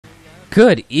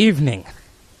Good evening,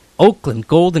 Oakland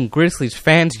Golden Grizzlies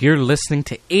fans. You're listening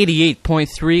to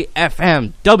 88.3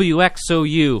 FM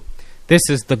WXOU. This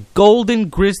is the Golden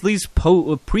Grizzlies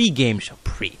pre-game show,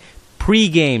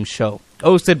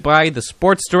 hosted by the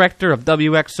sports director of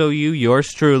WXOU,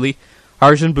 yours truly,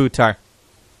 Harjun Buttar.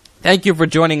 Thank you for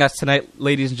joining us tonight,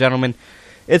 ladies and gentlemen.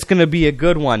 It's going to be a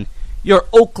good one. Your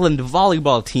Oakland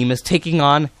volleyball team is taking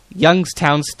on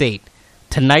Youngstown State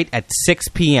tonight at 6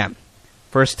 p.m.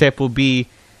 First tip will be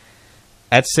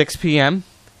at 6 p.m.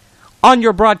 On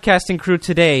your broadcasting crew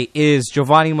today is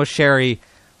Giovanni Moceri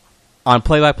on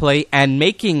play-by-play, and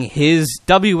making his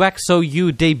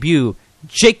WXOU debut,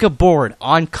 Jacob Board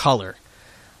on color.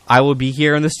 I will be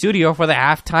here in the studio for the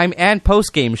halftime and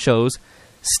post-game shows.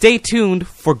 Stay tuned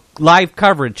for live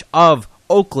coverage of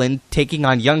Oakland taking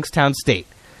on Youngstown State.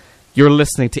 You're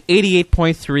listening to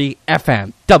 88.3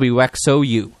 FM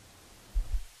WXOU.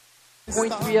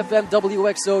 88.3 FM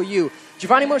WXOU.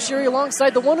 Giovanni Moceri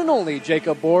alongside the one and only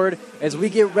Jacob Board as we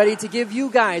get ready to give you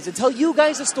guys and tell you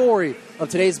guys the story of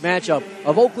today's matchup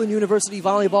of Oakland University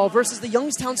Volleyball versus the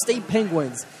Youngstown State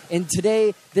Penguins. And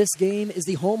today, this game is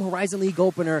the home Horizon League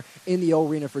opener in the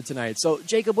arena for tonight. So,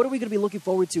 Jacob, what are we going to be looking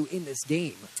forward to in this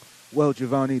game? Well,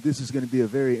 Giovanni, this is going to be a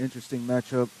very interesting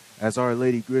matchup as our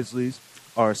Lady Grizzlies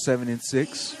are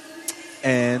 7-6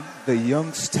 and the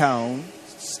Youngstown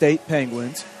State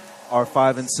Penguins are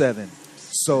 5-7.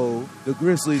 So the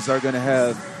Grizzlies are going to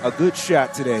have a good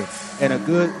shot today and a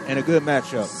good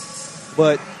matchup.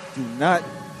 But do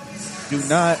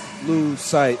not lose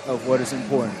sight of what is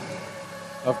important.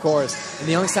 Of course. And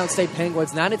the Youngstown State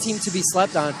Penguins, not a team to be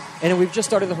slept on. And we've just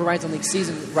started the Horizon League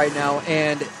season right now,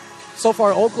 and so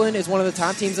far, Oakland is one of the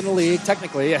top teams in the league.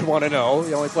 Technically, I want to know.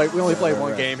 We only played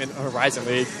one game in Horizon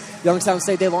League. Youngstown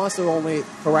State, they lost their only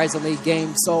Horizon League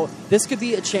game. So this could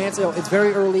be a chance. It's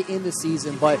very early in the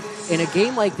season, but in a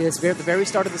game like this, at the very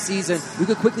start of the season, you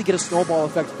could quickly get a snowball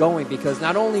effect going, because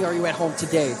not only are you at home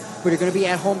today, but you're going to be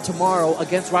at home tomorrow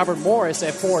against Robert Morris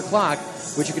at 4 o'clock,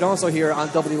 which you can also hear on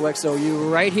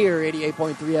WXOU right here,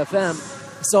 88.3 FM.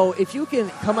 So if you can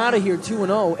come out of here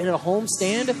 2-0 in a home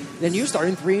stand, then you're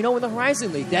starting 3-0 in the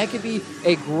Horizon League. That could be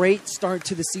a great start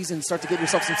to the season, start to get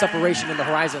yourself some separation in the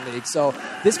Horizon League. So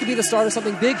this could be the start of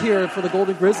something big here for the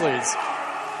Golden Grizzlies.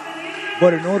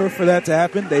 But in order for that to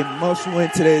happen, they must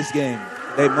win today's game.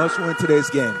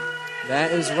 That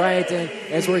is right. And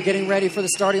as we're getting ready for the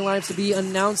starting lineups to be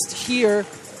announced here,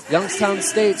 Youngstown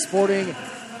State sporting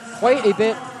quite a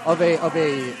bit of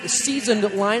a seasoned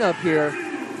lineup here,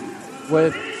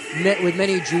 with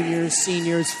many juniors,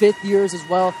 seniors, fifth years as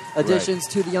well, additions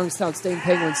to the Youngstown State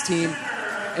Penguins team.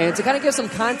 And to kind of give some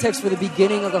context for the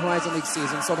beginning of the Horizon League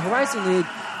season, so the Horizon League,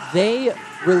 they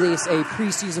release a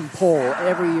preseason poll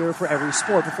every year for every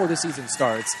sport before the season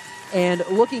starts. And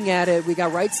looking at it, we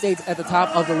got Wright State at the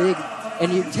top of the league,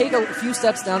 and you take a few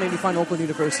steps down and you find Oakland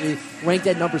University ranked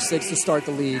at number 6 to start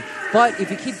the league. But if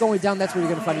you keep going down, that's where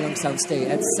you're going to find Youngstown State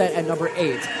set at number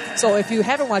 8. So if you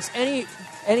haven't watched any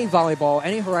volleyball,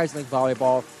 any Horizon League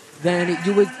volleyball, then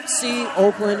you would see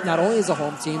Oakland not only as a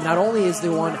home team, not only is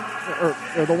the one,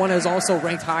 or the one that is also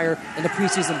ranked higher in the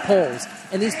preseason polls.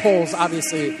 And these polls,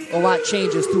 obviously, a lot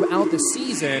changes throughout the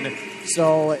season,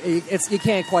 so you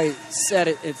can't quite set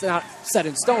it. It's not set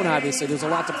in stone, obviously. There's a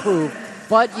lot to prove.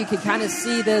 But you can kind of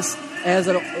see this as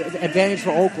an advantage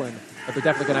for Oakland, but they're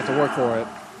definitely going to have to work for it.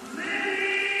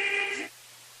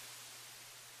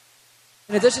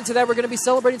 In addition to that, we're going to be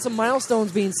celebrating some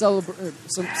milestones,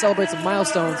 celebrate some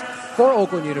milestones for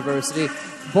Oakland University.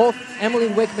 Both Emily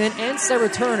Wichmann and Sarah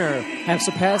Turner have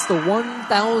surpassed the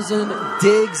 1,000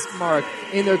 digs mark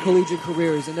in their collegiate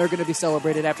careers, and they're going to be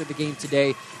celebrated after the game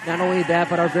today. Not only that,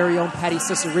 but our very own Patti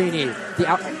Cesarini,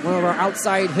 one of our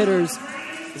outside hitters,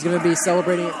 is going to be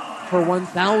celebrating her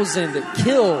 1,000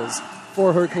 kills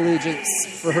for her collegiate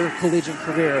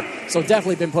career. So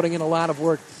definitely been putting in a lot of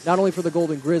work, not only for the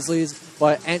Golden Grizzlies,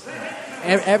 but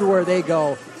everywhere they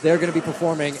go, they're going to be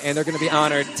performing, and they're going to be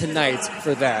honored tonight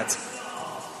for that.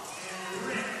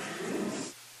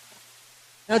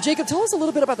 Now, Jacob, tell us a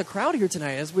little bit about the crowd here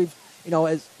tonight. As we've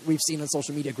seen on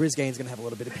social media, Grizgain's going to have a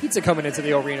little bit of pizza coming into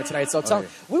the arena tonight. So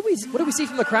what do we see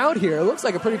from the crowd here? It looks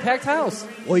like a pretty packed house.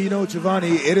 Well,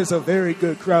 Giovanni, it is a very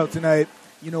good crowd tonight.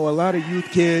 A lot of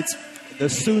youth kids. The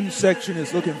student section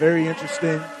is looking very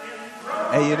interesting.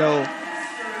 And,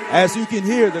 as you can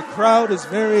hear, the crowd is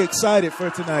very excited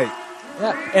for tonight.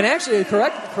 Yeah, and actually,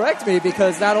 correct me,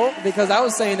 because I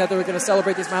was saying that they were going to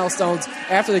celebrate these milestones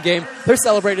after the game. They're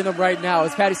celebrating them right now.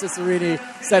 It's Patti Cesarini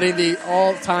setting the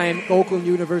all-time Oakland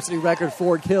University record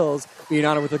 4 kills, being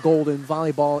honored with a golden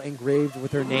volleyball engraved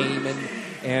with her name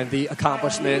and the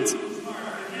accomplishment.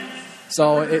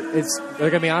 So they're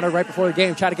going to be honored right before the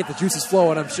game. Try to get the juices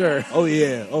flowing, I'm sure. Oh,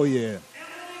 yeah. Oh, yeah.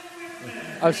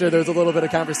 I'm sure there's a little bit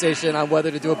of conversation on whether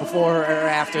to do it before or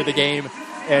after the game.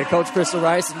 And Coach Crystal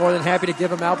Rice is more than happy to give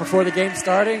them out before the game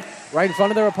starting, right in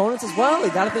front of their opponents as well.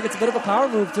 You got to think it's a bit of a power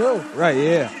move, too. Right,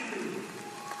 yeah.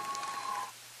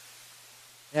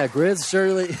 Yeah, Grizz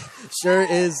sure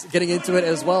is getting into it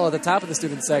as well at the top of the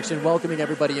student section, welcoming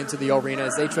everybody into the arena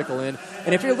as they trickle in.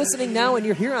 And if you're listening now and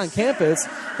you're here on campus,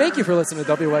 thank you for listening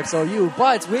to WXOU.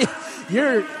 But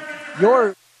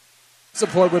your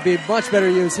support would be much better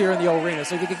used here in the arena.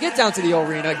 So if you could get down to the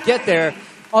arena, get there.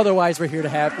 Otherwise, we're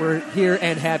here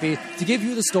and happy to give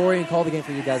you the story and call the game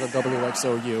for you guys on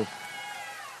WXOU.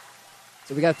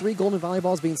 So we got 3 golden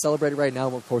volleyballs being celebrated right now.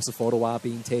 Of course, a photo op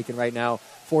being taken right now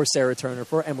for Sarah Turner,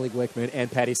 for Emily Wichmann,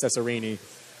 and Patti Cesarini.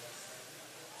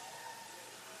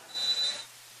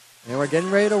 And we're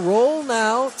getting ready to roll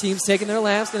now. Teams taking their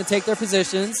laps, going to take their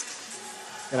positions.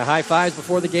 Going to high fives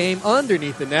before the game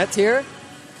underneath the net here.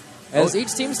 As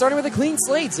each team starting with a clean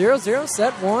slate, 0-0,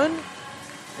 set 1.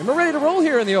 And we're ready to roll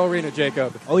here in the arena,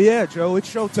 Jacob. Oh, yeah, Joe,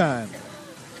 it's showtime.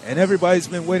 And everybody's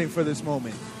been waiting for this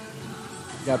moment.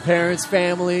 We got parents,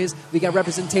 families. We got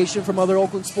representation from other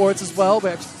Oakland sports as well.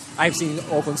 I've seen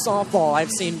Oakland softball.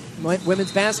 I've seen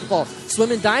women's basketball.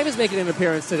 Swim and dive is making an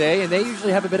appearance today, and they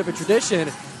usually have a bit of a tradition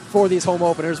for these home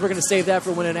openers. We're going to save that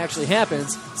for when it actually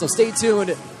happens. So stay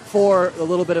tuned for a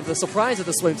little bit of the surprise that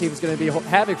the swim team is going to be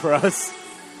having for us.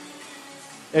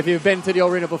 If you've been to the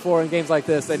arena before in games like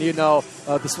this, then you know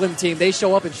the swim team, they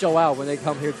show up and show out when they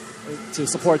come here to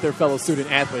support their fellow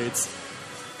student athletes.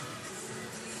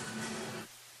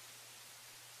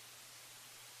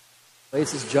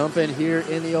 Place is jumping here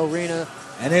in the arena.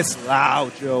 And it's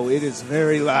loud, Joe. It is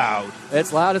very loud.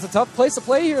 It's loud. It's a tough place to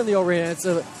play here in the arena. It's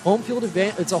a home field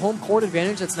advantage. It's a home court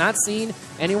advantage. It's not seen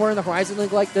anywhere in the Horizon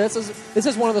League like this. This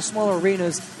is one of the smaller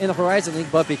arenas in the Horizon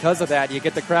League, but because of that, you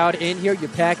get the crowd in here, you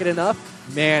pack it enough,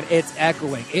 man, it's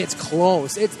echoing. It's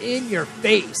close. It's in your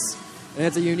face. And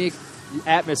it's a unique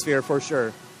atmosphere for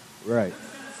sure. Right.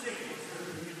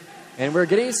 And we're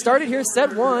getting started here.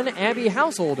 Set 1, Abby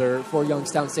Householder for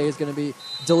Youngstown State is going to be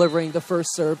delivering the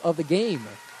first serve of the game.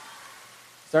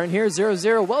 Starting here,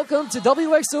 0-0. Welcome to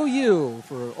WXOU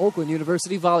for Oakland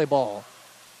University Volleyball.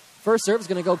 First serve is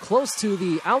going to go close to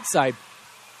the outside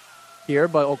here,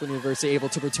 but Oakland University able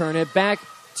to return it back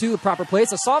to the proper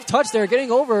place. A soft touch there,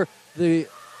 getting over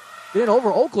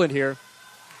Oakland here.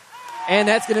 And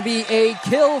that's going to be a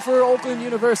kill for Oakland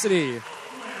University.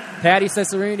 Patti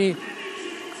Cesarini,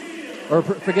 or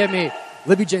forgive me,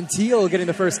 Libby Gentile getting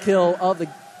the first kill of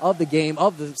the game,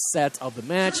 of the set, of the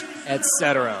match,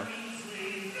 etc.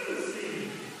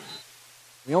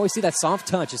 We always see that soft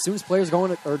touch. As soon as players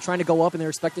going or trying to go up and they're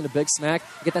expecting a big smack,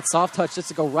 you get that soft touch just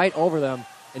to go right over them,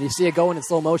 and you see it going in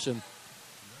slow motion.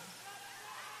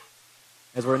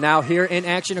 As we're now here in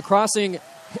action, a crossing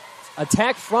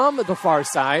attack from the far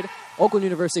side. Oakland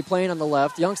University playing on the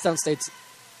left.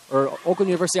 Oakland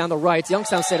University on the right,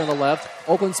 Youngstown State on the left.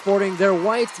 Oakland sporting their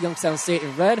white, Youngstown State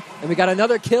in red. And we got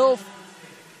another kill,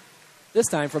 this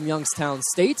time from Youngstown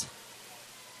State.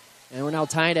 And we're now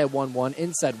tied at 1-1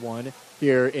 in set 1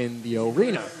 here in the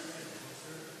arena.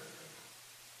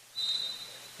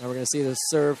 Now we're going to see the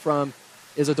serve from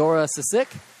Isadora Sisik.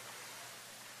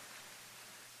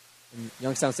 And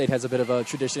Youngstown State has a bit of a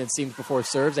tradition, it seems, before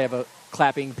serves. They have a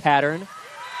clapping pattern.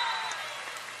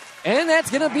 And that's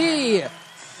going to be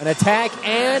an attack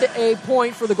and a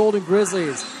point for the Golden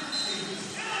Grizzlies.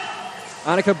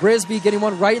 Annika Brisby getting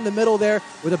one right in the middle there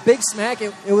with a big smack.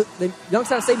 The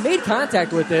Youngstown State made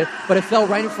contact with it, but it fell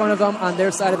right in front of them on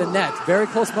their side of the net. Very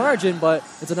close margin, but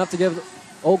it's enough to give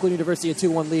Oakland University a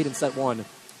 2-1 lead in set 1.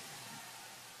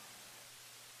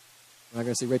 We're now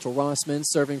going to see Rachel Rossman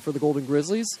serving for the Golden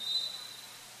Grizzlies.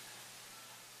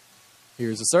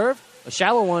 Here's a serve. A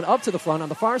shallow one up to the front on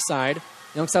the far side.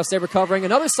 Youngstown State recovering.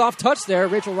 Another soft touch there.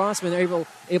 Rachel Rossman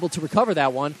able to recover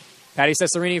that one. Patti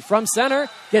Cesarini from center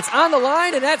gets on the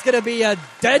line, and that's going to be a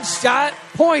dead shot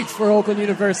point for Oakland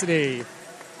University.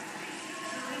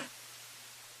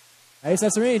 Patti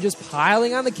Cesarini just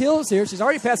piling on the kills here. She's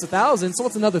already passed 1,000, so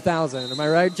what's another 1,000? Am I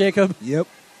right, Jacob? Yep.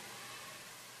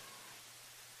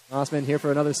 Rossman here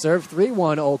for another serve.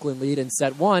 3-1 Oakland lead in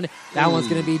set 1. That one's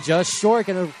going to be just short.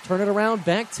 Going to turn it around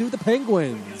back to the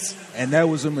Penguins. And that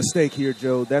was a mistake here,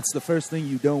 Joe. That's the first thing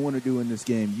you don't want to do in this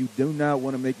game. You do not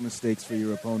want to make mistakes for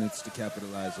your opponents to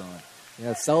capitalize on.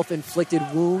 Yeah, self-inflicted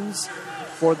wounds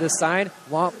for this side.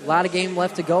 A lot of game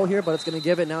left to go here, but it's going to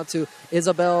give it now to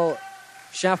Isabel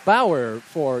Schaffbauer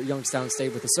for Youngstown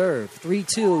State with the serve.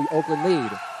 3-2 Oakland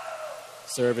lead.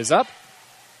 Serve is up.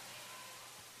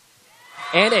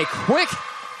 And a quick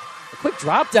A quick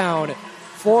drop down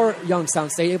for Youngstown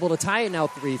State, able to tie it now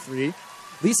 3-3.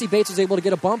 Lacey Bates was able to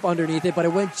get a bump underneath it, but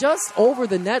it went just over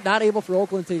the net, not able for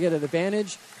Oakland to get an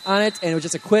advantage on it, and it was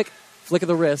just a quick flick of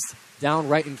the wrist down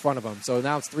right in front of them. So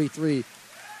now it's 3-3.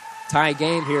 Tie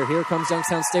game here. Here comes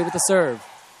Youngstown State with the serve.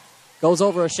 Goes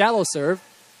over a shallow serve.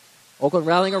 Oakland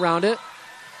rallying around it.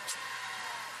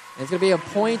 And it's going to be a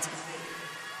point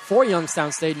for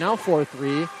Youngstown State, now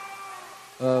 4-3.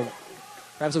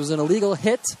 Perhaps it was an illegal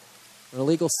hit, an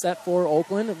illegal set for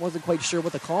Oakland. I wasn't quite sure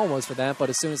what the call was for that, but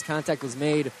as soon as contact was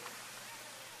made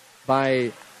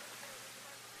by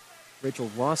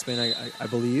Rachel Rossman, I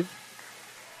believe,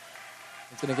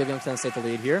 it's going to give Youngstown State the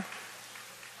lead here.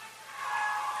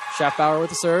 Schaffbauer with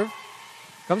the serve.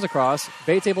 Comes across.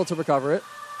 Bates able to recover it.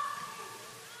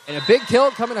 And a big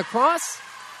kill coming across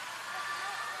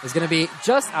is going to be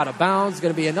just out of bounds.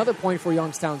 Going to be another point for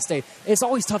Youngstown State. It's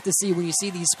always tough to see when you see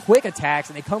these quick attacks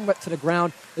and they come to the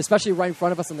ground, especially right in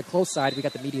front of us on the close side. We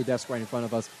got the media desk right in front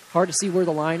of us. Hard to see where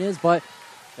the line is, but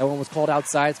that one was called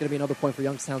outside. It's going to be another point for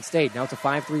Youngstown State. Now it's a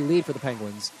 5-3 lead for the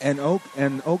Penguins. And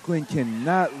Oakland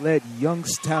cannot let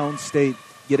Youngstown State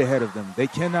get ahead of them. They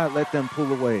cannot let them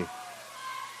pull away.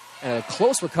 And a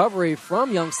close recovery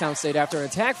from Youngstown State after an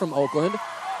attack from Oakland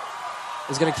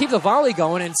is going to keep the volley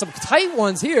going, and some tight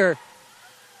ones here.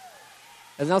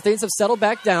 As now things have settled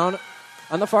back down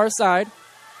on the far side.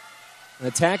 An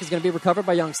attack is going to be recovered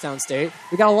by Youngstown State.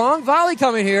 We got a long volley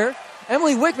coming here.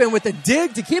 Emily Wichmann with the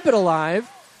dig to keep it alive.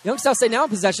 Youngstown State now in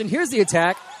possession. Here's the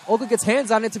attack. Oakland gets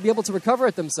hands on it to be able to recover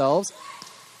it themselves.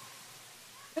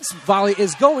 This volley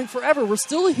is going forever. We're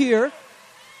still here.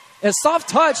 A soft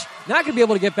touch, not going to be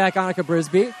able to get back Annika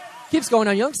Brisby. Keeps going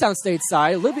on Youngstown State's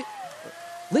side.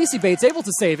 Lacey Bates able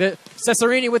to save it.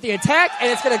 Cesarini with the attack,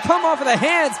 and it's going to come off of the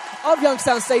hands of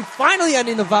Youngstown State, finally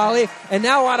ending the volley, and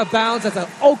now out of bounds at an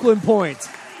Oakland point.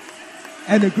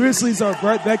 And the Grizzlies are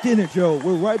right back in it, Joe.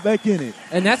 We're right back in it.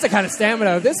 And that's the kind of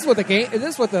stamina. This is what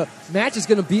the match is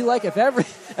going to be like. If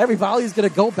every volley is going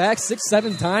to go back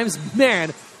 6-7 times,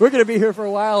 man, we're going to be here for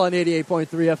a while on 88.3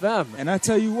 FM. And I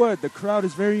tell you what, the crowd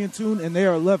is very in tune, and they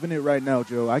are loving it right now,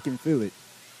 Joe. I can feel it.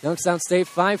 Youngstown State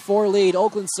 5-4 lead.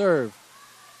 Oakland serve.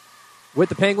 With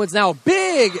the Penguins now,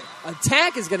 big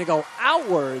attack is going to go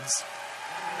outwards.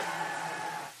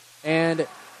 And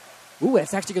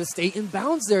it's actually going to stay in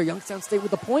bounds there. Youngstown State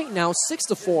with the point now,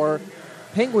 6-4.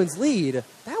 Penguins lead.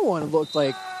 That one looked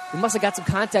like we must have got some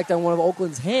contact on one of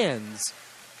Oakland's hands.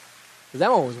 Because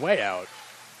that one was way out.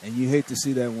 And you hate to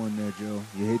see that one there, Joe.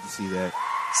 You hate to see that.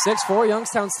 6-4,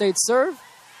 Youngstown State serve.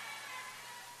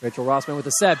 Rachel Rossman with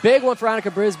the set. Big one for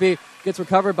Annika Brisby. Gets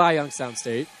recovered by Youngstown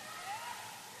State.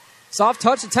 Soft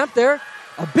touch attempt there.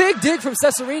 A big dig from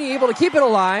Cesarini, able to keep it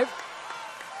alive.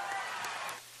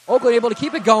 Oakland able to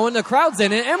keep it going. The crowd's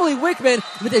in it. Emily Wichmann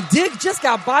with a dig just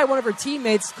got by one of her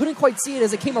teammates. Couldn't quite see it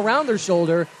as it came around their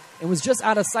shoulder and was just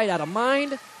out of sight, out of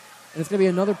mind. And it's going to be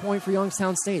another point for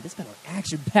Youngstown State. It's been an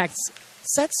action-packed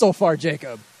set so far,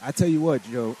 Jacob. I tell you what,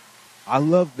 Joe. I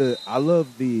love the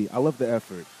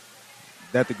effort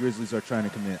that the Grizzlies are trying to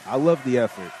commit. I love the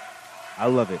effort. I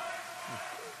love it.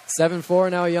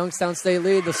 7-4 now, Youngstown State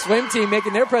lead. The swim team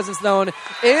making their presence known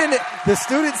in the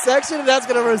student section, and that's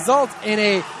going to result in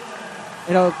a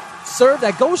serve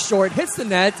that goes short, hits the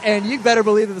net, and you better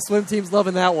believe that the swim team's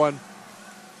loving that one.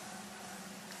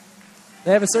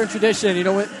 They have a certain tradition. You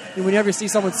know, whenever you see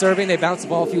someone serving, they bounce the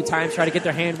ball a few times, try to get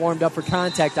their hand warmed up for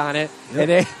contact on it, yep.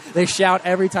 And they shout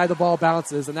every time the ball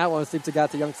bounces, and that one seems to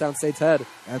got to Youngstown State's head.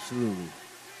 Absolutely.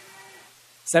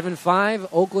 7-5,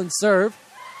 Oakland serve.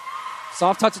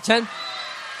 Soft touch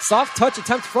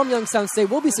attempt from Youngstown State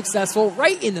will be successful.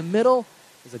 Right in the middle.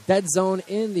 There's a dead zone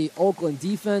in the Oakland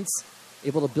defense.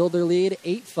 Able to build their lead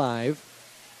 8-5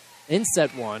 in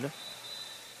set one.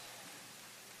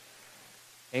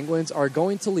 Penguins are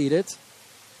going to lead it.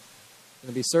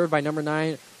 Going to be served by number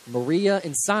 9, Maria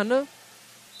Insana.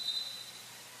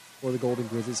 For the Golden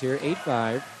Grizzlies here,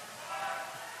 8-5.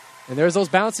 And there's those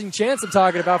bouncing chants I'm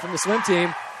talking about from the swim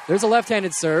team. There's a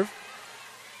left-handed serve.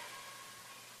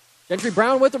 Gentry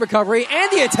Brown with the recovery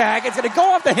and the attack. It's going to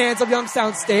go off the hands of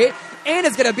Youngstown State, and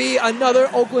it's going to be another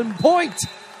Oakland point.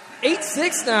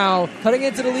 8-6 now, cutting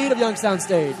into the lead of Youngstown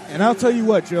State. And I'll tell you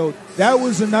what, Joe, that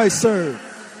was a nice serve.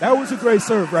 That was a great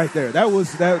serve right there. That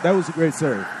was a great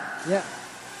serve. Yeah.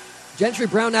 Gentry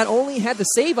Brown not only had the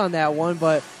save on that one,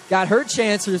 but got her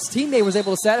chance. Her teammate was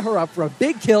able to set her up for a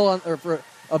big kill, or for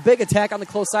a big attack on the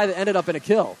close side that ended up in a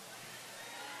kill.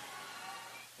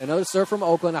 Another serve from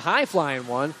Oakland, a high-flying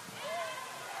one.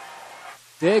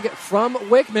 Dig from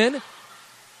Wichmann.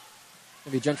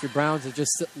 Maybe Gentry Brown to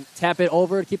just tap it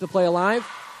over to keep the play alive.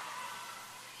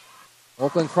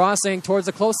 Oakland crossing towards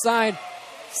the close side.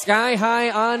 Sky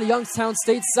high on Youngstown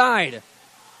State's side.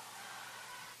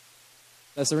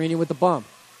 Cesarini with the bump.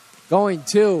 Going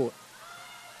to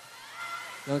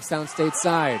Youngstown State's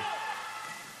side.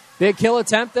 Big kill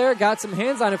attempt there. Got some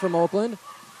hands on it from Oakland.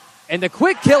 And the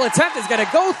quick kill attempt is going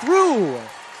to go through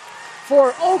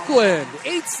for Oakland.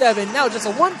 8-7. Now just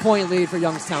a 1-point lead for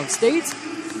Youngstown State.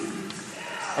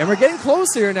 And we're getting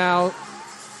close here now.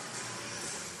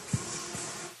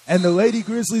 And the Lady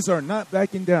Grizzlies are not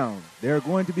backing down. They're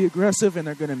going to be aggressive, and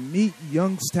they're going to meet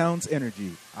Youngstown's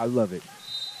energy. I love it.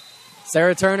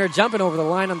 Sarah Turner jumping over the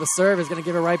line on the serve is going to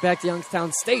give it right back to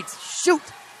Youngstown State. Shoot!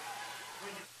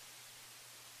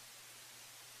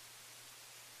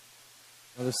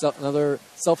 Another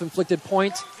self-inflicted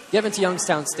point given to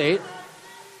Youngstown State.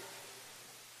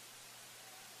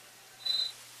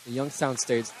 The Youngstown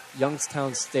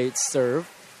State serve.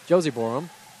 Josie Borum.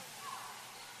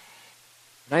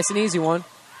 Nice and easy one.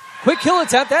 Quick kill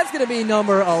attempt. That's going to be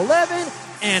number 11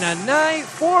 and a 9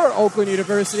 for Oakland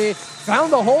University.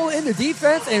 Found the hole in the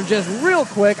defense and just real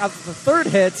quick, after the third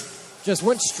hit, just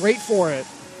went straight for it.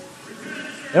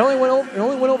 It only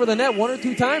went over the net 1 or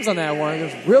 2 times on that one. It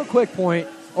was a real quick point.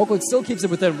 Oakland still keeps it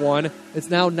within 1. It's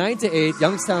now 9-8.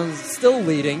 Youngstown's still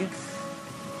leading.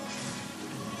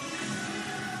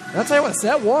 And I'll tell you what,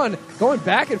 set 1, going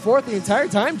back and forth the entire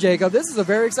time, Jacob. This is a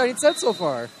very exciting set so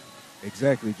far.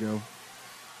 Exactly, Joe.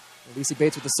 Lacey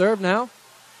Bates with the serve now.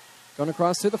 Going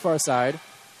across to the far side.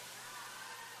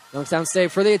 Youngstown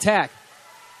State for the attack.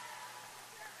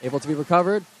 Able to be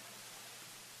recovered.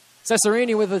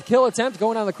 Cesarini with a kill attempt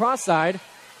going on the cross side.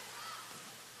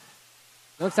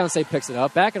 Youngstown State picks it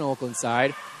up. Back in Oakland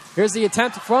side. Here's the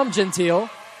attempt from Gentile.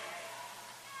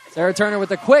 Sarah Turner with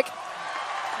the quick.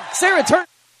 Sarah Turner.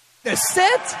 The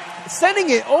set. Sending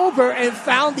it over and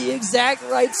found the exact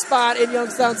right spot in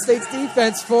Youngstown State's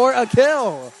defense for a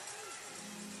kill.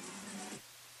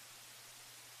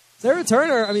 Sarah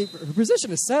Turner, I mean, her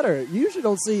position is setter. You usually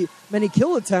don't see many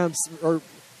kill attempts, or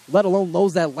let alone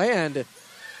those that land.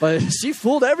 But she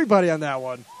fooled everybody on that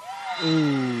one.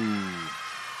 Ooh.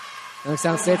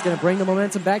 Youngstown State's going to bring the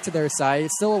momentum back to their side.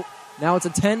 Now it's a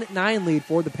 10-9 lead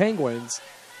for the Penguins.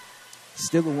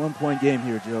 Still a 1-point game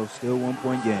here, Joe. Still a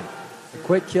 1-point game. A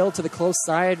quick kill to the close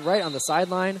side, right on the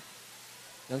sideline.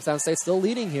 Youngstown State still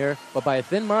leading here, but by a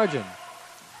thin margin.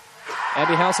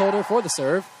 Abby Householder for the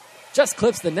serve. Just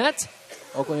clips the net.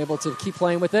 Oakland able to keep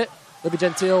playing with it. Libby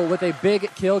Gentile with a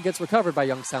big kill gets recovered by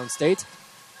Youngstown State.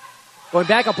 Going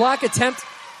back, a block attempt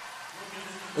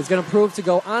is going to prove to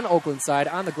go on Oakland's side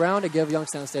on the ground to give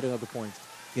Youngstown State another point.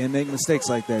 Can't make mistakes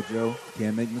like that, Joe.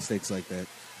 Can't make mistakes like that.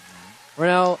 We're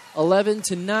now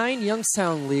 11-9,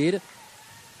 Youngstown lead.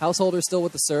 Householder still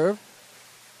with the serve.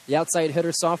 The outside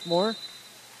hitter sophomore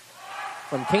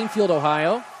from Canefield,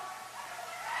 Ohio.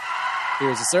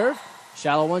 Here's the serve.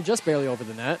 Shallow one, just barely over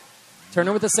the net.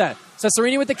 Turner with the set.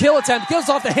 Cesarini with the kill attempt. Kills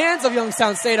off the hands of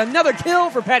Youngstown State. Another kill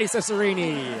for Patti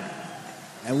Cesarini.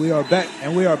 And we are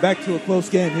back to a close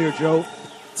game here, Joe.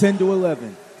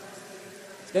 10-11.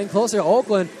 It's getting closer.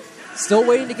 Oakland still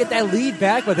waiting to get that lead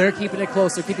back, but they're keeping it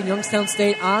close. They're keeping Youngstown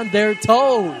State on their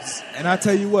toes. And I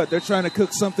tell you what, they're trying to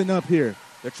cook something up here.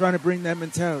 They're trying to bring that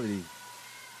mentality.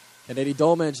 Kennedy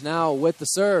Dolmage now with the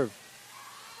serve.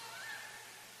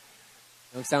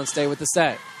 Youngstown State with the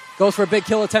set. Goes for a big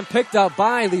kill attempt picked up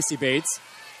by Lacey Bates.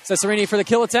 Cesarini for the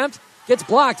kill attempt. Gets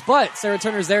blocked, but Sarah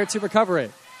Turner's there to recover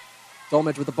it.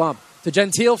 Dolmage with the bump. To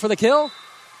Gentile for the kill.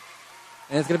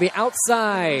 And it's going to be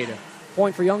outside.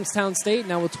 Point for Youngstown State.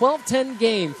 Now a 12-10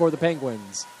 game for the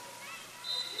Penguins.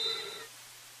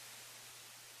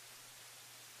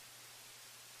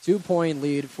 Two-point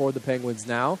lead for the Penguins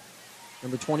now.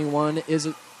 Number 21 is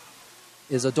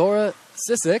Adora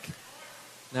Sisik.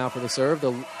 Now for the serve,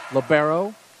 the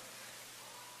libero.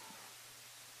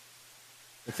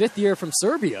 The fifth year from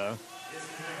Serbia.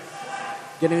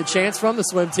 Getting a chance from the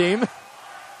swim team.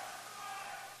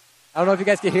 I don't know if you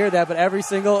guys can hear that, but every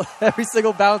single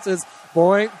bounce is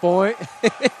boing, boing.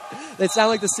 They sound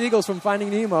like the seagulls from Finding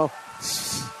Nemo.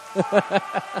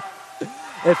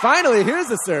 And finally, here's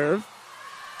the serve.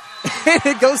 And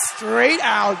it goes straight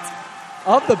out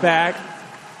of the back.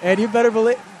 And you better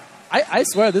believe, I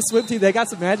swear, this swim team, they got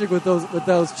some magic with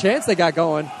those chants they got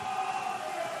going.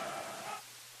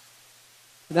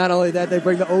 Not only that, they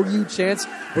bring the OU chants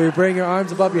where you bring your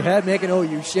arms above your head, make an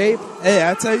OU shape. Hey,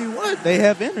 I tell you what, they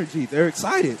have energy. They're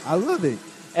excited. I love it.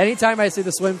 Anytime I see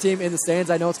the swim team in the stands,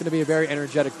 I know it's going to be a very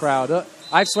energetic crowd.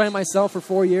 I've swam myself for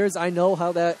 4 years. I know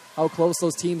how close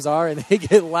those teams are, and they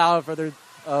get loud for their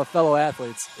fellow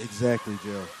athletes. Exactly,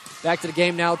 Joe. Back to the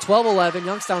game now, 12-11,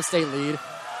 Youngstown State lead.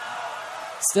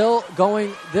 still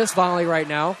going this volley right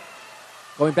now.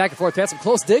 Going back and forth. We had some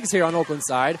close digs here on Oakland's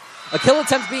side. A kill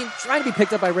attempt trying to be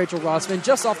picked up by Rachel Rossman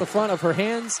just off the front of her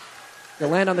hands. They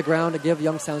land on the ground to give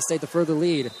Youngstown State the further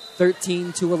lead,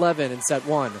 13-11 in set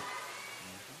 1.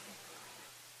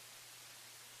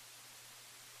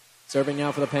 Serving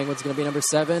now for the Penguins is going to be number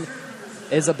 7,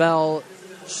 Isabel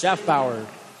Schaffbauer.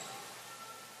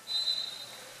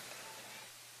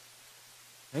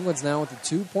 Penguins now with a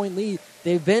 2-point lead.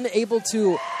 They've been able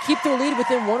to keep their lead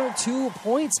within 1 or 2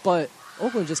 points, but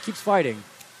Oakland just keeps fighting.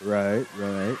 Right.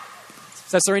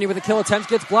 Cesarini with a kill attempt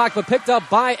gets blocked, but picked up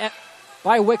by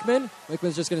Wichmann.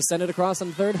 Wichmann's just going to send it across on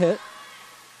the third hit.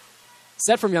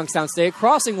 Set from Youngstown State,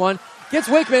 crossing one, gets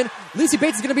Wichmann. Lacey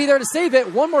Bates is going to be there to save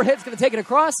it. One more hit is going to take it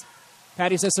across.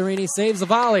 Patti Cesarini saves the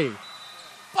volley,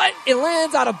 but it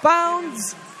lands out of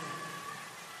bounds.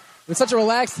 With such a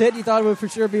relaxed hit, you thought it would for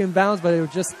sure be in bounds, but it was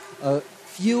just a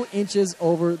few inches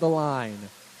over the line.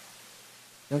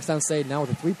 Youngstown State now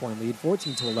with a 3-point lead,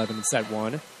 14-11 in set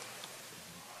 1.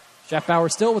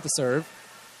 Schaffbauer still with the serve.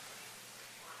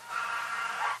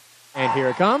 And here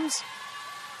it comes.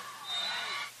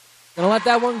 Gonna let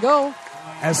that one go.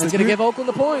 It's gonna give Oakland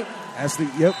the point.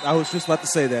 Yep, I was just about to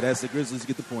say that, as the Grizzlies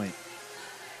get the point.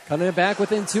 Cutting it back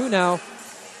within 2 now.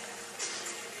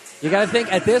 You got to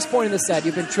think, at this point in the set,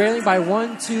 you've been trailing by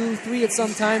 1, 2, 3 at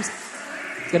some times.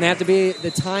 It's going to have to be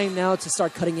the time now to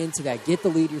start cutting into that. Get the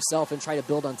lead yourself and try to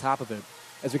build on top of it.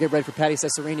 As we get ready for Patti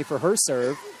Cesarini for her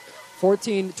serve.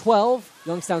 14-12,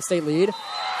 Youngstown State lead.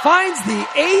 Finds the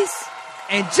ace,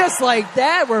 and just like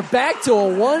that, we're back to a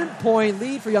 1-point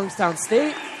lead for Youngstown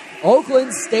State.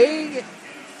 Oakland staying.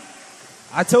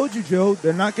 I told you, Joe,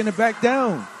 they're not going to back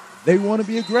down. They want to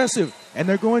be aggressive, and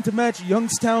they're going to match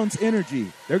Youngstown's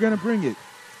energy. They're going to bring it.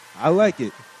 I like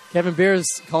it. Kevin Beers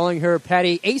calling her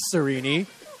Patti Cesarini.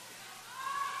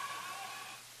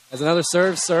 As another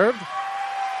serve served.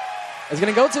 It's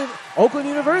going to go to Oakland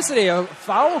University. A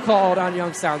foul called on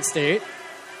Youngstown State.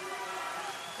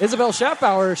 Isabel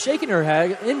Schaffbauer shaking her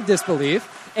head in disbelief.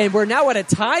 And we're now at a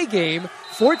tie game,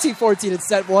 14-14 in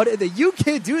set 1. And the "You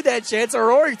Can't Do That" chants are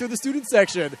roaring through the student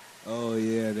section. Oh,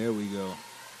 yeah, there we go.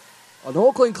 An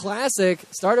Oakland Classic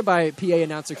started by PA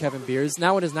announcer Kevin Beers,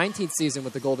 now in his 19th season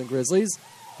with the Golden Grizzlies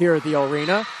here at the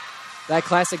arena. That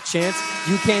classic chant,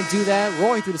 "You Can't Do That,"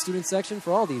 roaring through the student section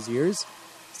for all these years.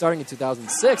 Starting in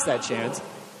 2006, that chant.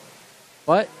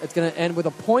 But it's going to end with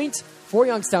a point for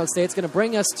Youngstown State. It's going to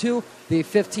bring us to the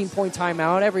 15-point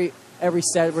timeout. Every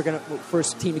set,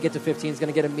 first team to get to 15 is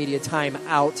going to get a media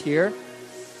timeout here.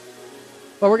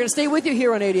 But we're going to stay with you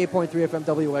here on 88.3 FM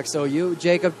WXOU.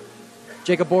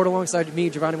 Jacob Board alongside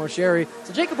me, Giovanni Moceri.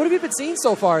 So, Jacob, what have you been seeing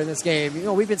so far in this game? You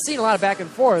know, we've been seeing a lot of back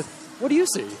and forth. What do you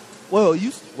see? Well,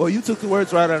 you took the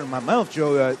words right out of my mouth,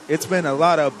 Joe. It's been a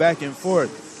lot of back and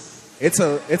forth. It's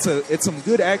some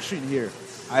good action here,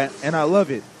 and I love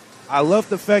it. I love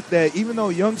the fact that even though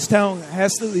Youngstown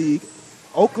has the lead,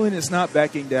 Oakland is not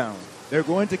backing down. They're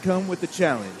going to come with the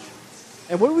challenge.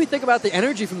 And what do we think about the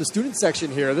energy from the student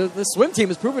section here? The swim team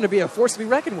has proven to be a force to be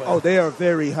reckoned with. Oh, they are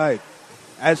very hyped.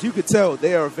 As you could tell,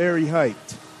 they are very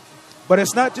hyped. But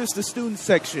it's not just the student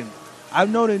section. I've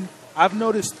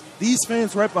noticed these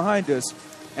fans right behind us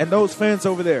and those fans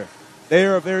over there. They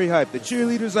are very hyped. The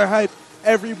cheerleaders are hyped.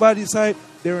 Everybody's hyped.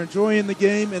 They're enjoying the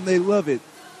game, and they love it.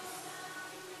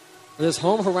 For this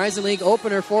home Horizon League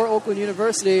opener for Oakland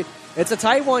University, it's a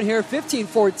tight one here,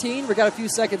 15-14. We've got a few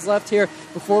seconds left here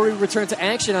before we return to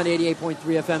action on 88.3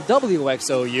 FM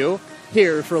WXOU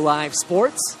here for live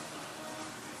sports.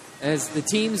 As the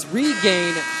teams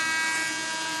regain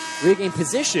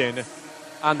position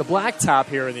on the blacktop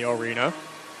here in the arena.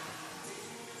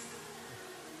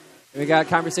 We got a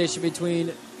conversation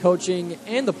between coaching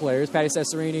and the players. Patti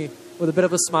Cesarini with a bit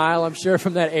of a smile, I'm sure,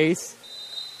 from that ace.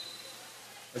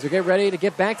 As we get ready to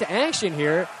get back to action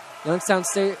here, Youngstown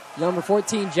State, number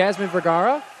 14, Jasmine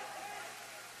Vergara.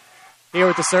 Here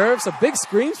with the serve. Some big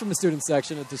screams from the student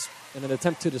section in an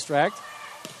attempt to distract.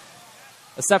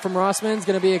 A set from Rossman is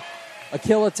going to be a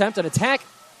kill attempt, an attack.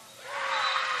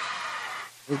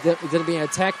 It's going to be an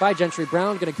attack by Gentry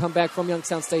Brown. Going to come back from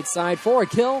Youngstown State's side for a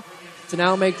kill to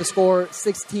now make the score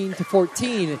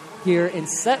 16-14 here in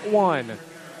set 1.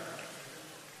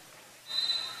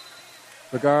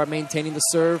 Vergara maintaining the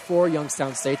serve for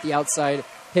Youngstown State. The outside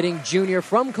hitting junior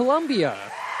from Columbia.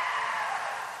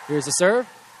 Here's the serve.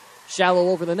 Shallow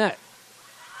over the net.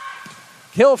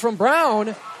 Kill from Brown.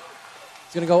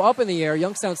 It's going to go up in the air.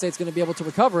 Youngstown State's going to be able to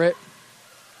recover it.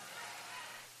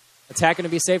 Attack going to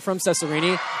be saved from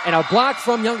Cesarini. And a block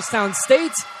from Youngstown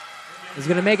State is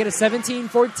going to make it a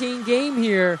 17-14 game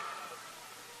here.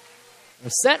 A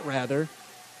set, rather.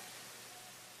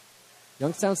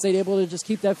 Youngstown State able to just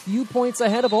keep that few points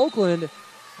ahead of Oakland.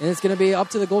 And it's going to be up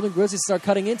to the Golden Grizzlies to start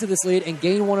cutting into this lead and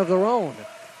gain one of their own.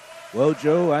 Well,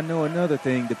 Joe, I know another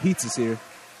thing. The pizza's here.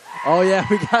 Oh, yeah,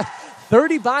 we got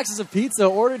 30 boxes of pizza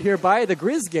ordered here by the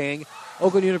Grizz Gang,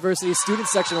 Oakland University Student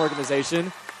Section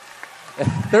Organization.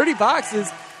 30 boxes.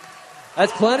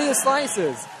 That's plenty of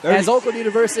slices. 30. As Oakland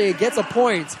University gets a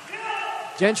point.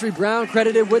 Gentry Brown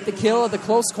credited with the kill at the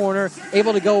close corner,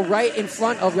 able to go right in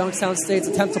front of Youngstown State's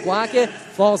attempt to block it.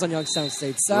 Falls on Youngstown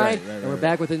State's side, and we're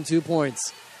back within 2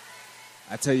 points.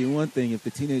 I tell you one thing, if the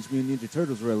Teenage Mutant Ninja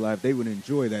Turtles were alive, they would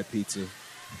enjoy that pizza.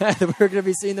 We're going to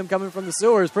be seeing them coming from the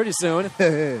sewers pretty soon.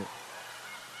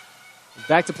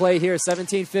 Back to play here,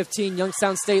 17-15,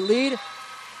 Youngstown State lead.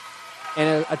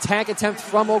 And an attack attempt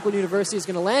from Oakland University is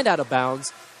going to land out of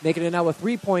bounds, making it now a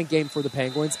 3-point game for the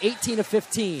Penguins,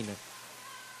 18-15.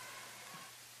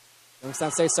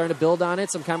 Youngstown State starting to build on it.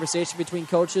 Some conversation between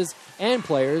coaches and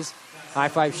players. High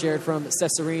five shared from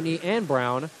Cesarini and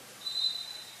Brown.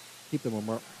 Keep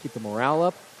the morale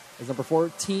up. As number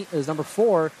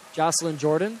 4, Jocelyn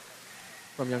Jordan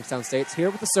from Youngstown State's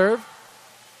here with the serve.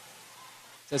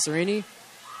 Cesarini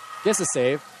gets a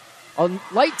save. A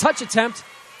light touch attempt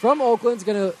from Oakland's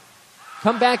going to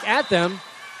come back at them.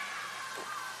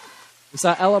 We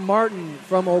saw Ella Martin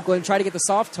from Oakland try to get the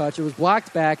soft touch. It was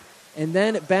blocked back. And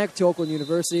then back to Oakland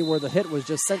University, where the hit was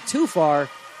just sent too far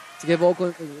to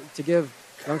give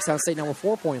Youngstown State now a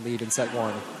 4-point lead in set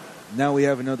 1. Now we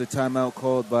have another timeout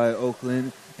called by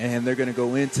Oakland, and they're going to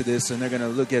go into this, and they're going to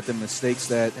look at the mistakes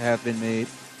that have been made.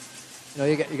 You know,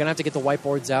 you're going to have to get the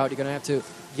whiteboards out. You're going to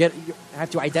have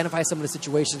to identify some of the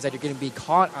situations that you're going to be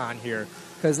caught on here.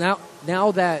 Because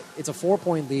now that it's a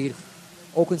 4-point lead,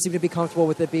 Oakland seemed to be comfortable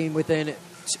with it being within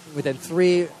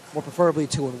 3, more preferably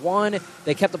 2 and 1.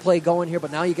 They kept the play going here,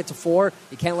 but now you get to 4.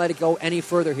 You can't let it go any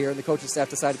further here, and the coaching staff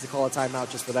decided to call a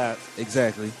timeout just for that.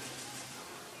 Exactly.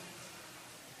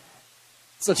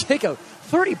 So, Jacob,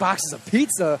 30 boxes of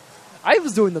pizza. I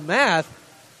was doing the math.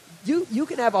 You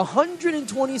can have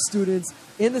 120 students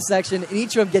in the section, and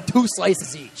each of them get 2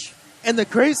 slices each. And the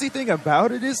crazy thing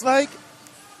about it is, like,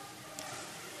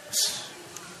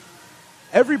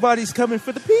 everybody's coming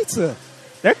for the pizza.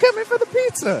 They're coming for the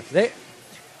pizza.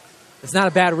 It's not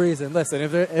a bad reason. Listen,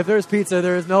 if there's pizza,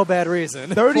 there is no bad reason.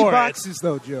 30 boxes,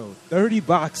 though, Joe. 30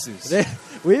 boxes.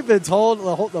 We've been told,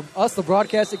 the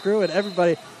broadcasting crew, and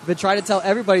everybody, have been trying to tell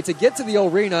everybody to get to the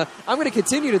arena. I'm going to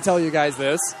continue to tell you guys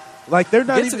this. Like, they're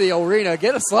not to the arena,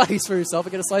 get a slice for yourself,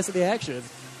 and get a slice of the action.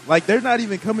 Like, they're not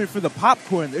even coming for the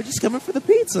popcorn. They're just coming for the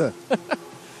pizza.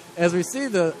 As we're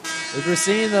seeing the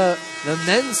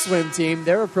men's swim team,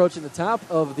 they're approaching the top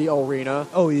of the arena.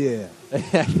 Oh, yeah. I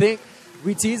think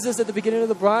we teased this at the beginning of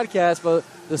the broadcast, but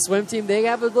the swim team, they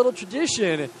have a little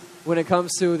tradition when it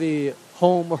comes to the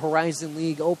home Horizon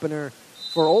League opener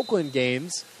for Oakland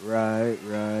games. Right.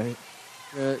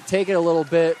 Take it a little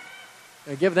bit,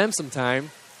 give them some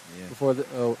time before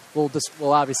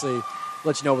we'll obviously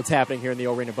let you know what's happening here in the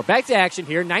arena. But back to action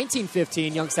here,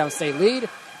 19-15, Youngstown State lead.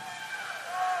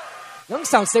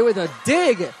 Youngstown State with a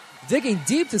digging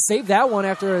deep to save that one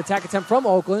after an attack attempt from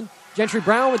Oakland. Gentry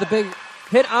Brown with a big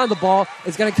hit on the ball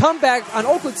is going to come back on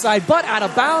Oakland's side, but out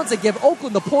of bounds and give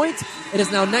Oakland the point. It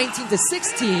is now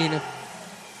 19-16.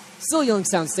 Still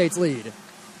Youngstown State's lead.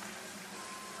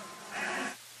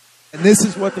 And this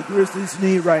is what the Grizzlies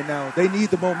need right now. They need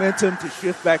the momentum to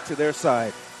shift back to their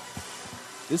side.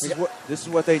 This is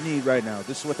what they need right now.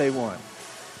 This is what they want.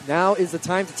 Now is the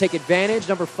time to take advantage.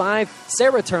 Number 5,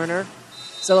 Sarah Turner,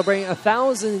 celebrating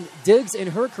 1,000 digs in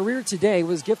her career today,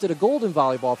 was gifted a gold in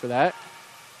volleyball for that.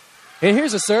 And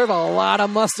here's a serve. A lot of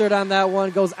mustard on that one.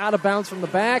 Goes out of bounds from the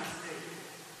back.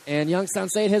 And Youngstown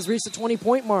State has reached the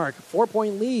 20-point mark.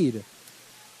 4-point lead.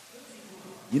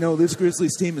 You know, this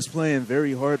Grizzlies team is playing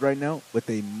very hard right now, but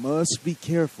they must be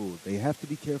careful. They have to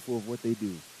be careful of what they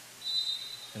do.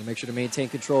 And make sure to maintain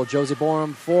control. Josie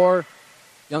Borum for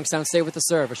Youngstown State with the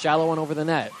serve. A shallow one over the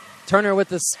net. Turner with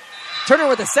the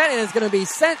set, and it's going to be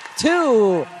sent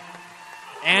to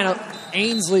Anna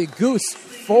Ainsley Goose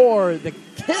for the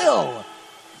kill.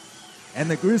 And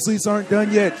the Grizzlies aren't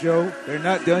done yet, Joe. They're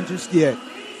not done just yet.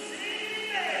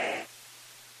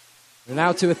 They're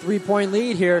now to a 3-point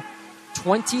lead here.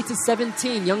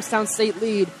 20-17. Youngstown State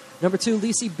lead. Number 2,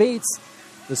 Lacey Bates,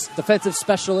 the defensive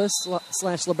specialist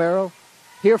 / libero,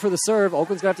 here for the serve.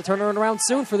 Oakland's going to have to turn it around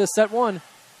soon for this set 1.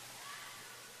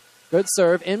 Good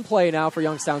serve in play now for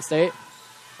Youngstown State.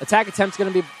 Attack attempt is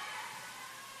going to be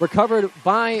recovered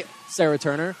by Sarah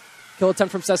Turner. Kill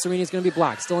attempt from Cesarini is going to be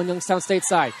blocked. Still on Youngstown State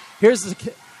side. Here's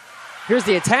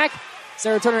the attack.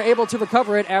 Sarah Turner able to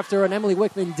recover it after an Emily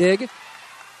Wichmann dig.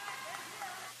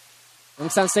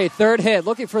 Youngstown State, third hit,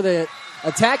 looking for the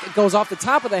attack. It goes off the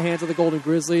top of the hands of the Golden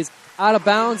Grizzlies, out of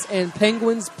bounds, and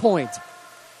Penguins point.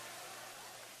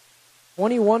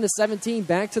 21-17,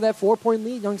 back to that 4-point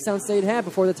lead Youngstown State had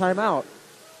before the timeout.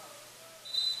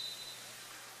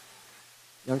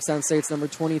 Youngstown State's number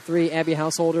 23, Abby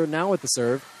Householder, now with the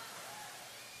serve.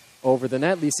 Over the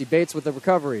net, Lacey Bates with the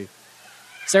recovery.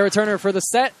 Sarah Turner for the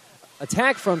set.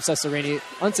 Attack from Cesarini,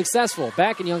 unsuccessful.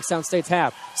 Back in Youngstown State's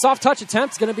half. Soft touch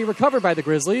attempt is going to be recovered by the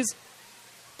Grizzlies.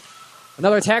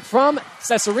 Another attack from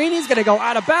Cesarini is going to go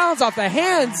out of bounds off the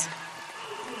hands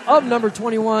of number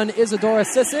 21, Isadora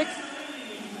Sisic.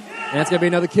 And that's going to be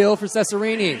another kill for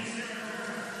Cesarini.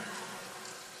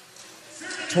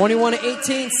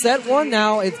 21-18, set one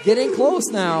now. It's getting close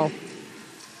now.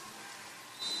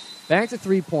 Back to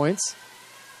 3 points.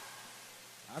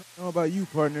 I don't know about you,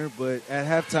 partner, but at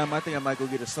halftime, I think I might go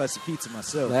get a slice of pizza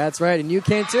myself. That's right, and you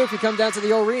can too if you come down to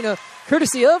the arena,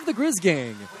 courtesy of the Grizz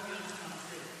Gang.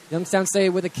 Youngstown State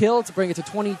with a kill to bring it to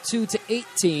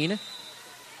 22-18. Going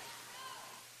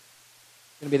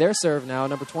to be their serve now.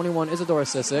 Number 21, Isadora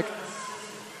Sisic.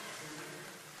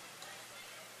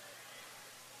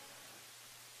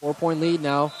 4-point lead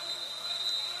now.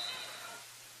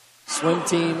 Swim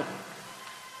team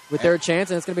with their chance,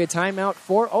 and it's going to be a timeout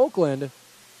for Oakland.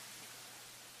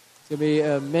 It's going to be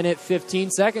a minute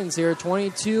 15 seconds here.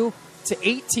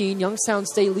 22-18. Youngstown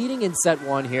State leading in set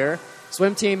one here.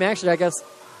 Swim team, actually, I guess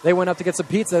they went up to get some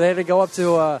pizza. They had to go up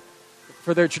to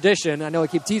for their tradition. I know I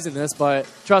keep teasing this,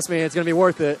 but trust me, it's going to be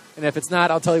worth it. And if it's not,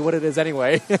 I'll tell you what it is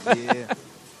anyway. Yeah.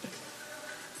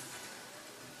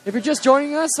 If you're just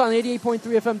joining us on 88.3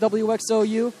 FM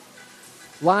WXOU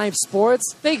Live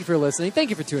Sports, thank you for listening. Thank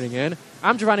you for tuning in.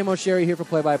 I'm Giovanni Moceri here for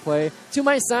play-by-play. To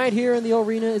my side here in the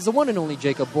arena is the one and only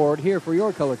Jacob Board here for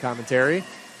your color commentary. And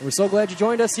we're so glad you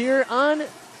joined us here on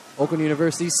Oakland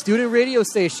University's student radio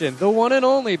station, the one and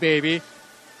only, baby,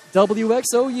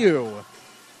 WXOU.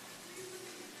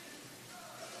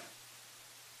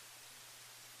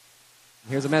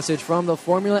 Here's a message from the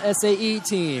Formula SAE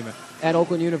team at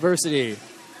Oakland University.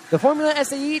 The Formula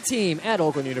SAE team at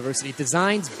Oakland University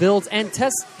designs, builds, and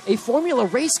tests a Formula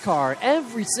race car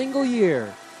every single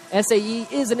year. SAE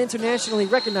is an internationally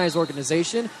recognized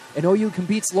organization, and OU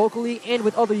competes locally and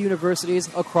with other universities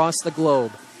across the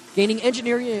globe, gaining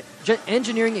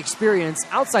engineering experience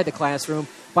outside the classroom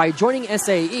by joining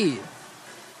SAE.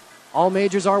 All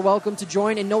majors are welcome to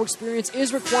join, and no experience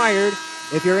is required.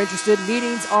 If you're interested,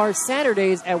 meetings are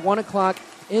Saturdays at 1 o'clock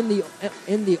in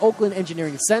the Oakland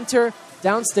Engineering Center,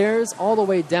 downstairs all the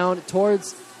way down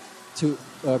towards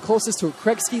closest to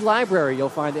Kregsky Library. You'll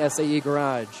find the SAE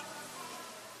garage.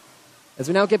 As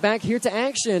we now get back here to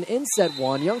action in set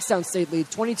one, Youngstown State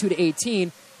leads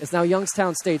 22-18. It's now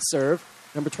Youngstown State's serve.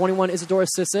 Number 21, Isadora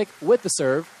Sisic with the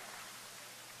serve.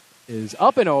 Is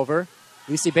up and over.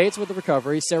 Lacey Bates with the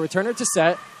recovery. Sarah Turner to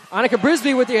set. Annika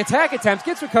Brisby with the attack attempt.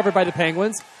 Gets recovered by the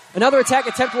Penguins. Another attack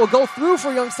attempt will go through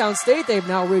for Youngstown State. They've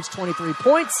now reached 23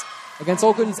 points against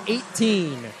Oakland's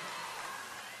 18.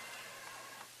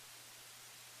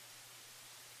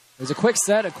 There's a quick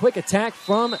set, a quick attack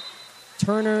from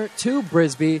Turner to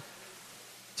Prisby.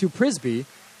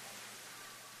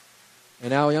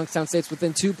 And now Youngstown State's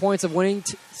within 2 points of winning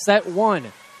set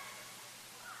one.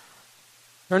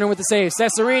 Turner with the save.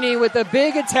 Cesarini with the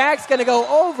big attack. It's going to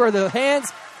go over the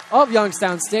hands of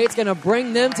Youngstown State. It's going to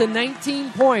bring them to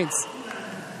 19 points.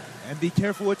 And be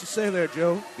careful what you say there,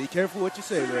 Joe. Be careful what you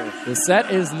say there. The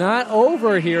set is not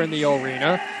over here in the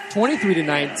arena.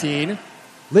 23-19.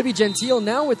 Libby Gentile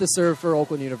now with the serve for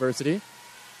Oakland University.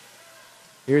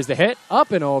 Here's the hit.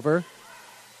 Up and over.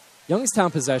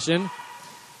 Youngstown possession.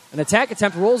 An attack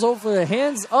attempt rolls over the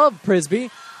hands of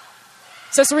Prisby.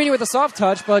 Cesarini with a soft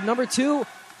touch, but number 2,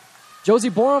 Josie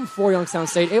Borum for Youngstown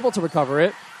State, able to recover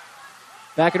it.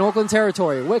 Back in Oakland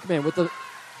territory. Wichmann with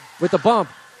the bump.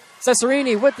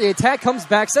 Cesarini with the attack comes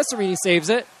back. Cesarini saves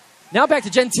it. Now back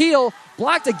to Gentile.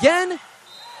 Blocked again.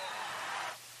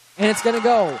 And it's going to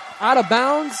go out of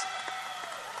bounds.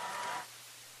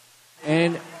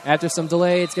 And after some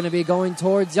delay, it's going to be going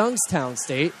towards Youngstown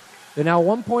State. They're now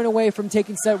 1 point away from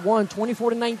taking set one,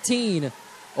 24-19.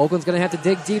 Oakland's going to have to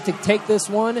dig deep to take this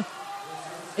one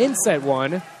in set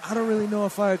one. I don't really know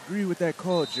if I agree with that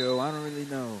call, Joe. I don't really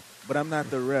know. But I'm not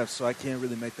the ref, so I can't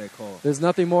really make that call. There's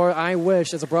nothing more I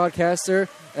wish as a broadcaster,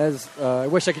 as I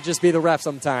wish I could just be the ref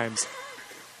sometimes.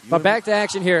 But back to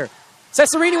action here.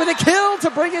 Cesarini with a kill to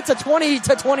bring it to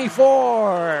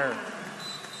 20-24.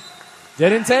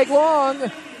 Didn't take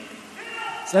long.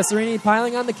 Cesarini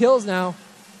piling on the kills now.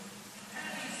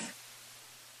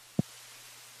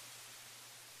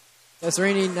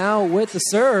 Cesarini now with the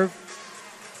serve.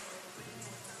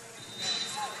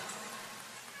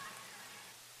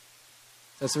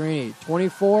 Cesarini,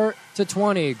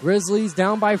 24-20. Grizzlies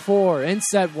down by 4 in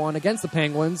set 1 against the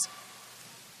Penguins.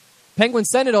 Penguins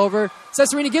send it over.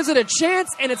 Cesarini gives it a chance,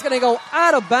 and it's going to go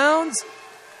out of bounds.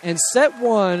 And set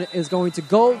 1 is going to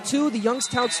go to the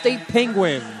Youngstown State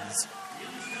Penguins.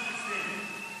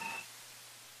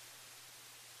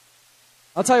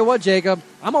 I'll tell you what, Jacob,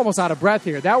 I'm almost out of breath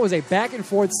here. That was a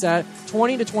back-and-forth set,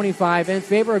 20-25 in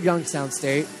favor of Youngstown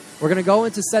State. We're going to go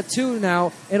into set 2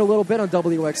 now in a little bit on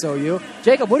WXOU.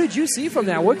 Jacob, what did you see from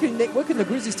that? What can the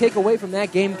Grizzlies take away from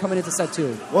that game coming into set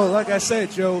 2? Well, like I said,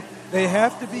 Joe, they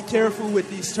have to be careful with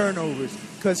these turnovers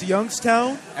because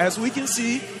Youngstown, as we can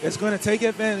see, is going to take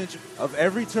advantage of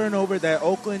every turnover that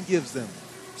Oakland gives them.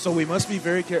 So we must be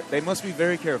they must be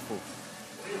very careful.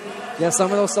 Yeah,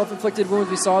 some of those self-inflicted wounds,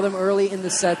 we saw them early in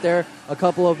the set there. A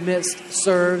couple of missed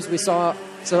serves. We saw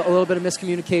a little bit of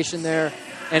miscommunication there.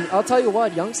 And I'll tell you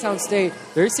what, Youngstown State,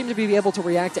 they seem to be able to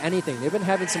react to anything. They've been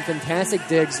having some fantastic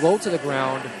digs low to the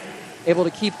ground, able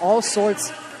to keep all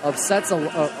sorts of sets,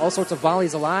 all sorts of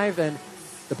volleys alive, and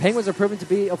the Penguins are proven to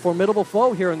be a formidable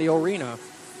foe here in the arena.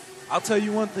 I'll tell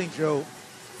you one thing, Joe.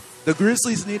 The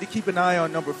Grizzlies need to keep an eye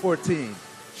on number 14.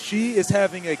 She is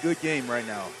having a good game right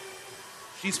now.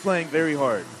 She's playing very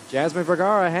hard. Jasmine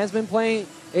Vergara has been playing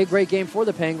a great game for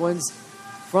the Penguins.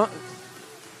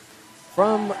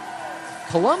 From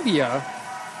Colombia,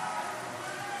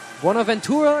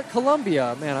 Buenaventura,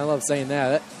 Colombia. Man, I love saying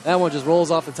that. That one just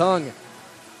rolls off the tongue.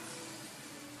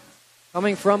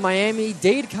 Coming from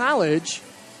Miami-Dade College,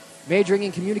 majoring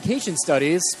in communication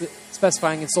studies,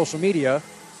 specifying in social media.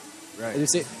 Right. You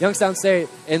see, Youngstown State,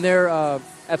 in their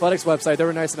athletics website, they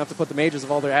were nice enough to put the majors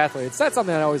of all their athletes. That's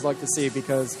something I always like to see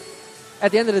because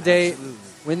at the end of the day,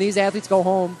 when these athletes go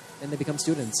home and they become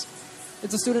students,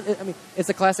 it's a student. I mean, it's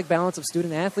a classic balance of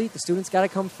student-athlete. The students got to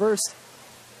come first,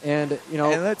 and you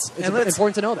know, it's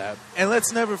important to know that. And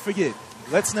let's never forget.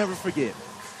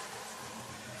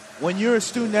 When you're a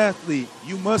student-athlete,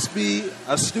 you must be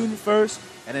a student first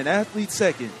and an athlete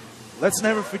second. Let's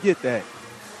never forget that.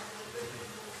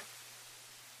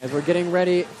 As we're getting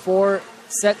ready for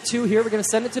set 2 here, we're going to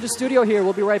send it to the studio here.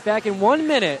 We'll be right back in 1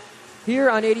 minute.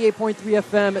 Here on 88.3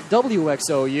 FM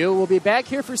WXOU. We'll be back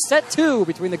here for set 2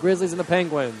 between the Grizzlies and the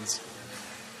Penguins.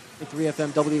 3 FM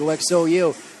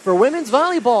WXOU. For women's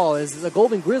volleyball, as the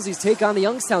Golden Grizzlies take on the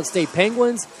Youngstown State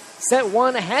Penguins. Set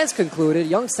 1 has concluded.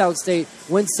 Youngstown State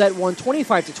wins set 1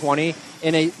 25-20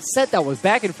 in a set that was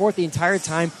back and forth the entire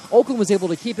time. Oakland was able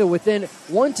to keep it within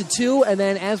 1-2, and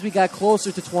then as we got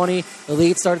closer to 20, the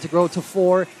lead started to grow to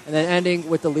 4, and then ending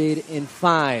with the lead in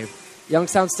 5.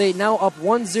 Youngstown State now up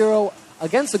 1-0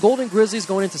 against the Golden Grizzlies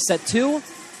going into set 2.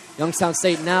 Youngstown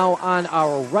State now on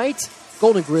our right.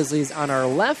 Golden Grizzlies on our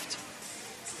left.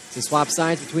 To swap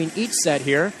sides between each set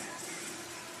here.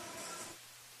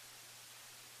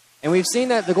 And we've seen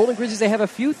that the Golden Grizzlies, they have a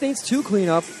few things to clean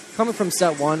up coming from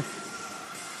set 1.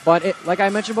 But like I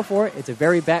mentioned before, it was a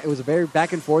very back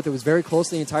and forth. It was very close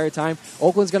the entire time.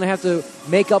 Oakland's going to have to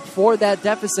make up for that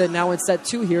deficit now in set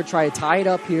 2 here. Try to tie it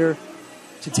up here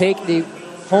to take the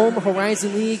home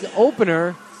Horizon League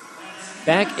opener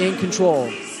back in control.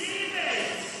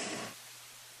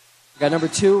 Got number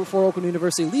 2 for Oakland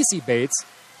University, Lacey Bates,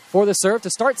 for the serve to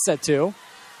start set 2.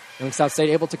 Youngstown State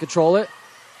able to control it.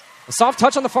 A soft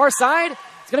touch on the far side.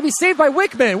 It's going to be saved by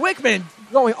Wichmann. Wichmann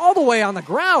going all the way on the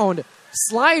ground,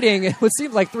 sliding. It would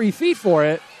seem like 3 feet for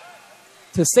it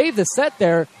to save the set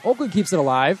there. Oakland keeps it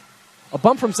alive. A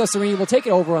bump from Cesarini will take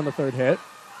it over on the third hit.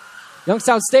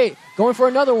 Youngstown State going for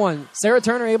another one. Sarah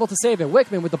Turner able to save it.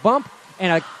 Wichmann with the bump,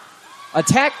 and an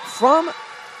attack from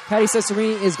Patti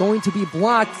Cesarini is going to be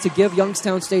blocked to give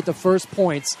Youngstown State the first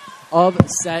points of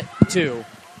set 2.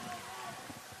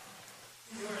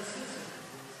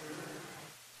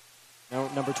 Now,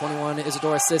 number 21,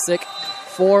 Isadora Sisic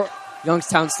for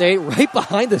Youngstown State, right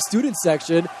behind the student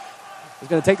section. Is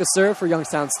going to take the serve for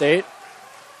Youngstown State.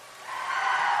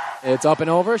 It's up and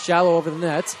over, shallow over the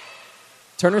net.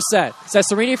 Turner set.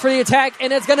 Cesarini for the attack,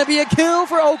 and it's going to be a kill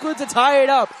for Oakland to tie it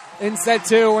up in set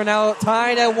 2. We're now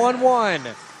tied at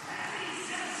 1-1.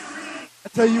 I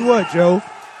tell you what, Joe,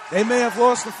 they may have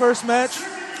lost the first match,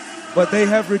 but they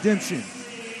have redemption.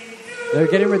 They're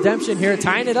getting redemption here,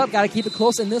 tying it up. Got to keep it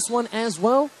close in this one as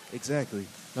well. Exactly.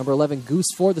 Number 11,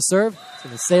 Goose for the serve. It's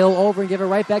going to sail over and give it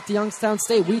right back to Youngstown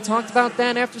State. We talked about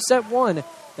that after set 1,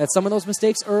 that some of those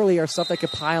mistakes early are stuff that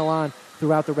could pile on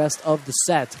throughout the rest of the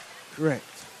set. Correct.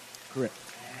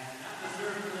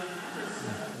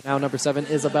 Now number 7,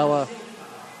 Isabella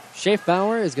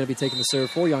Schaefbauer is going to be taking the serve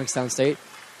for Youngstown State.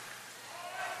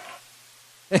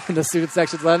 And the student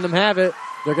section's letting them have it.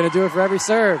 They're going to do it for every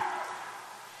serve.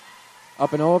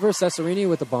 Up and over, Cesarini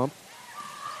with the bump.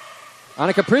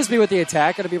 Annika Prisby with the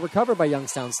attack. Going to be recovered by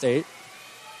Youngstown State.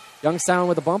 Youngstown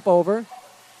with a bump over.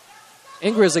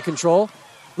 In Grizzly control.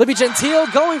 Libby Gentile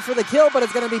going for the kill, but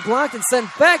it's going to be blocked and sent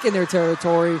back in their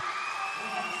territory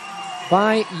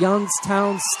by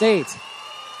Youngstown State.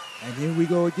 And here we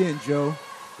go again, Joe.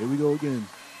 Here we go again.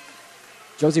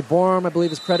 Josie Borum, I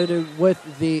believe, is credited with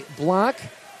the block.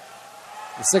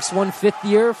 The 6'1", fifth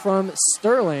year from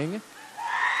Sterling.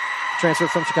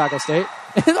 Transferred from Chicago State.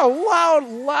 And a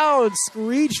loud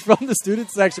screech from the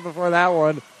student section before that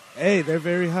one. Hey, they're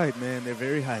very hyped, man. They're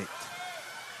very hyped.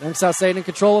 Youngstown State in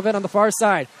control of it on the far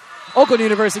side. Oakland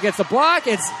University gets the block.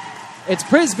 It's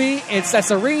Prisby. It's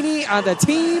Cesarini on the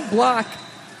team block.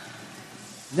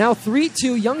 Now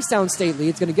 3-2 Youngstown State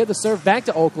leads. Going to give the serve back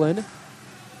to Oakland.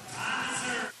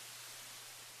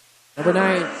 Number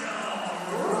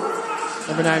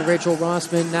 9, Rachel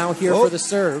Rossman now here for the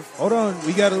serve. Hold on.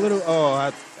 We got a little... Oh, I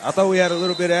thought we had a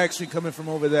little bit of action coming from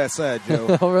over that side,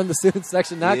 Joe. Over in the student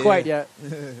section. Not quite yet.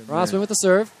 Rossman with the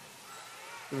serve.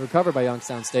 Recovered by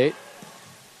Youngstown State.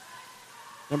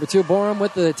 Number 2, Borum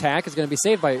with the attack is going to be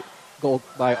saved by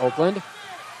Oakland.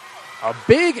 A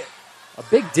big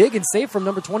dig and save from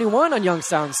number 21 on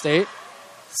Youngstown State.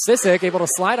 Sisek able to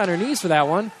slide on her knees for that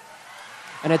one.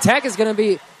 An attack is going to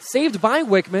be saved by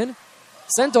Wichmann.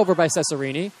 Sent over by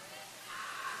Cesarini.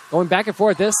 Going back and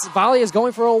forth. This volley is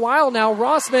going for a while now.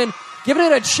 Rossman giving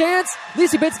it a chance.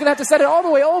 Lacey Bates is going to have to set it all the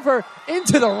way over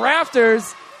into the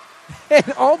rafters.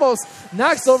 And almost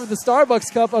knocks over the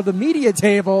Starbucks cup of the media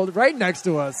table right next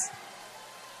to us.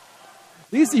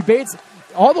 Lacey Bates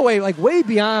all the way, way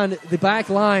beyond the back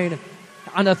line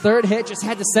on the third hit. Just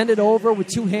had to send it over with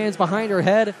 2 hands behind her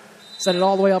head. Send it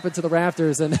all the way up into the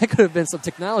rafters, and that could have been some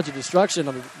technology destruction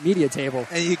on the media table.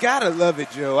 And you gotta love it,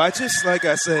 Joe. Like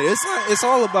I said, it's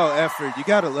all about effort. You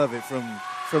gotta love it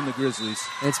from the Grizzlies.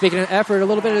 And speaking of effort, a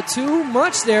little bit of too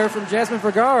much there from Jasmine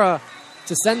Vergara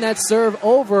to send that serve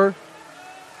over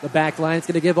the back line. It's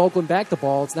going to give Oakland back the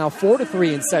ball. It's now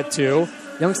 4-3 in set 2.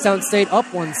 Youngstown State up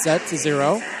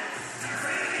 1-0.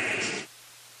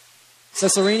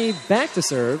 Cesarini back to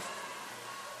serve.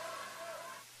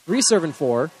 3 serving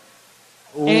 4.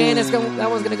 Ooh. And that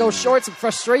one's going to go short. Some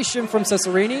frustration from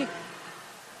Cesarini.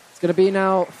 It's going to be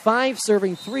now 5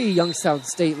 serving 3, Youngstown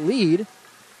State lead.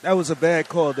 That was a bad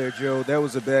call there, Joe. That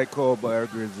was a bad call by our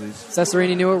Grizzlies.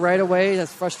 Cesarini knew it right away.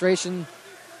 That's frustration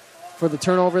for the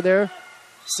turnover there.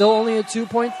 Still only a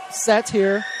 2-point set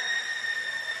here.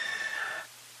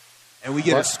 And we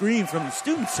get a screen from the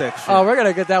student section. Oh, we're going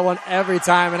to get that one every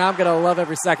time, and I'm going to love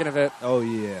every second of it. Oh,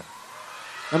 yeah.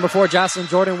 Number 4, Jocelyn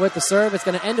Jordan with the serve. It's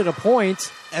going to end at a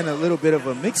point. And a little bit of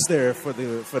a mix there for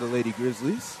the Lady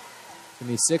Grizzlies. It's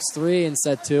going to be 6-3 in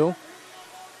set 2.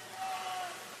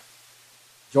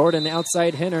 Jordan, the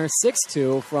outside hitter,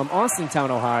 6'2", from Austintown,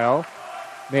 Ohio.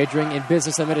 Majoring in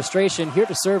business administration. Here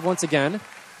to serve once again.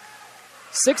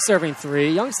 6 serving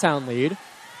 3. Youngstown lead.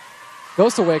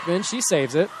 Goes to Wichmann. She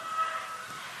saves it.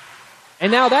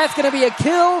 And now that's going to be a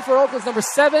kill for Oakland's number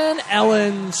 7,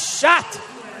 Ellen Schott.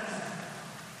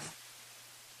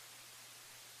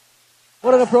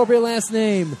 What an appropriate last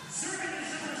name.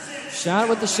 Shot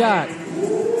with the shot.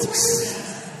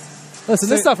 Listen,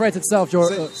 this stuff writes itself,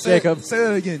 Jacob. Say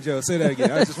that again, Joe. Say that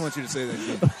again. I just want you to say that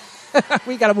again.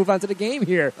 We got to move on to the game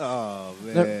here. Oh,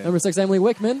 man. Number 6, Emily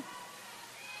Wichmann.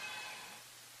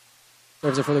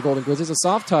 Serves it for the Golden Grizzlies. A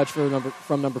soft touch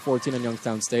from number 14 on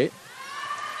Youngstown State.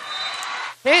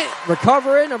 Can't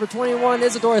recover it. Number 21,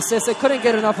 Isadora Sisek. Couldn't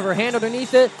get enough of her hand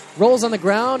underneath it. Rolls on the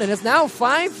ground, and it's now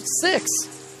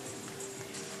 5-6.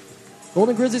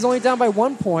 Golden Grizzlies only down by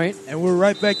 1 point. And we're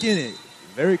right back in it.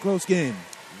 Very close game.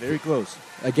 Very close.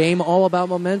 A game all about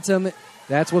momentum.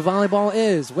 That's what volleyball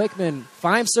is. Wichmann,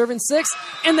 5 serving 6.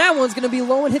 And that one's going to be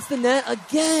low and hits the net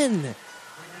again.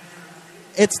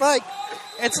 It's like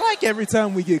every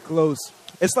time we get close,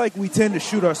 it's like we tend to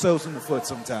shoot ourselves in the foot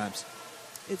sometimes.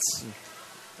 It's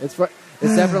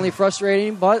definitely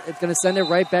frustrating, but it's going to send it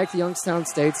right back to Youngstown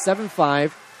State. 7-5.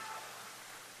 Going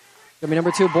to be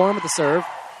number 2, Borum with the serve.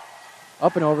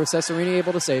 Up and over. Cesarini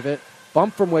able to save it.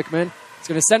 Bump from Wichmann. It's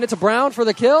going to send it to Brown for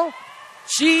the kill.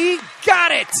 She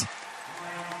got it!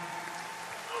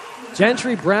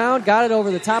 Gentry Brown got it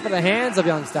over the top of the hands of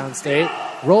Youngstown State.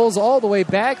 Rolls all the way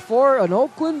back for an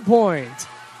Oakland point.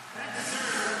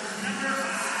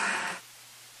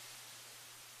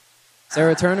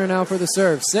 Sarah Turner now for the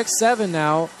serve. 6-7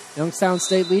 now. Youngstown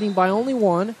State leading by only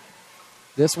 1.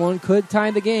 This one could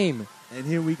tie the game. And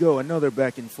here we go. Another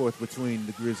back and forth between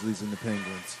the Grizzlies and the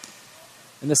Penguins.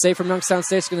 And the save from Youngstown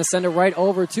State is going to send it right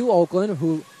over to Oakland,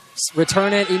 who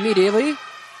return it immediately.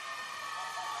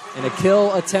 And a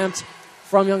kill attempt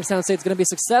from Youngstown State is going to be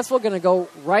successful. Going to go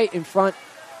right in front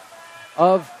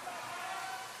of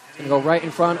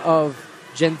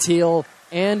Gentile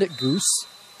and Goose,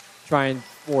 trying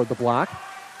for the block.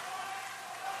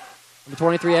 Number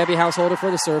 23, Abby Householder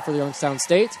for the serve for the Youngstown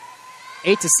State.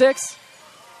 8-6.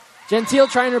 Gentile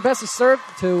trying her best to serve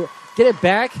to get it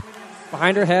back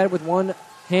behind her head with one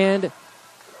hand.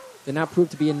 Did not prove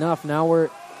to be enough. Now we're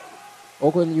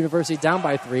Oakland University down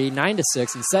by 3,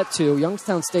 9-6 in set 2.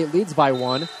 Youngstown State leads by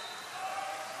 1.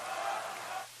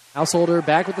 Householder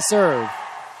back with the serve.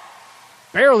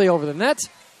 Barely over the net.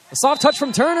 A soft touch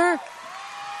from Turner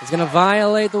is going to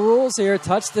violate the rules here.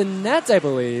 Touch the net, I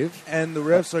believe. And the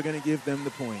refs are going to give them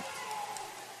the point.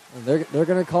 And they're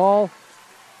going to call.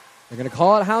 They're going to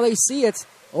call it how they see it.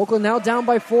 Oakland now down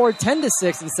by 4,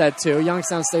 10-6 in set 2.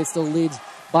 Youngstown State still leads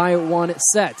by 1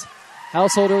 set.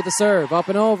 Householder with the serve, up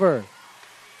and over.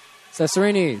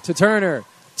 Cesarini to Turner,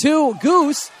 to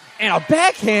Goose, and a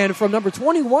backhand from number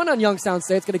 21 on Youngstown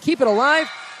State. It's going to keep it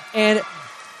alive, and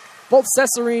both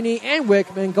Cesarini and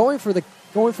Wichmann going for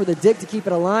the dig to keep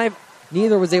it alive.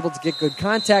 Neither was able to get good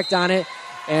contact on it,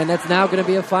 and that's now going to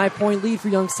be a 5-point lead for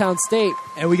Youngstown State.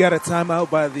 And we got a timeout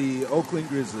by the Oakland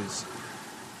Grizzlies.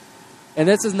 And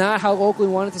this is not how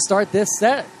Oakland wanted to start this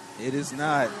set. It is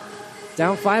not.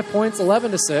 Down 5 points,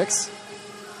 11-6.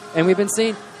 And we've been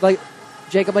seeing, like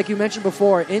Jacob, like you mentioned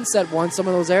before, in set 1, some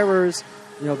of those errors,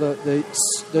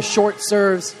 the short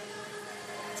serves,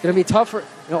 it's going to be tough for,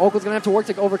 Oakland's going to have to work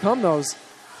to overcome those.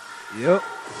 Yep.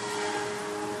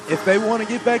 If they want to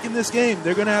get back in this game,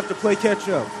 they're going to have to play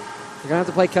catch-up. They're going to have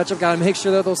to play catch-up. Got to make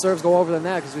sure that those serves go over the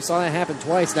net, because we saw that happen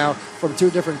twice now from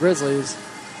 2 different Grizzlies.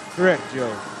 Correct,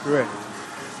 Joe. Correct.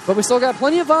 But we still got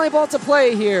plenty of volleyball to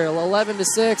play here.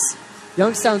 11-6.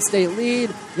 Youngstown State lead.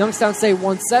 Youngstown State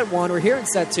won set 1. We're here in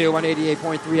set 2 on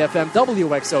 88.3 FM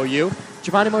WXOU.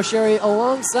 Giovanni Moceri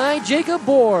alongside Jacob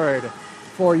Board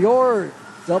for your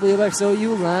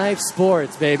WXOU Live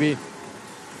Sports, baby.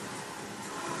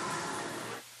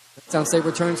 Youngstown State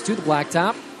returns to the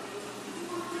blacktop.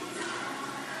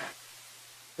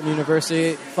 The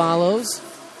University follows.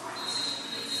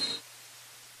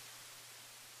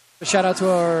 A shout out to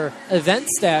our event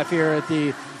staff here at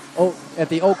the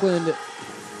Oakland,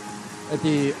 at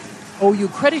the OU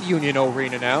Credit Union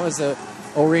Arena now, as the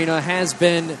arena has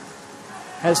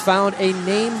found a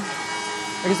name,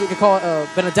 I guess we could call it,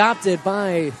 been adopted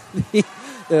by the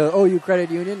OU Credit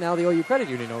Union, now the OU Credit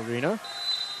Union Arena.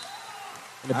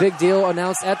 And a big deal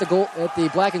announced at the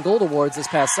Black and Gold Awards this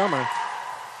past summer.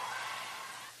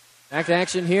 Back to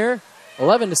action here,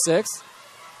 11-6.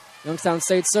 Youngstown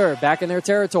State serve, back in their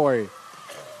territory.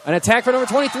 An attack for number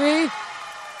 23.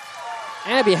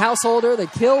 Abby Householder, the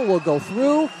kill will go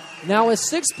through. Now a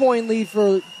 6-point lead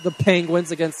for the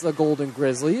Penguins against the Golden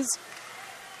Grizzlies.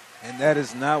 And that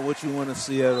is not what you want to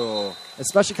see at all.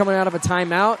 Especially coming out of a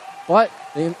timeout. But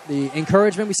the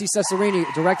encouragement, we see Cesarini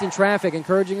directing traffic,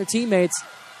 encouraging her teammates.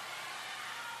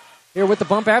 Here with the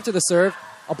bump after the serve.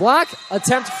 A block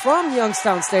attempt from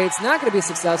Youngstown State. It's not going to be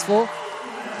successful.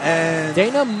 And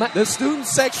the student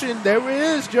section, there it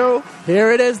is, Joe.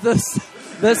 Here it is, the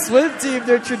swim team.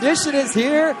 Their tradition is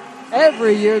here.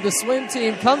 Every year the swim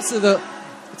team comes to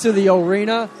the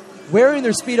arena wearing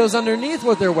their Speedos underneath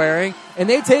what they're wearing, and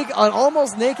they take an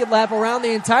almost naked lap around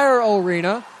the entire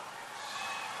arena,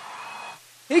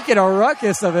 making a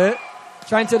ruckus of it,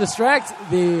 trying to distract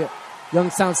the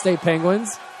Youngstown State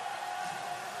Penguins,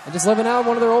 and just living out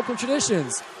one of their Oakland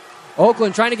traditions.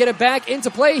 Oakland trying to get it back into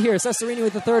play here. Cesarini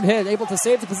with the third hit, able to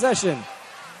save the possession.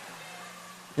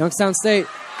 Youngstown State.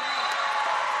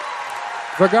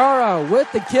 Vergara with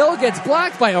the kill, gets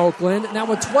blocked by Oakland. Now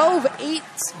a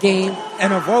 12-8 game.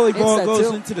 And a volleyball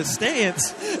goes into the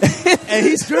stands, and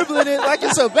he's dribbling it like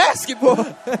it's a basketball.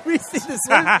 We see the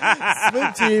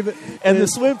swim team. And the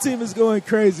swim team is going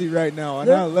crazy right now, and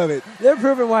I love it. They're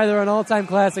proving why they're an all-time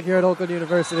classic here at Oakland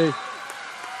University.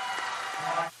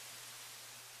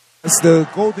 It's the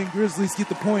Golden Grizzlies get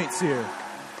the points here.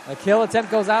 A kill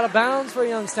attempt goes out of bounds for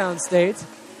Youngstown State.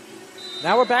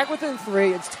 Now we're back within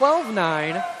 3. It's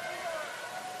 12-9. The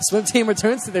swim team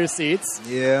returns to their seats.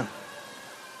 Yeah.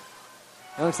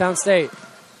 Youngstown State.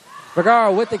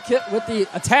 Vergara with the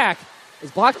attack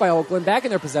is blocked by Oakland. Back in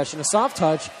their possession. A soft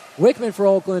touch. Wichmann for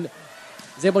Oakland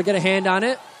is able to get a hand on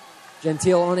it.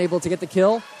 Gentile unable to get the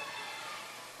kill.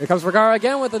 Here comes Vergara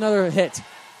again with another hit.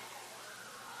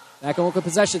 Back in Oakland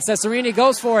possession. Cesarini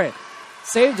goes for it.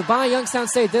 Saved by Youngstown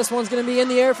State. This one's going to be in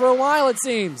the air for a while, it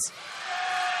seems.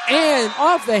 And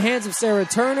off the hands of Sarah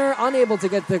Turner. Unable to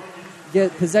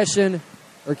get possession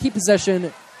or keep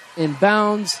possession in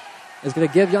bounds. is going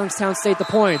to give Youngstown State the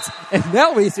points. And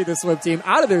now we see the swim team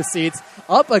out of their seats,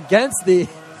 up against the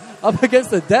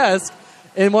desk.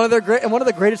 In one of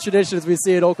the greatest traditions we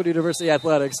see at Oakland University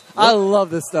athletics. I love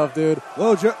this stuff, dude.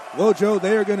 Well, Joe,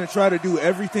 they are going to try to do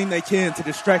everything they can to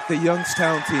distract the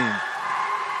Youngstown team.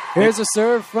 Here's a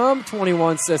serve from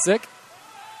 21 Sisic.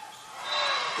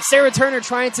 Sarah Turner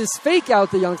trying to fake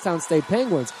out the Youngstown State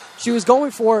Penguins. She was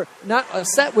going for not a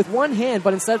set with one hand,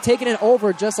 but instead of taking it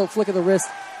over just a flick of the wrist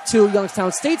to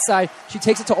Youngstown State side, she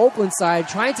takes it to Oakland side,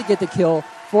 trying to get the kill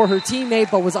for her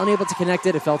teammate, but was unable to connect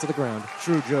it. It fell to the ground.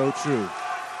 True, Joe, true.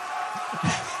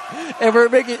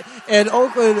 And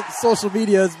Oakland social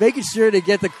media is making sure to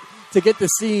get the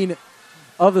scene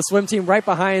of the swim team right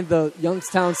behind the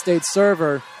Youngstown State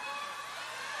server.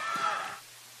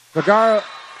 Vergara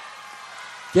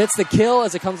gets the kill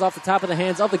as it comes off the top of the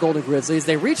hands of the Golden Grizzlies.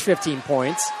 They reach 15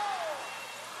 points.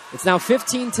 It's now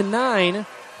 15-9.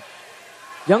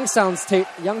 Youngstown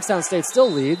State still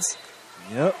leads.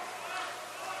 Yep.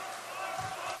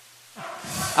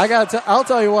 I'll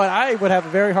tell you what, I would have a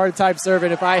very hard time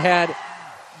serving if I had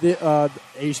a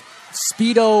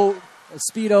Speedo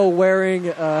wearing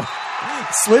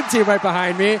swim team right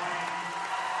behind me.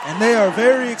 And they are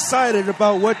very excited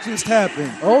about what just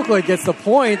happened. Oakland gets the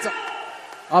point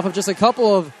off of just a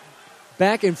couple of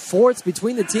back and forths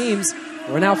between the teams.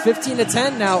 We're now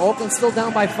 15-10 now. Oakland still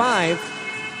down by 5.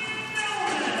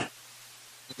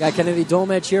 Got Kennedy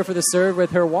Dolmetsch here for the serve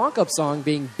with her walk-up song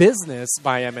being Business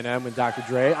by Eminem and Dr.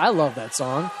 Dre. I love that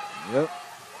song. Yep.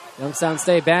 Youngstown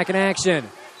State back in action.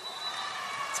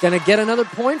 It's going to get another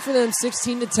point for them,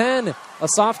 16-10. A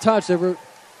soft touch.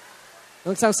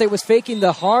 Youngstown State was faking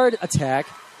the hard attack.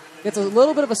 Gets a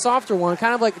little bit of a softer one,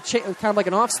 kind of like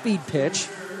an off-speed pitch.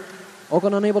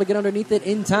 Oakland unable to get underneath it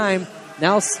in time.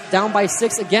 Now down by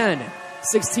 6 again.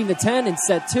 16-10 in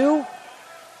set 2.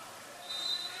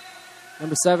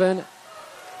 Number 7,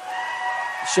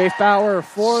 Schaefbauer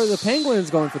for the Penguins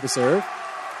going for the serve.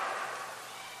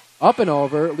 Up and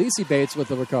over. Lacey Bates with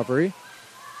the recovery.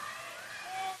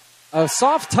 A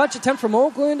soft touch attempt from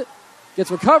Oakland.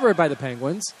 Gets recovered by the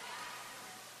Penguins.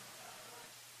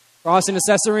 Crossing to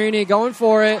Cesarini, going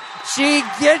for it. She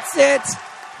gets it!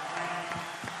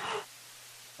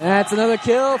 That's another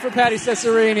kill for Patti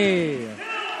Cesarini.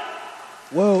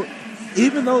 Well,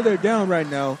 even though they're down right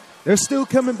now, they're still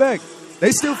coming back.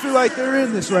 They still feel like they're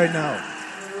in this right now.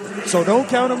 So don't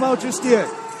count them out just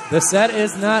yet. The set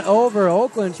is not over.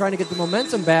 Oakland trying to get the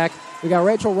momentum back. We got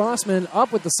Rachel Rossman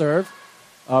up with the serve.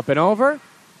 Up and over.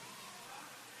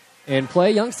 In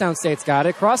play, Youngstown State's got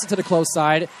it. Cross it to the close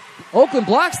side. Oakland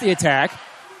blocks the attack.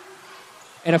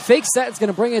 And a fake set is going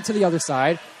to bring it to the other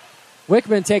side.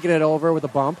 Wichmann taking it over with a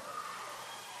bump.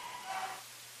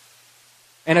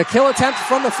 And a kill attempt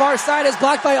from the far side is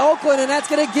blocked by Oakland, and that's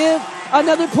going to give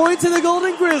another point to the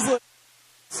Golden Grizzlies.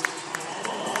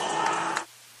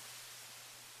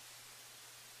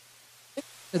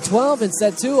 The 12 in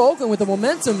set 2. Oakland with the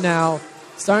momentum now.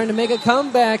 Starting to make a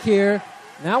comeback here.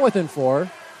 Now within 4.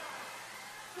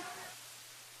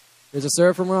 Here's a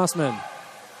serve from Rossman.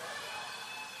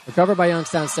 Recovered by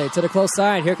Youngstown State to the close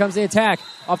side. Here comes the attack.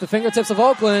 Off the fingertips of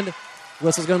Oakland.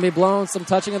 Whistle's going to be blown. Some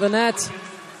touching of the net.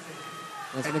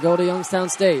 That's going to go to Youngstown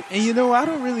State. And I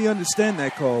don't really understand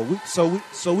that call. So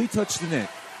we touched the net.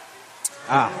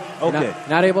 Okay.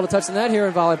 Not able to touch the net here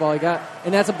in volleyball.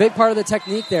 And that's a big part of the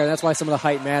technique there. That's why some of the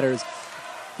height matters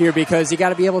here, because you got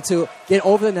to be able to get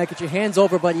over the net, get your hands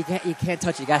over, but you can't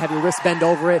touch it. You got to have your wrist bend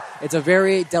over it. It's a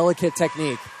very delicate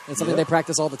technique. It's something they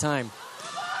practice all the time.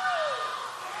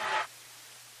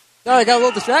 No, I got a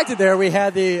little distracted there. We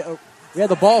had the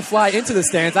ball fly into the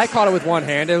stands. I caught it with one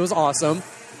hand. It was awesome.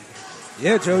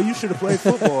 Yeah, Joe, you should have played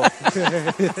football.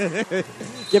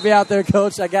 Get me out there,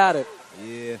 coach. I got it.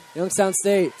 Yeah. Youngstown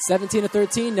State,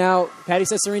 17-13 now. Patti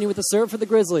Cesarini with the serve for the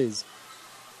Grizzlies.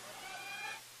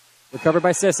 Recovered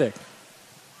by Sisic.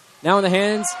 Now in the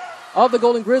hands of the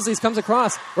Golden Grizzlies, comes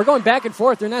across. We're going back and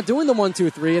forth. They're not doing the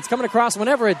 1-2-3. It's coming across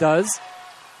whenever it does.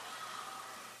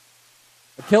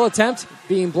 A kill attempt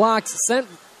being blocked. Sent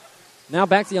now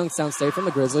back to Youngstown State from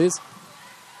the Grizzlies.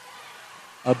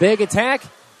 A big attack.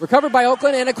 Recovered by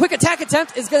Oakland, and a quick attack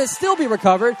attempt is going to still be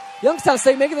recovered. Youngstown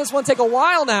State making this one take a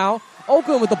while now.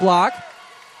 Oakland with the block.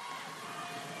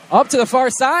 Up to the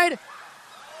far side.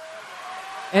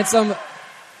 And some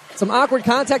awkward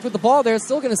contact with the ball there.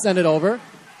 Still going to send it over.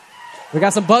 We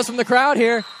got some buzz from the crowd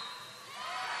here.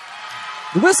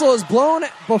 The whistle is blown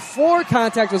before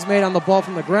contact was made on the ball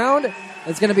from the ground.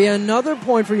 It's going to be another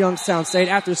point for Youngstown State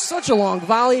after such a long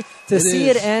volley to see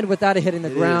it end without it hitting the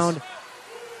ground.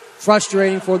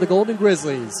 Frustrating for the Golden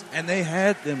Grizzlies. And they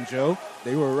had them, Joe.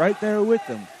 They were right there with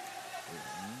them.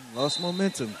 Lost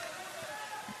momentum.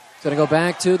 It's going to go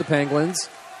back to the Penguins.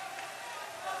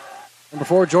 Number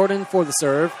 4, Jordan for the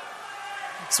serve.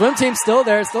 Swim team still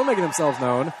there, still making themselves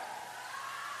known.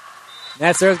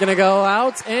 That serve's going to go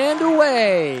out and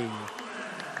away.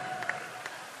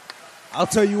 I'll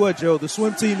tell you what, Joe. The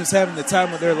swim team is having the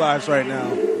time of their lives right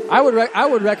now. I would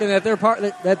reckon that they're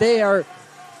that they are,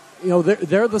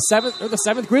 they're the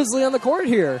seventh Grizzly on the court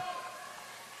here.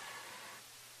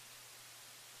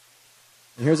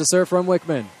 And here's a serve from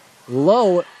Wichmann.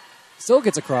 Low, still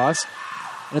gets across.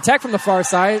 An attack from the far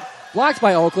side, blocked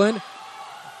by Oakland.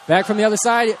 Back from the other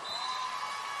side,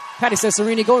 Patti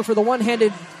Cesarini going for the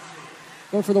one-handed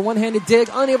dig,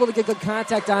 unable to get good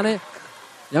contact on it.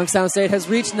 Youngstown State has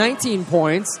reached 19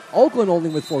 points. Oakland only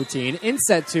with 14. In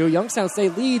set 2, Youngstown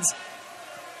State leads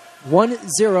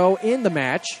 1-0 in the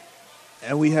match.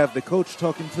 And we have the coach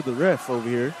talking to the ref over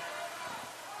here.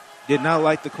 Did not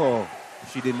like the call.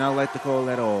 She did not like the call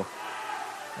at all.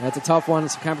 And that's a tough one.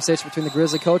 It's a conversation between the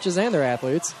Grizzly coaches and their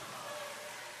athletes.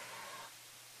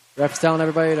 Ref's telling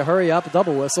everybody to hurry up, a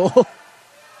double whistle.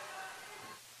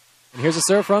 And here's a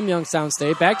serve from Youngstown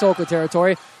State. Back to Oakland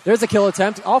territory. There's a kill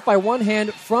attempt. Off by one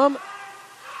hand from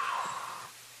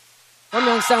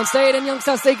Youngstown State. And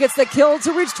Youngstown State gets the kill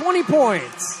to reach 20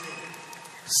 points.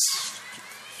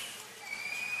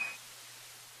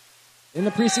 In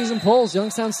the preseason polls,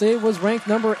 Youngstown State was ranked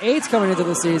number 8 coming into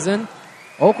the season.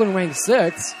 Oakland ranked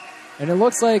 6. And it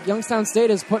looks like Youngstown State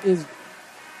is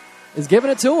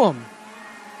giving it to them.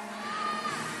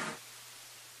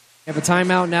 We have a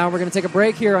timeout now. We're going to take a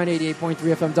break here on 88.3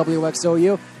 FM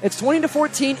WXOU. It's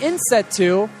 20-14 in set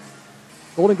 2.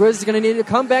 Golden Grizzlies are going to need to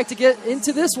come back to get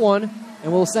into this one,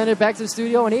 and we'll send it back to the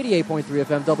studio on 88.3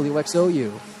 FM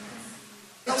WXOU.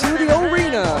 To the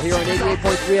arena here on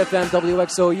 88.3 FM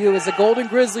WXOU as the Golden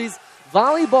Grizzlies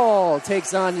volleyball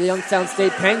takes on the Youngstown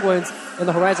State Penguins in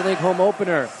the Horizon League home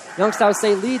opener. Youngstown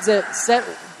State leads it,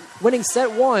 winning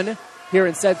set 1 here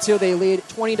in set 2. They lead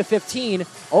 20-15.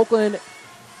 Oakland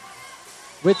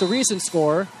with the recent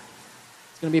score.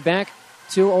 It's going to be back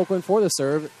to Oakland for the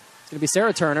serve. It's going to be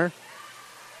Sarah Turner.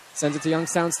 Sends it to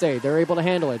Youngstown State. They're able to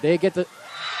handle it. They get the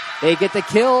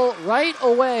kill right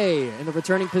away in the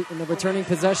returning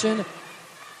possession.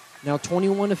 Now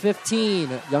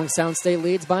 21-15. Youngstown State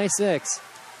leads by 6.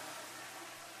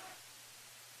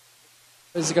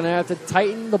 This is going to have to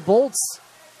tighten the bolts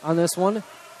on this one.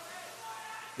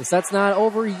 The set's not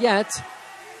over yet.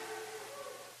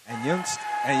 And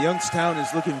Youngstown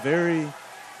is looking very,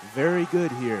 very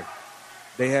good here.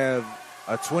 They have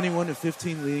a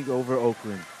 21-15 lead over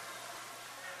Oakland.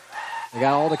 They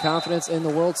got all the confidence in the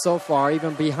world so far,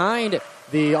 even behind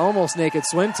the almost naked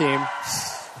swim team.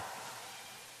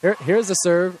 Here's the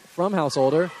serve from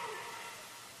Householder.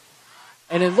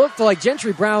 And it looked like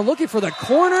Gentry Brown looking for the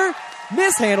corner.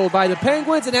 Mishandled by the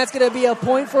Penguins, and that's going to be a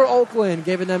point for Oakland,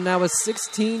 giving them now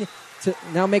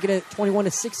now making it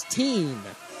 21-16.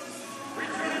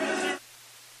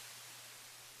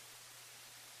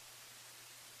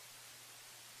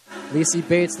 Lacey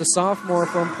Bates, the sophomore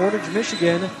from Portage,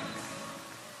 Michigan,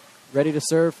 ready to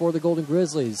serve for the Golden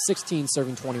Grizzlies. 16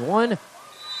 serving 21.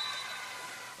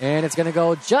 And it's going to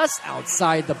go just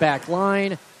outside the back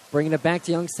line, bringing it back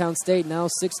to Youngstown State, now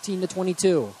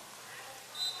 16-22.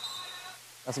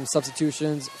 Got some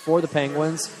substitutions for the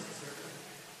Penguins.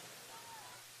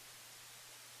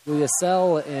 Julia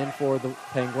Sell in for the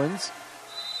Penguins.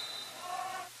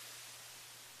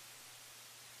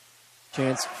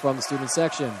 Chance from the student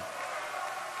section.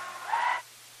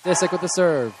 Disick with the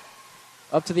serve.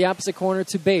 Up to the opposite corner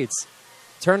to Bates.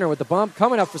 Turner with the bump.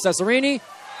 Coming up for Cesarini.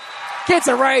 Gets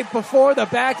it right before the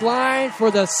back line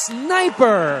for the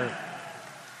sniper.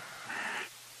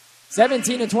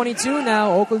 17-22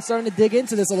 now. Oakland's starting to dig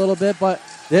into this a little bit, but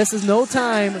this is no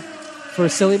time for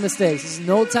silly mistakes. This is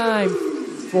no time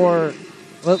for...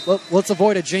 Let's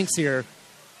avoid a jinx here.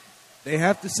 They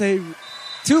have to say...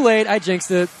 Too late. I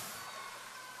jinxed it.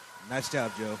 Nice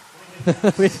job, Joe.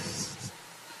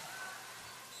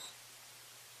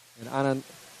 And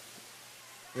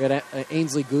we got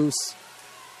Ainsley Goose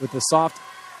with the soft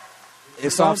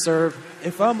serve.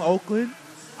 If I'm Oakland,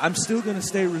 I'm still going to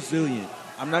stay resilient.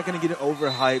 I'm not going to get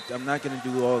overhyped. I'm not going to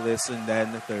do all this and that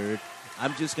in the third.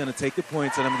 I'm just going to take the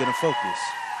points and I'm going to focus.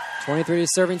 23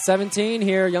 serving 17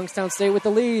 here. Youngstown State with the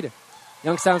lead.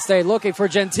 Youngstown State looking for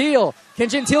Gentile. Can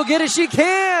Gentile get it? She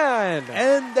can!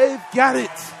 And they've got it.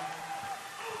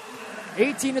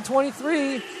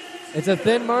 18-23. It's a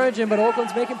thin margin, but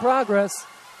Oakland's making progress.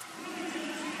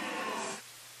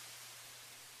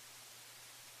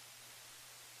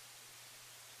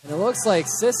 And it looks like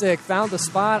Sissick found the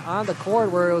spot on the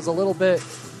court where it was a little bit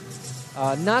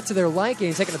not to their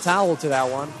liking, taking a towel to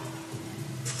that one.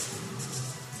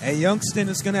 And Youngstown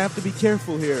is going to have to be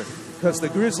careful here because the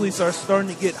Grizzlies are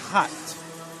starting to get hot.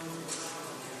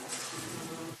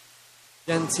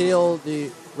 Gentile,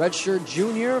 the redshirt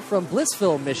junior from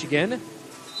Blissville, Michigan.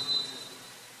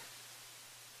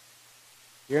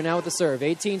 Here now with the serve,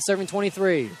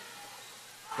 18-7-23.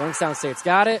 Youngstown State's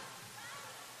got it.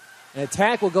 An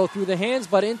attack will go through the hands,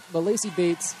 but Lacey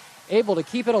Bates able to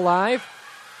keep it alive.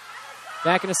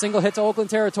 Back in a single hit to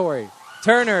Oakland territory.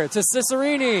 Turner to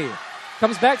Cesarini.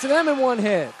 Comes back to them in one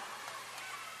hit.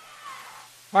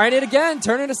 Trying it again.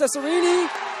 Turner to Cesarini.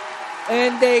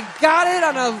 And they got it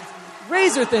on a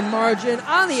razor-thin margin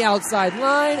on the outside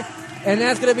line. And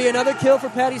that's going to be another kill for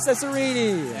Patti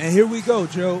Cesarini. And here we go,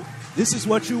 Joe. This is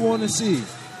what you want to see.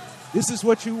 This is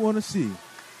what you want to see.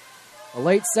 A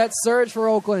late set surge for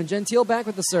Oakland. Gentile back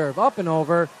with the serve. Up and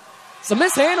over. Some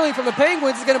mishandling from the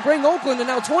Penguins is going to bring Oakland to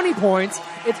now 20 points.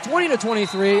 It's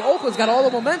 20-23. Oakland's got all the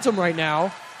momentum right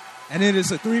now. And it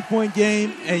is a 3-point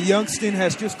game, and Youngstown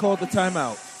has just called the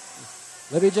timeout.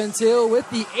 Libby Gentile with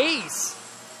the ace.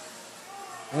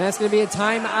 And that's going to be a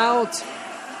timeout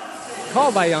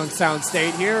called by Youngstown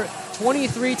State here.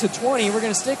 23-20. We're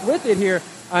going to stick with it here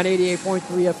on 88.3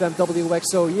 FM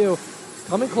WXOU.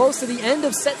 Coming close to the end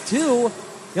of set 2.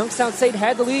 Youngstown State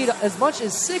had the lead as much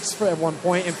as 6 at one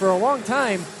point, and for a long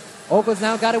time, Oakland's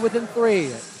now got it within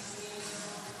 3.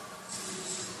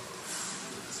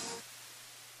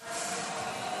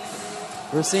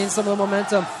 We're seeing some of the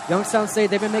momentum. Youngstown State,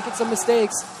 they've been making some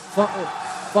mistakes.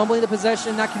 Fumbling the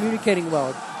possession, not communicating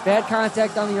well. Bad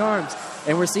contact on the arms.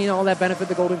 And we're seeing all that benefit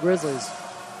the Golden Grizzlies.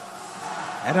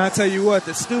 And I tell you what,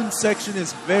 the student section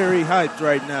is very hyped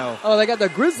right now. Oh, they got the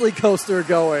Grizzly coaster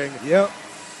going. Yep.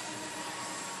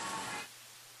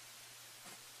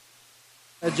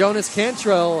 Jonas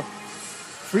Cantrell,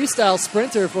 freestyle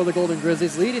sprinter for the Golden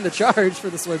Grizzlies, leading the charge for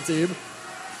the swim team.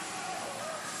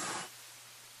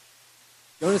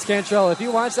 Jonas Cantrell, if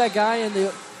you watch that guy in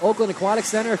the Oakland Aquatic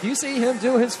Center, if you see him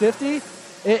do his 50,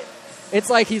 it's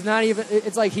like he's not even,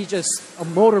 it's like he's just a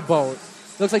motorboat.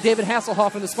 Looks like David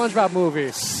Hasselhoff in the SpongeBob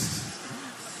movie.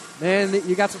 Man,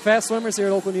 you got some fast swimmers here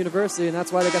at Oakland University, and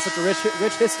that's why they got such a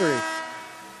rich history.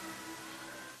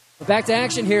 But back to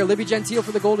action here. Libby Gentile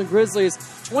for the Golden Grizzlies.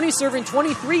 20 serving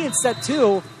 23 in set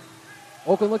 2.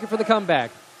 Oakland looking for the comeback.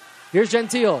 Here's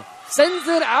Gentile. Sends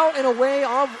it out and away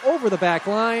over the back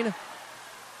line.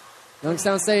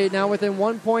 Youngstown State now within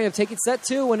 1 point of taking set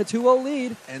 2 and a 2-0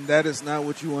 lead. And that is not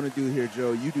what you want to do here,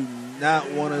 Joe. You do not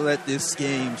want to let this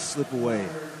game slip away.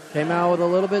 Came out with a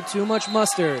little bit too much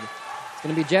mustard. It's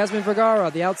going to be Jasmine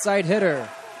Vergara, the outside hitter.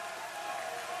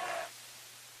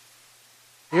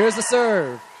 Here's the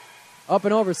serve. Up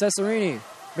and over, Cesarini.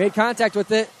 Made contact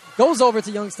with it. Goes over to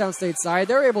Youngstown State's side.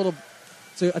 They're able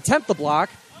to attempt the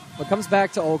block, but comes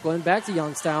back to Oakland, back to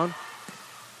Youngstown.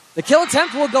 The kill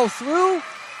attempt will go through.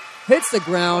 Hits the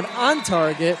ground on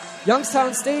target.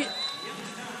 Youngstown State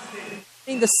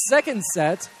in the second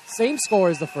set. Same score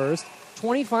as the first.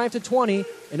 25-20.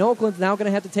 And Oakland's now going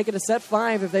to have to take it to set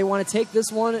 5 if they want to take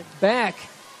this one back.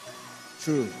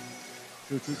 True.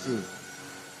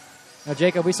 Now,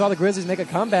 Jacob, we saw the Grizzlies make a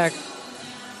comeback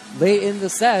late in the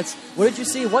sets. What did you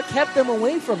see? What kept them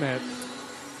away from it?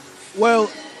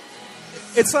 Well,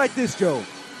 it's like this, Joe.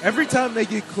 Every time they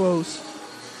get close,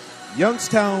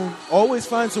 Youngstown always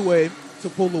finds a way to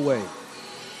pull away.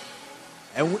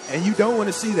 And you don't want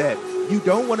to see that. You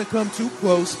don't want to come too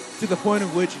close to the point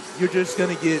of which you're just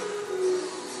going to get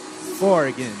far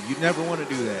again. You never want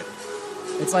to do that.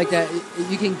 It's like that.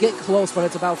 You can get close, but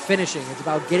it's about finishing. It's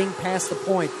about getting past the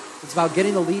point. It's about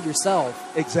getting the lead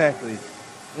yourself. Exactly.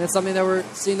 And it's something that we're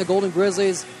seeing the Golden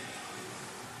Grizzlies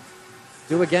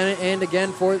do again and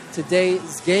again for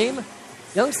today's game.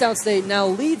 Youngstown State now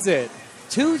leads it.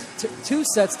 Two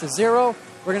sets to 0.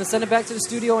 We're going to send it back to the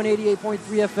studio on 88.3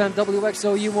 FM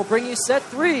WXOU. We'll bring you set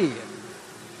 3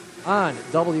 on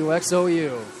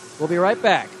WXOU. We'll be right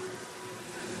back.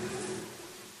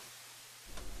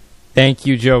 Thank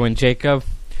you, Joe and Jacob.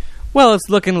 Well, it's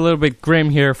looking a little bit grim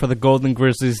here for the Golden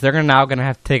Grizzlies. They're now going to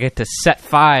have to take it to set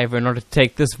 5 in order to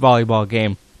take this volleyball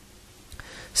game.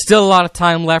 Still a lot of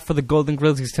time left for the Golden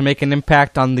Grizzlies to make an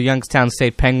impact on the Youngstown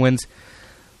State Penguins.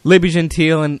 Libby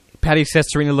Gentile and Patti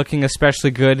Cesarini looking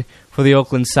especially good for the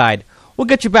Oakland side. We'll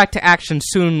get you back to action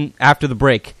soon after the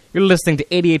break. You're listening to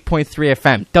 88.3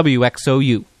 FM,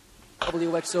 WXOU.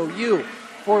 WXOU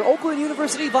for Oakland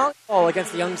University Volleyball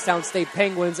against the Youngstown State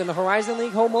Penguins in the Horizon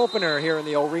League home opener here in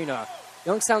the arena.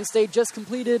 Youngstown State just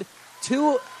completed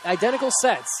 2 identical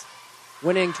sets,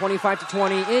 winning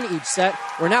 25-20 in each set.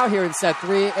 We're now here in set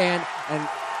 3, and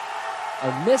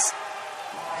a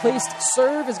placed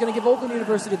serve is going to give Oakland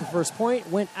University the first point.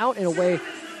 Went out and away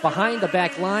behind the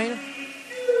back line.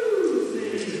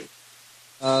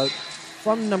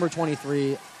 From number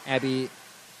 23, Abby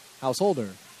Householder.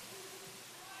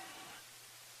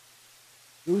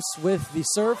 Goose with the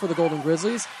serve for the Golden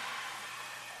Grizzlies.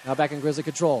 Now back in Grizzly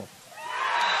control.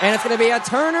 And it's going to be a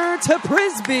Turner to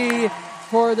Prisby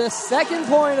for the second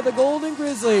point of the Golden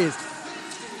Grizzlies.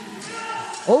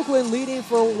 Oakland leading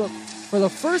for the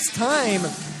first time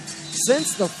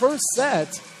since the first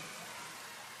set.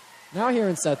 Now here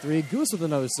in set 3, Goose with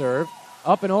another serve.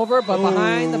 Up and over, but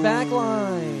behind the back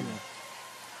line.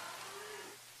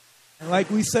 And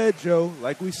like we said, Joe,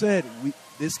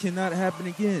 this cannot happen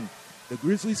again. The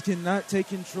Grizzlies cannot take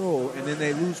control, and then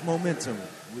they lose momentum.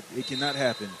 It cannot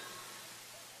happen.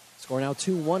 Score now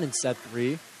 2-1 in set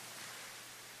 3.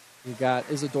 We've got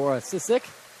Isadora Sisik,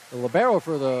 the libero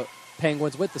for the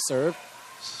Penguins with the serve.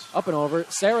 Up and over.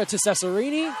 Sarah to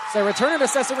Cesarini. Sarah Turner to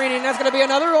Cesarini, and that's going to be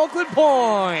another Oakland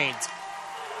point.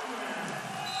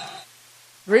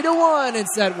 3-1 in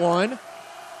set 1.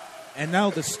 And now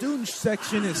the student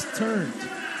section is turned.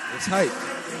 It's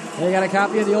hyped. They got a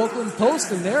copy of the Oakland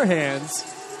Post in their hands.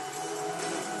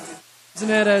 Isn't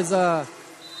it as,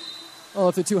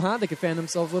 if they're too hot, they can fan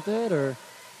themselves with it, or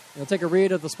take a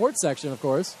read of the sports section, of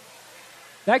course.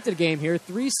 Back to the game here.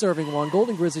 3 serving 1.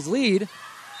 Golden Grizzlies lead.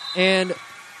 And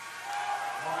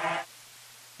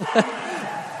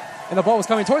and the ball was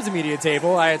coming towards the media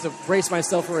table. I had to brace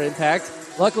myself for impact.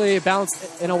 Luckily, it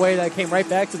bounced in a way that came right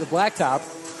back to the blacktop.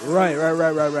 Right.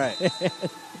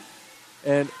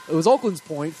 And it was Oakland's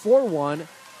point, 4-1.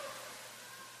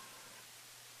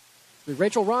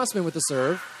 Rachel Rossman with the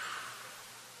serve.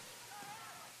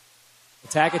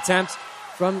 Attack attempt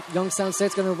from Youngstown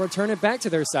State's going to return it back to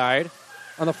their side.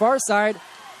 On the far side,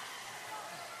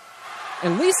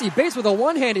 and Lisi Bates with a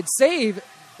one-handed save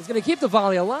is going to keep the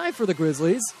volley alive for the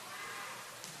Grizzlies.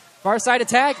 Far side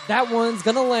attack, that one's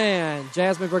going to land.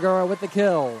 Jasmine Vergara with the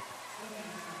kill.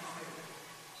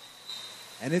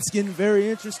 And it's getting very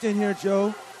interesting here,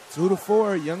 Joe.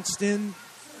 2-4, Youngstown.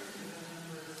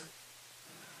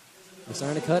 We're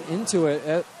starting to cut into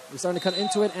it. We're starting to cut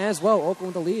into it as well.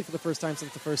 Oakland with the lead for the first time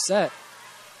since the first set.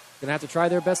 Going to have to try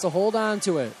their best to hold on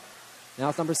to it. Now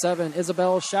it's number 7,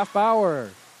 Isabel Schaffbauer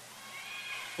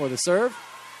for the serve.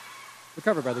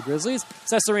 Recovered by the Grizzlies.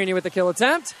 Cesarini with the kill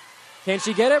attempt. Can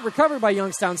she get it? Recovered by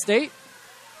Youngstown State.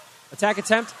 Attack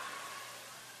attempt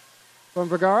from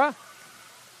Vergara.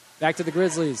 Back to the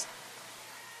Grizzlies.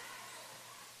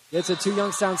 Gets it to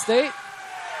Youngstown State.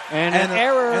 And an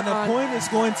error. And the point is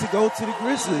going to go to the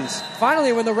Grizzlies.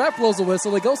 Finally, when the ref blows the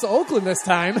whistle, it goes to Oakland this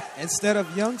time. Instead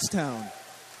of Youngstown.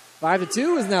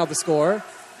 5-2 is now the score.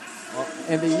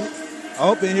 And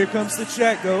here comes the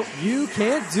chat, go. You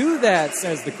can't do that,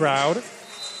 says the crowd.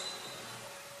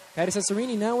 Patti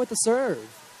Cesarini now with the serve.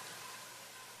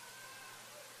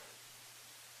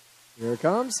 Here it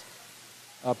comes.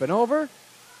 Up and over.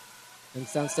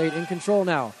 Youngstown State in control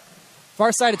now.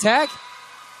 Far side attack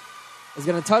is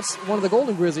going to touch one of the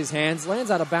Golden Grizzlies' hands. Lands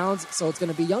out of bounds, so it's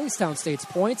going to be Youngstown State's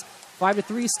points.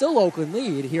 5-3, still Oakland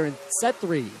lead here in set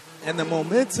 3. And the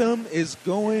momentum is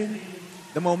still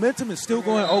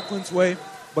going Oakland's way,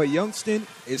 but Youngstown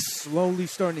is slowly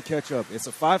starting to catch up. It's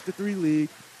a 5-3 lead.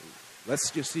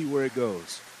 Let's just see where it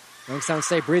goes. Youngstown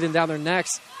State breathing down their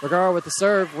necks. Vergara with the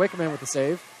serve. Wichmann with the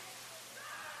save.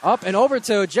 Up and over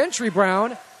to Gentry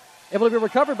Brown. Able to be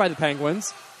recovered by the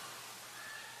Penguins.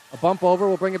 A bump over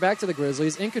will bring it back to the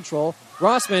Grizzlies. In control.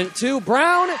 Rossman to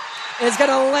Brown is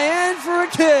going to land for a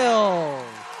kill.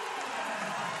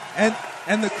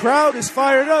 And the crowd is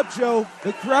fired up, Joe.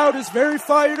 The crowd is very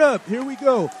fired up. Here we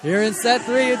go. Here in set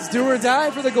 3, it's do or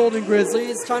die for the Golden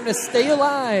Grizzlies. Trying to stay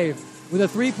alive. With a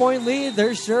 3-point lead,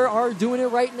 they sure are doing it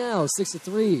right now.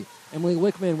 6-3. Emily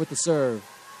Wichmann with the serve.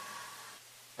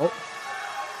 Oh,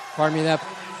 pardon me that.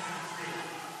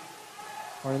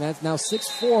 Now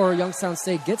 6-4. Youngstown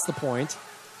State gets the point.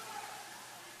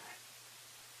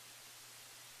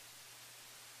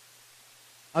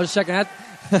 I was checking that.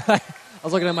 I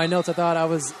was looking at my notes. I thought I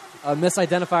was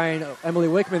misidentifying Emily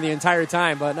Wichmann the entire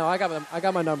time, but no, I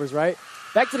got my numbers right.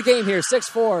 Back to the game here.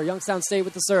 6-4. Youngstown State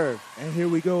with the serve. And here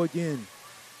we go again.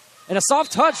 And a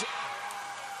soft touch.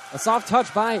 A soft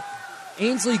touch by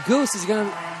Ainsley Goose is going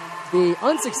to be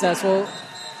unsuccessful.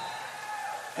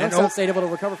 Youngstown State able to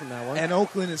recover from that one. And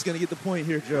Oakland is going to get the point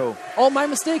here, Joe. Oh, my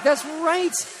mistake. That's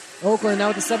right. Oakland now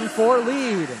with a 7-4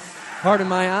 lead. Pardon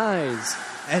my eyes.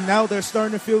 And now they're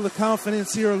starting to feel the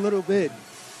confidence here a little bit.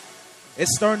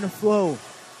 It's starting to flow.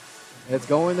 It's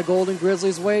going the Golden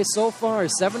Grizzlies' way so far.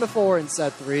 7-4 in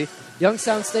set 3.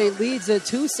 Youngstown State leads it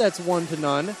 2 sets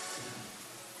 1-0.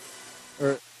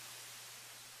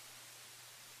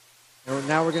 And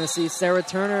now we're going to see Sarah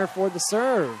Turner for the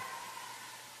serve.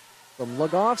 From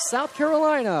Lugoff, South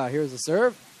Carolina. Here's the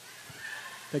serve.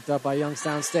 Picked up by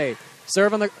Youngstown State.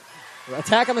 Serve on the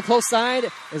attack on the close side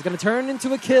is going to turn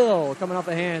into a kill coming off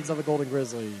the hands of the Golden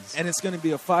Grizzlies. And it's going to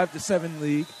be a 5-7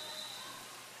 lead.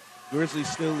 Grizzlies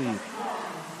still lead.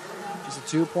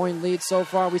 Just a 2-point lead so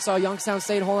far. We saw Youngstown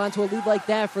State hold on to a lead like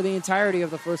that for the entirety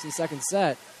of the first and second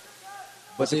set.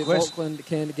 But see if Oakland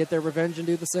can get their revenge and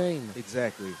do the same.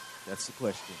 Exactly. That's the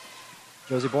question.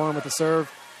 Josie Bourne with the serve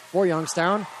for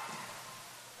Youngstown.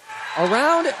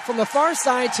 Around from the far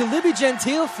side to Libby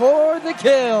Gentile for the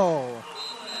kill.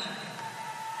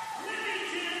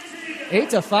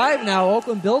 8-5 now.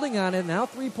 Oakland building on it. Now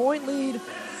 3-point lead.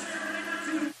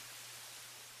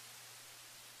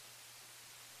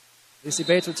 Lucy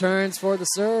Bates returns for the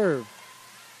serve.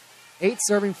 8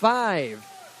 serving 5.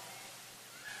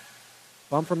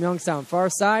 Bump from Youngstown. Far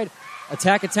side.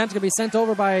 Attack attempt going to be sent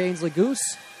over by Ainsley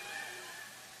Goose.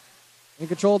 In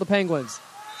control of the Penguins.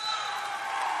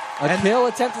 A kill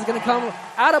attempt is going to come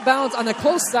out of bounds on the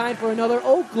close side for another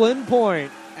Oakland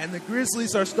point. And the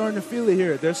Grizzlies are starting to feel it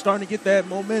here. They're starting to get that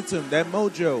momentum, that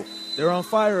mojo. They're on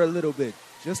fire a little bit,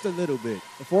 just a little bit.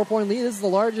 The 4-point lead is the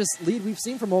largest lead we've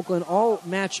seen from Oakland all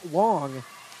match long.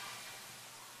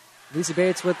 Lucy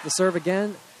Bates with the serve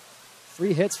again.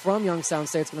 3 hits from Youngstown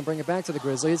State. It's going to bring it back to the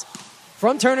Grizzlies.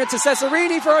 From Turner to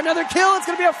Cesarini for another kill. It's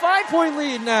going to be a 5-point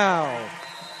lead now.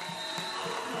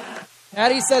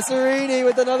 Patti Cesarini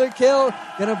with another kill.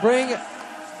 Going to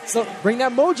bring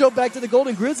that mojo back to the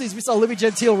Golden Grizzlies. We saw Libby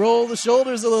Gentile roll the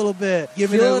shoulders a little bit.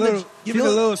 Giving a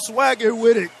little swagger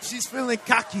with it. She's feeling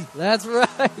cocky. That's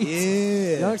right.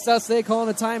 Yeah. Youngstown State calling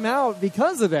a timeout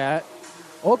because of that.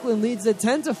 Oakland leads it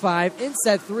 10-5 in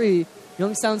set 3.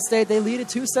 Youngstown State, they lead it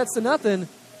 2-0,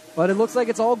 but it looks like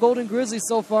it's all Golden Grizzlies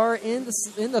so far in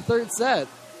the third set.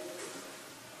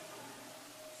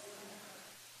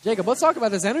 Jacob, let's talk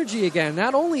about this energy again.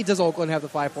 Not only does Oakland have the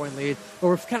 5-point lead, but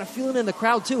we're kind of feeling it in the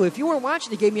crowd too. If you weren't watching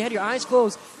the game, you had your eyes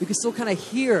closed, you could still kind of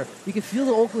hear, you can feel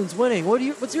the Oakland's winning.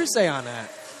 What's your say on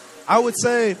that? I would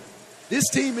say this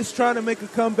team is trying to make a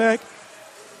comeback.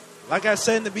 Like I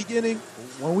said in the beginning,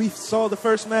 when we saw the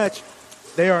first match,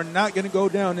 they are not going to go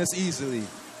down this easily.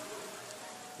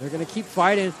 They're going to keep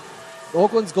fighting.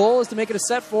 Oakland's goal is to make it a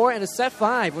set 4 and a set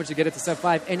 5. Once you get it to set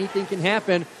 5, anything can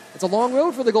happen. It's a long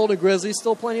road for the Golden Grizzlies.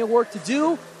 Still plenty of work to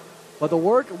do, but the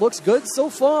work looks good so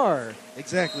far.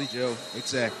 Exactly, Joe.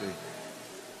 Exactly.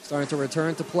 Starting to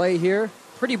return to play here.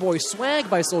 Pretty Boy Swag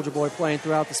by Soulja Boy playing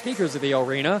throughout the speakers of the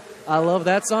arena. I love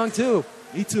that song, too.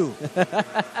 Me too.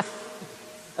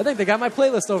 I think they got my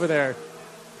playlist over there.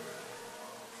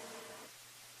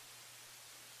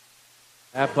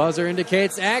 That buzzer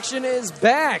indicates action is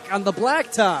back on the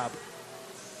blacktop.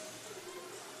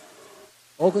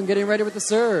 Oakland getting ready with the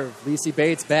serve. Lucy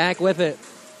Bates back with it.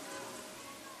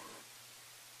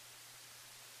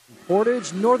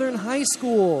 Portage Northern High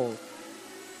School.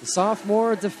 The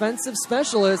sophomore defensive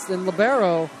specialist in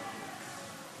libero.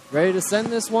 Ready to send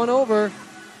this one over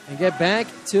and get back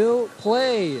to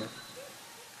play.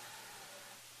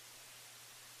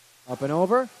 Up and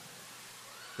over.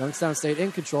 Youngstown State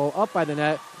in control, up by the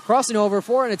net. Crossing over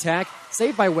for an attack,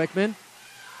 saved by Wichmann.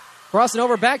 Crossing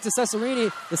over back to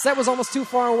Cesarini. The set was almost too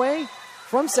far away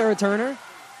from Sarah Turner.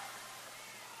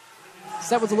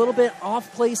 Set was a little bit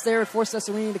off place there. It forced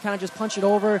Cesarini to kind of just punch it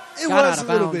over. It was a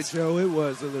little bit, Joe. It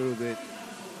was a little bit.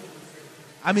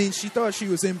 I mean, she thought she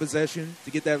was in possession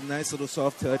to get that nice little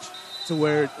soft touch to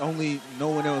where no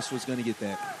one else was going to get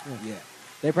that. Yeah.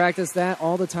 They practice that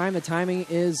all the time. The timing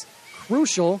is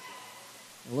crucial.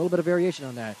 A little bit of variation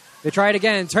on that. They try it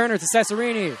again. Turner to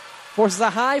Cesarini. Forces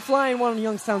a high-flying one on the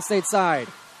Youngstown State side.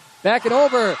 Back it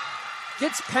over.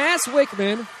 Gets past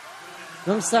Wichmann.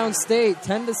 Youngstown State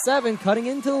 10-7, cutting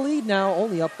into the lead now.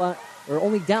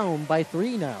 Only down by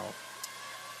 3 now.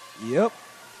 Yep.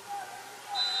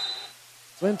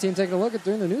 Swim team taking a look at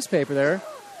during the newspaper there.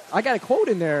 I got a quote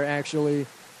in there actually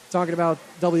talking about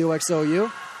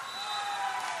WXOU.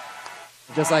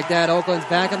 Just like that, Oakland's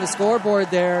back on the scoreboard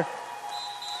there.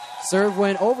 Serve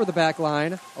went over the back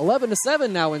line. 11-7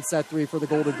 now in set 3 for the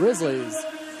Golden Grizzlies.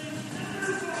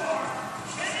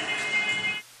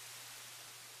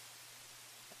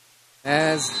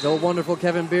 As the wonderful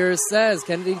Kevin Beers says,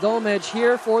 Kennedy Dolmage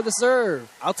here for the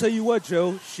serve. I'll tell you what,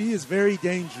 Joe. She is very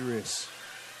dangerous.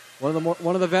 One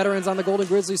of the veterans on the Golden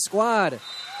Grizzlies squad.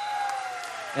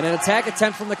 And an attack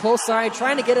attempt from the close side,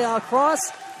 trying to get it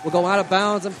across. Will go out of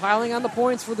bounds and piling on the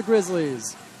points for the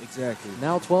Grizzlies. Exactly.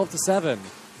 Now 12-7.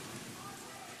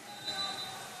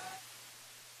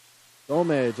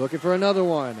 Dolmage looking for another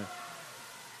one.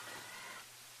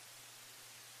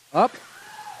 Up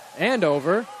and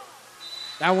over.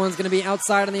 That one's going to be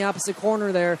outside on the opposite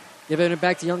corner there. Giving it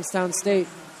back to Youngstown State.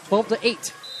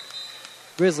 12-8.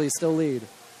 Grizzlies still lead.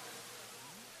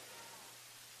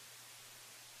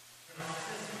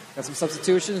 Got some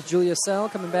substitutions. Julia Sell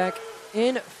coming back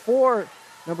in for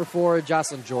number 4,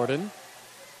 Jocelyn Jordan.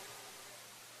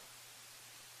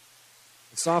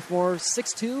 The sophomore,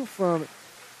 6'2", from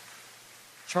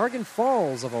Chargan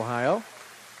Falls of Ohio.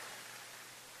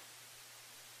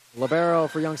 Libero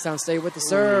for Youngstown State with the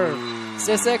serve.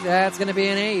 Sisek, that's going to be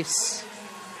an ace.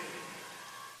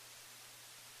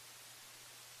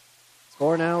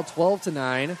 Score now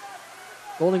 12-9.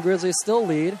 Golden Grizzlies still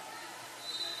lead.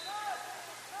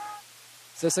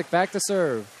 Sisek back to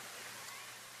serve.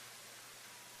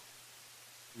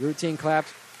 Routine clap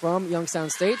from Youngstown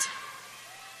State.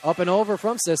 Up and over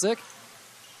from Sisek.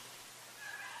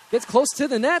 Gets close to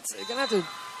the net. Gonna have to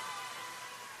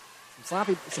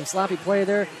some sloppy play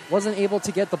there. Wasn't able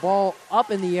to get the ball up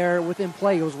in the air within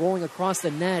play. It was rolling across the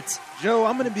net. Joe,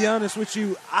 I'm going to be honest with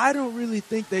you. I don't really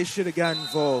think they should have gotten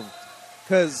involved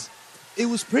because it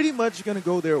was pretty much going to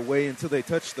go their way until they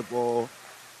touched the ball.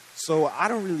 So I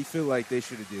don't really feel like they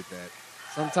should have did that.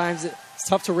 Sometimes it's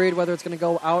tough to read whether it's going to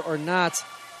go out or not.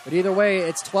 But either way,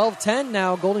 it's 12-10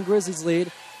 now. Golden Grizzlies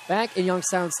lead back in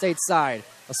Youngstown State's side.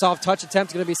 A soft touch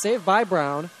attempt going to be saved by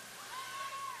Brown.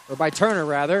 Or by Turner,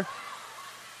 rather.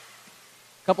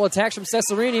 Couple attacks from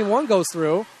Cesarini. One goes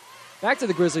through. Back to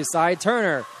the Grizzlies side.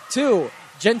 Turner. 2.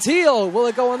 Gentile. Will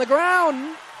it go on the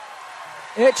ground?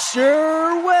 It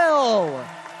sure will.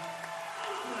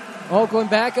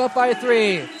 Oakland back up by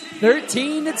 3.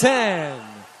 13-10.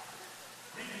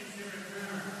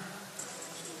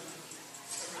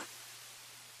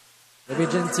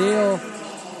 Maybe Gentile.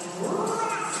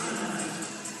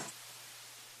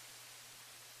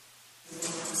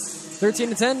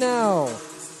 $13-10 now.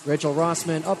 Rachel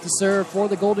Rossman up to serve for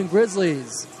the Golden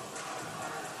Grizzlies.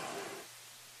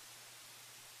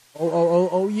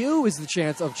 OU is the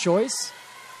chance of choice.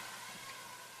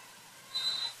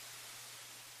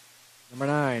 Number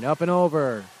 9, up and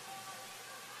over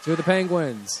to the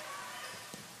Penguins.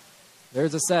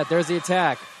 There's a set. There's the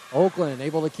attack. Oakland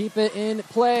able to keep it in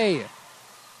play.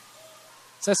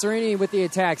 Cesarini with the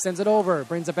attack. Sends it over.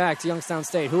 Brings it back to Youngstown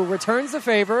State, who returns the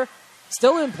favor.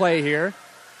 Still in play here.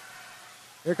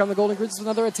 Here come the Golden Grizzlies with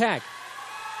another attack.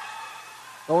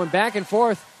 Going back and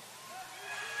forth.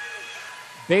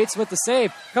 Bates with the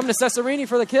save. Coming to Cesarini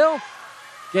for the kill.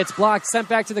 Gets blocked, sent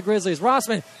back to the Grizzlies.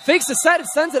 Rossman fakes the set and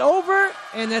sends it over,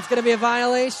 and that's going to be a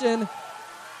violation.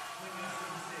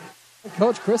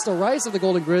 Coach Crystal Rice of the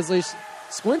Golden Grizzlies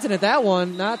squinting at that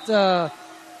one, not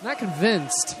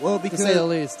convinced, to say the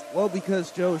least. Well,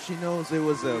 because, Joe, she knows it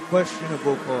was a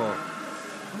questionable call.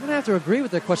 I'm going to have to agree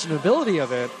with the questionability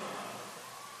of it.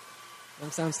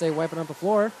 Youngstown State wiping up the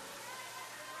floor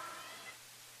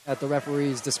at the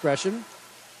referee's discretion.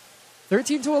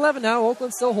 13-11 now.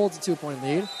 Oakland still holds a 2-point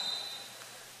lead.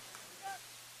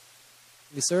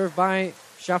 Be served by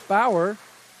Schaffbauer.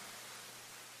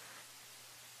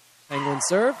 Penguin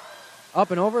serve.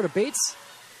 Up and over to Bates.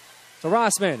 To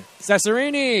Rossman.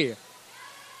 Cesarini.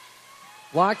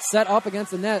 Blocked, set up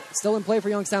against the net. Still in play for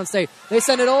Youngstown State. They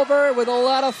send it over with a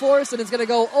lot of force, and it's going to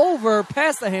go over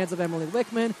past the hands of Emily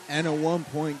Wichmann. And a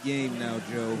 1-point game now,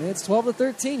 Joe. It's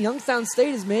 12-13. Youngstown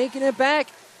State is making it back.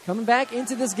 Coming back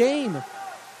into this game.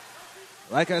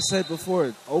 Like I said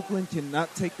before, Oakland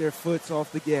cannot take their foot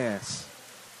off the gas.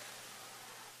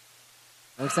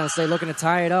 Youngstown State looking to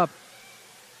tie it up.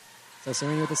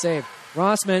 Cesarini with the save.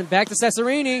 Rossman back to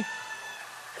Cesarini.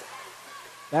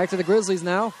 Back to the Grizzlies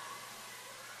now.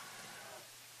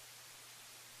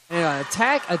 And an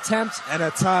attack attempt. And a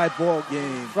tied ball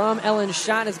game. From Ellen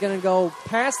Schott is going to go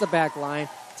past the back line.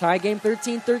 Tie game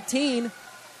 13-13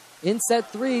 in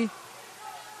set 3.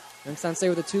 Youngstown State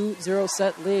with a 2-0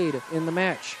 set lead in the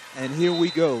match. And here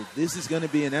we go. This is going to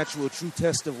be an actual true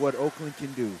test of what Oakland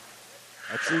can do.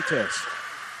 A true test.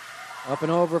 Up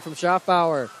and over from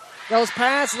Schaffbauer. Goes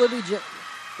past Lissy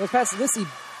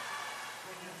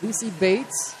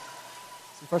Bates.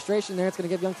 Some frustration there. It's going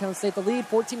to give Youngstown State the lead,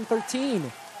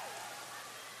 14-13.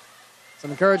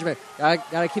 Some encouragement. Got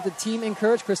to keep the team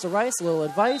encouraged. Crystal Rice, a little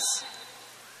advice.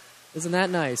 Isn't that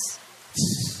nice?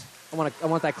 I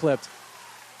want that clipped.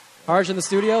 Harjun in the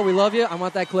studio, we love you. I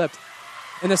want that clipped.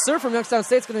 And the serve from Youngstown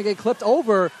State is going to get clipped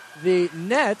over the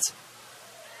net.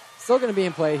 Still going to be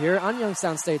in play here on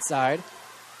Youngstown State's side.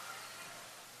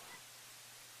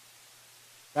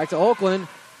 Back to Oakland.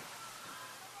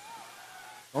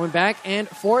 Going back and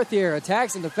forth here.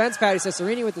 Attacks and defense. Patti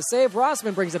Cesarini with the save.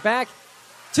 Rossman brings it back.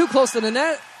 Too close to the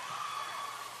net.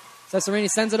 Cesarini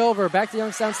sends it over. Back to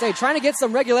Youngstown State. Trying to get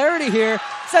some regularity here.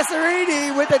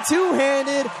 Cesarini with a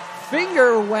two-handed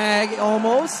finger wag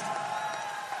almost.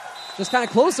 Just kind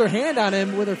of closed her hand on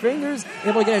him with her fingers.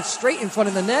 Able to get it straight in front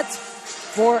of the net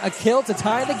for a kill to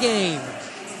tie the game.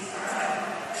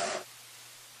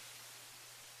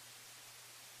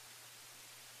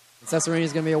 Cesarini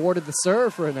is going to be awarded the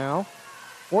serve for it now.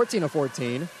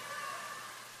 14-14.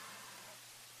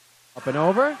 Up and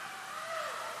over.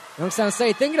 Youngstown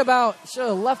State thinking about, should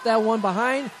have left that one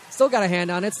behind. Still got a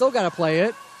hand on it. Still got to play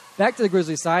it. Back to the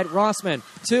Grizzlies side. Rossman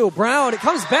to Brown. It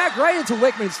comes back right into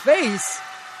Wichmann's face.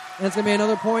 And it's going to be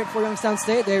another point for Youngstown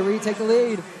State. They retake the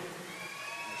lead.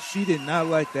 She did not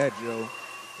like that, Joe.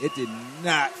 It did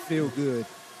not feel good.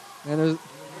 And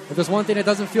if there's one thing that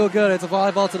doesn't feel good, it's a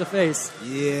volleyball to the face.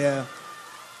 Yeah.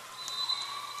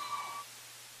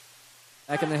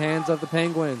 Back in the hands of the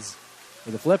Penguins.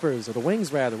 Or the Flippers, or the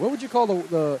Wings, rather. What would you call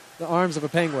the arms of a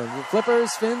Penguin? The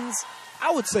Flippers, Fins?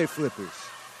 I would say Flippers.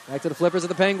 Back to the Flippers of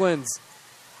the Penguins.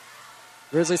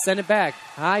 Grizzlies send it back.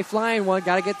 High flying one.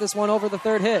 Got to get this one over the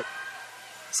third hit.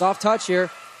 Soft touch here.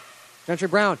 Gentry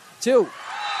Brown. 2.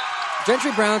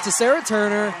 Gentry Brown to Sarah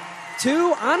Turner.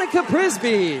 To Annika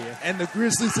Prisby. And the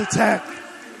Grizzlies attack.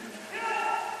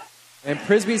 And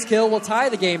Prisby's kill will tie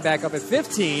the game back up at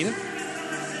 15.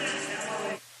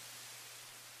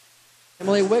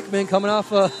 Emily Wichmann coming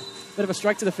off a bit of a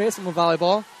strike to the face from a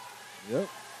volleyball. Yep.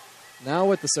 Now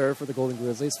with the serve for the Golden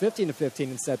Grizzlies. 15-15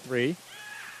 in set 3.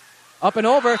 Up and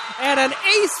over. And an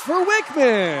ace for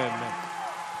Wichmann.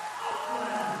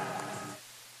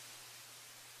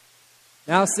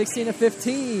 Now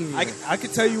 16-15. I can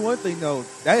tell you one thing, though.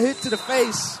 That hit to the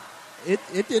face, it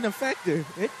didn't affect her.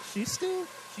 She's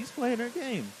playing her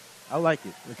game. I like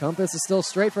it. The compass is still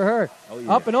straight for her. Oh,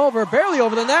 yeah. Up and over, barely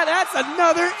over the net. That's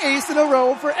another ace in a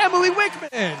row for Emily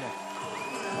Wichmann.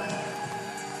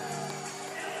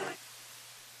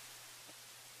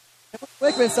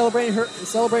 Wichmann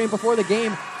celebrating before the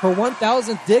game her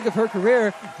 1,000th dig of her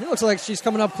career. It looks like she's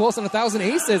coming up close on 1,000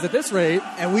 aces at this rate.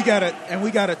 And we got a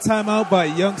timeout by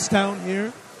Youngstown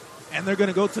here, and they're going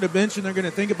to go to the bench and they're going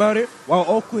to think about it. While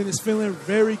Oakland is feeling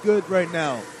very good right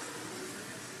now,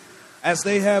 as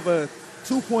they have a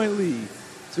 2-point lead.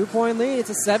 2-point lead. It's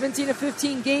a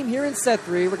 17-15 game here in set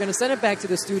 3. We're going to send it back to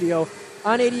the studio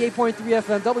on 88.3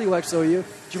 FM WXOU.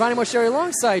 Giovanni Moceri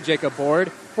alongside Jacob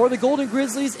Board for the Golden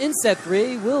Grizzlies in set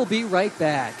 3. We'll be right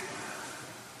back.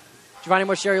 Giovanni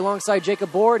Moceri alongside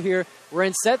Jacob Board here. We're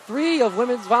in set 3 of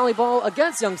women's volleyball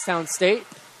against Youngstown State.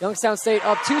 Youngstown State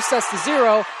up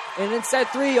 2-0. And in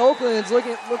set 3, Oakland's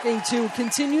looking to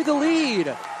continue the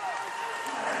lead.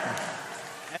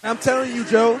 I'm telling you,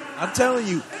 Joe,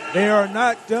 they are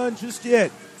not done just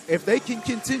yet. If they can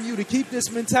continue to keep this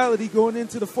mentality going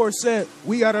into the fourth set,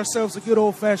 we got ourselves a good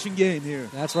old-fashioned game here.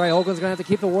 That's right. Oakland's going to have to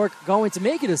keep the work going to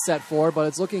make it a set 4, but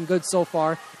it's looking good so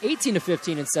far.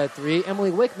 18-15 in set 3. Emily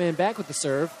Wichmann back with the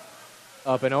serve.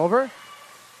 Up and over.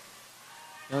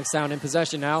 Youngstown in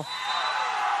possession now.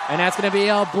 And that's going to be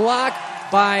a block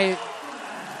by...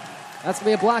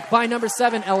 number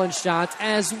 7, Ellen Schott,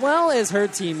 as well as her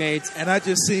teammates. And I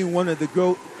just seen one of the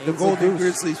Golden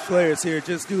Grizzlies players here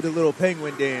just do the little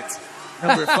penguin dance,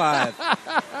 number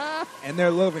 5. And they're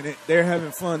loving it. They're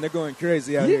having fun. They're going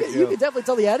crazy out here, Joe. You can definitely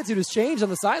tell the attitude has changed on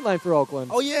the sideline for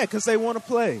Oakland. Oh, yeah, because they want to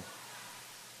play.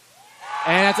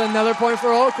 And that's another point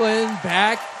for Oakland.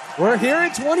 Back. We're here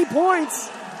at 20 points.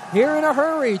 Here in a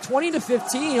hurry.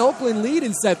 20-15. Oakland lead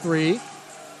in set 3.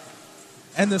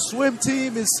 And the swim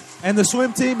team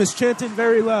is chanting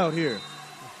very loud here.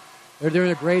 They're doing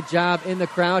a great job in the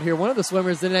crowd here. One of the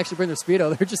swimmers didn't actually bring their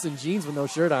Speedo. They're just in jeans with no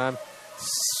shirt on.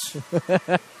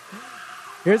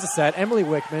 Here's the set. Emily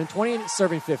Wichmann, 20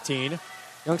 serving 15.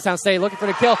 Youngstown State looking for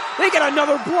the kill. They get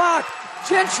another block.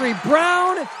 Gentry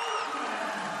Brown.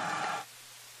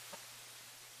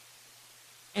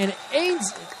 And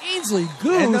Ainsley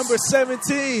Goose. And number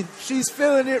 17, she's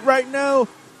feeling it right now.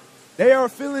 They are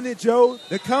feeling it, Joe.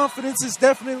 The confidence is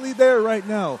definitely there right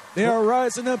now. They are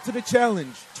rising up to the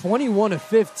challenge.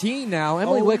 21-15 now.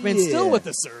 Emily Wichmann still with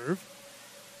the serve.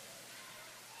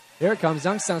 Here it comes.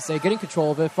 Youngstown State getting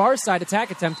control of it. Far side attack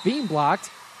attempt being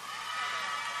blocked.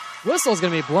 Whistle's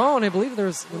going to be blown. I believe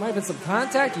there might have been some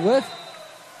contact with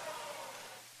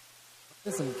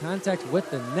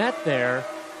the net there.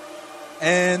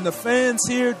 And the fans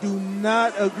here do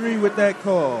not agree with that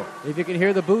call. If you can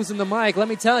hear the boos in the mic, let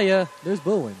me tell you, there's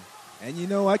booing.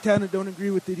 And, I kind of don't agree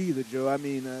with it either, Joe. I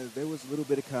mean, there was a little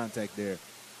bit of contact there.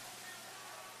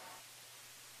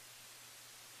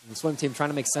 The swim team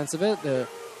trying to make sense of it. The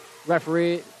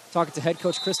referee talking to head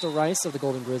coach Crystal Rice of the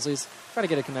Golden Grizzlies, trying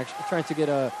to get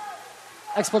a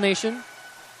explanation.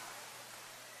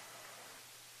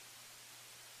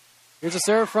 Here's a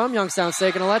serve from Youngstown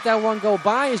State. Going to let that one go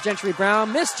by as Gentry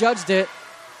Brown misjudged it.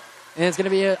 And it's going to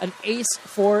be an ace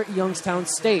for Youngstown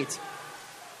State.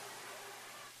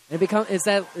 And it's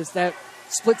that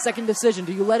split-second decision.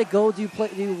 Do you let it go? Do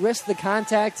you risk the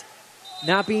contact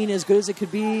not being as good as it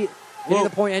could be? Getting the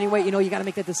point anyway? You got to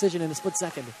make that decision in a split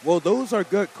second. Well, those are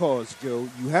gut calls, Joe.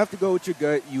 You have to go with your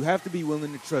gut. You have to be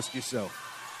willing to trust yourself.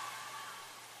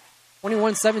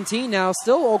 21-17 now.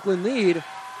 Still Oakland lead.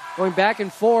 Going back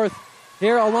and forth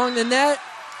here along the net.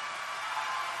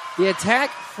 The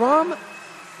attack from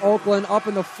Oakland up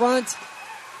in the front.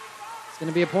 It's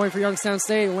going to be a point for Youngstown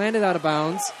State. Landed out of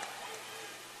bounds.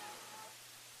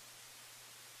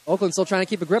 Oakland still trying to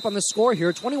keep a grip on the score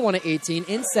here. 21-18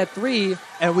 in set 3.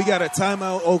 And we got a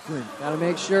timeout, Oakland. Got to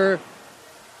make sure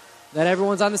that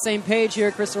everyone's on the same page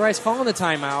here. Krista Rice calling the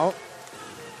timeout.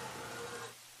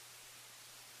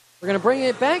 We're going to bring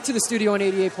it back to the studio on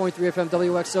 88.3 FM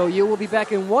WXOU. We'll be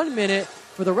back in 1 minute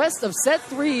for the rest of set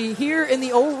 3 here in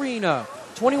the O-Arena.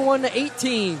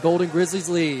 21-18, Golden Grizzlies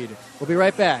lead. We'll be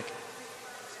right back.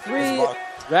 3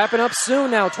 wrapping up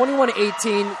soon now.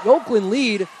 21-18, Oakland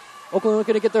lead. Oakland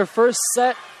looking to get their first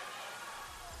set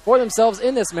for themselves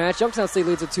in this match. Youngstown State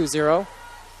leads at 2-0.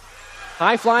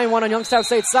 High flying one on Youngstown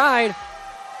State's side.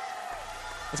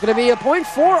 It's going to be a point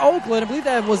for Oakland. I believe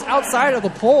that was outside of the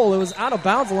pole. It was out of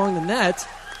bounds along the net.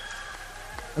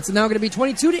 It's now going to be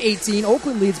 22-18.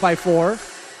 Oakland leads by 4.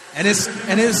 And it's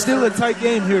still a tight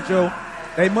game here, Joe.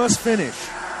 They must finish.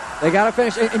 They got to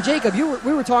finish. And Jacob,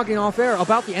 we were talking off air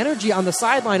about the energy on the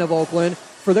sideline of Oakland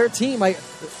for their team.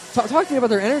 Talk to me about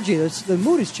their energy. The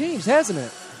mood has changed, hasn't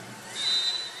it?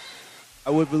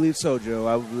 I would believe so, Joe.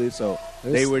 I would believe so.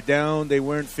 They were down. They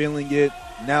weren't feeling it.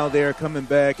 Now they're coming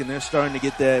back, and they're starting to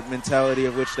get that mentality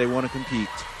of which they want to compete.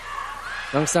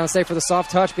 Youngstown State for the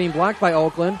soft touch being blocked by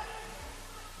Oakland.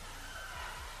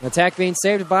 An attack being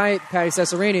saved by Patti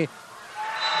Cesarini.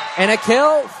 And a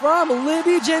kill from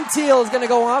Libby Gentile is going to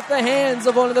go off the hands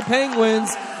of one of the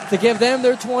Penguins to give them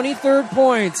their 23rd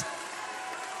point.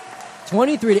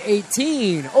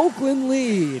 23-18, Oakland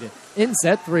lead in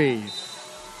set 3.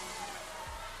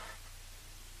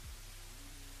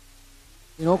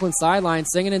 In Oakland sideline,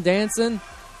 singing and dancing.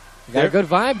 They got a good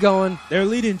vibe going. They're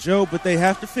leading, Joe, but they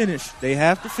have to finish. They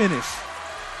have to finish.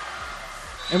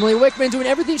 Emily Wichmann doing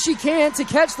everything she can to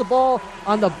catch the ball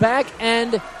on the back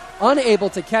end. Unable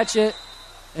to catch it.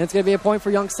 And it's going to be a point for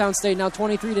Youngstown State now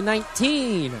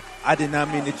 23-19. I did not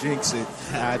mean to jinx it.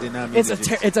 I did not mean to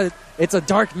jinx it. It's a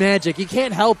dark magic. You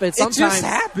can't help it. Sometimes it just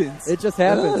happens. It just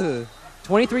happens.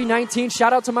 23-19.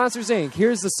 Shout out to Monsters, Inc.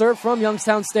 Here's the serve from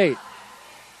Youngstown State.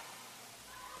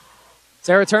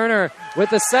 Sarah Turner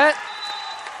with the set.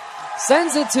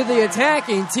 Sends it to the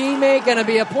attacking teammate. Going to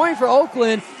be a point for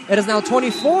Oakland. It is now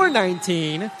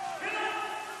 24-19.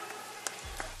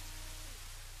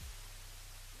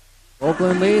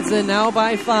 Oakland leads it now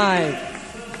by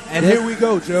 5. And here we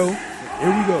go, Joe.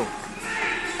 Here we go.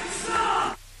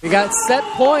 We got set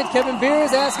point. Kevin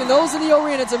Beers asking those in the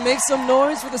arena to make some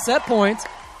noise for the set point.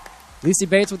 Lacey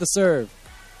Bates with the serve.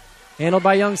 Handled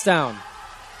by Youngstown.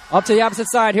 Up to the opposite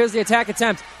side. Here's the attack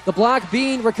attempt. The block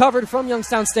being recovered from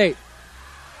Youngstown State.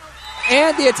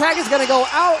 And the attack is going to go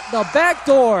out the back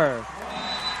door.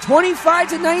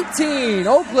 25-19.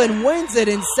 Oakland wins it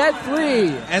in set 3.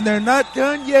 And they're not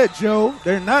done yet, Joe.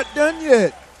 They're not done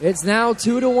yet. It's now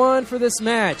 2-1 for this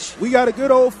match. We got a good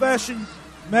old-fashioned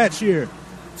match here.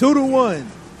 2-1.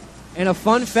 And a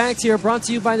fun fact here brought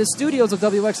to you by the studios of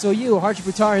WXOU. Harjun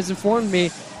Buttar has informed me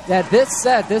that this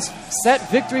set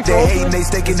victory for Oakland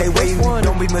is the first one.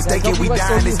 Don't be mistaken, we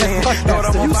dying this man.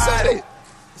 You said it.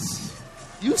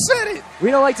 You said it.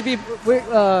 We don't like to be.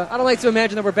 I don't like to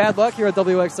imagine that we're bad luck here at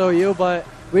WXOU, but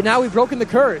we've broken the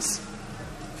curse.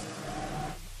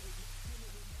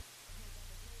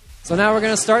 So now we're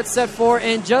going to start set 4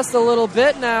 in just a little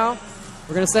bit. Now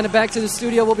we're going to send it back to the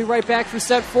studio. We'll be right back for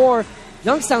set 4.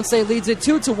 Youngstown State leads it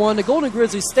 2-1. The Golden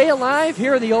Grizzlies stay alive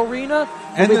here in the arena.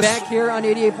 We'll be back here on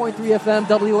 88.3 FM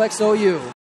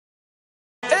WXOU.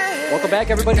 Welcome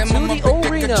back, everybody, to the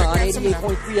O-Arena on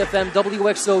 88.3 FM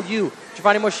WXOU.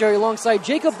 Giovanni Moceri alongside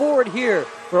Jacob Board here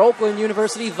for Oakland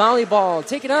University Volleyball,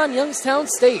 taking on Youngstown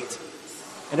State.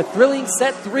 And a thrilling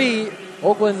set 3.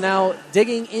 Oakland now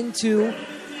digging into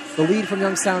the lead from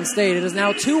Youngstown State. It is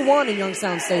now 2-1 in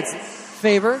Youngstown State's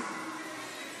favor.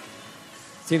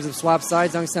 Teams have swapped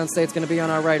sides. Youngstown State's going to be on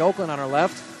our right, Oakland on our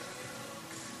left.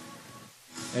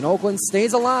 And Oakland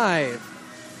stays alive.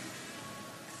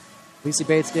 Lacey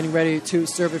Bates getting ready to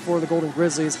serve it for the Golden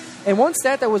Grizzlies. And one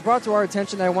stat that was brought to our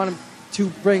attention that I wanted to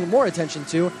bring more attention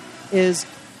to is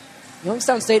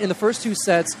Youngstown State in the first two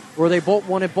sets, where they both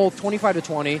won it both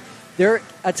 25-20, their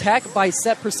attack by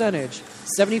set percentage,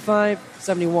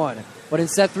 75-71. But in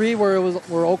set three, where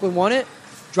Oakland won it,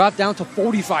 dropped down to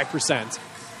 45%.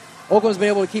 Oakland's been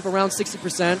able to keep around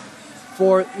 60%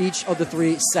 for each of the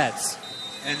three sets.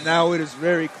 And now it is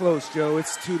very close, Joe.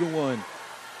 It's 2-1.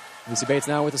 Lucy Bates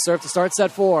now with the serve to start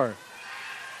set four.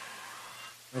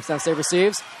 Youngstown State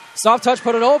receives. Soft touch,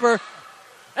 put it over.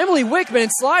 Emily Wichmann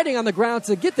sliding on the ground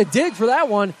to get the dig for that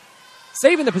one,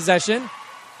 saving the possession.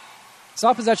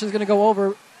 Soft possession is going to go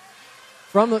over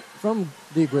from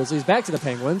the Grizzlies back to the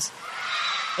Penguins.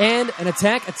 And an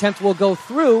attack attempt will go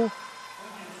through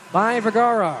by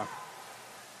Vergara.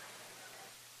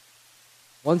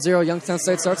 1-0, Youngstown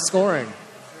State starts scoring.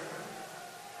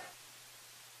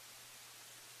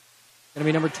 Going to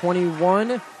be number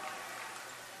 21,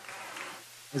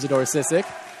 Isadora Sisic.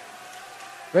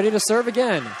 Ready to serve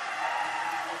again.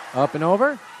 Up and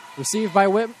over. Received by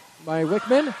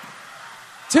Wichmann.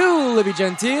 To Libby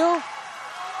Gentile.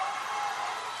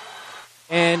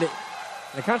 And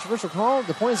a controversial call.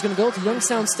 The point is going to go to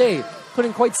Youngstown State.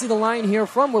 Couldn't quite see the line here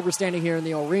from where we're standing here in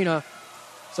the arena.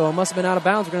 So it must have been out of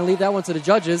bounds. We're going to leave that one to the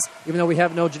judges, even though we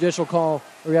have no judicial call,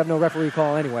 or we have no referee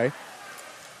call anyway.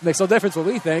 Makes no difference what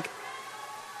we think.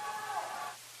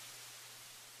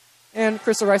 And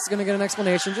Krista Rice is going to get an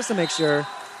explanation just to make sure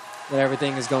that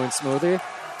everything is going smoothly.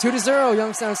 2-0,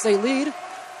 Youngstown State lead.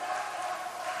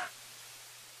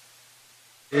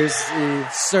 Here's the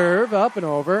serve up and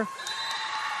over.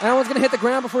 That one's going to hit the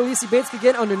ground before Lucy Bates could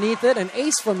get underneath it. An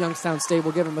ace from Youngstown State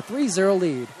will give him a 3-0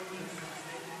 lead.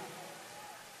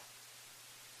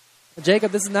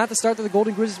 Jacob, this is not the start that the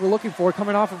Golden Grizzlies were looking for,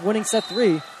 coming off of winning set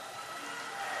three.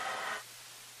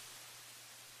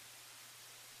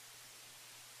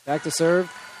 Back to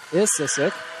serve is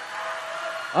Sisic.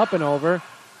 Up and over.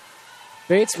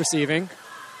 Bates receiving.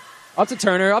 Up to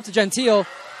Turner, up to Gentile.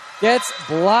 Gets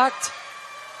blocked.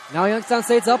 Now Youngstown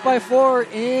State's up by 4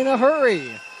 in a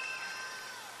hurry.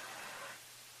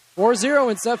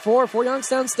 4-0 in set 4 for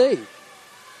Youngstown State.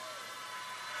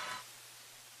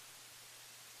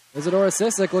 Isadora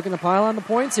Sisic looking to pile on the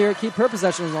points here, keep her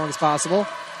possession as long as possible.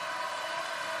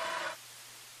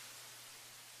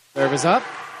 Serve is up.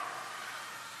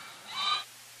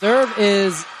 Serve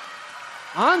is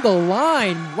on the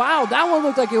line. Wow, that one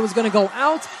looked like it was going to go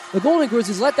out. The Golden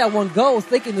Grizzlies let that one go,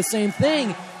 thinking the same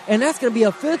thing. And that's going to be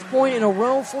a 5th point in a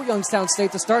row for Youngstown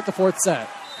State to start the 4th set.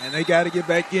 And they got to get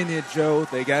back in it, Joe.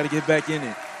 They got to get back in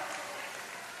it.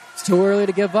 It's too early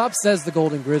to give up, says the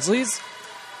Golden Grizzlies.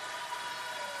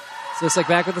 Sisic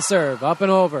back with the serve. Up and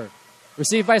over.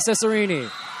 Received by Cesarini.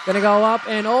 Going to go up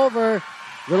and over.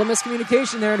 Little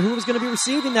miscommunication there, and who was going to be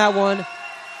receiving that one?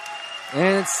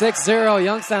 And it's 6-0,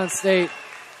 Youngstown State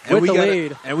with the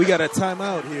lead. And we got a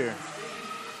timeout here.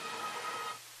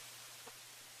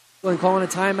 Calling a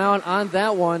timeout on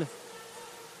that one.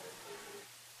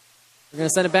 We're going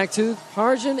to send it back to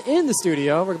Harjun in the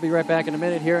studio. We're going to be right back in a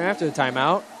minute here after the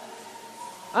timeout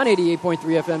on 88.3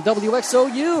 FM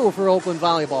WXOU for Oakland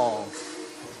Volleyball.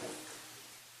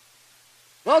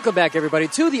 Welcome back, everybody,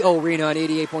 to the arena on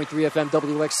 88.3 FM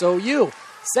WXOU.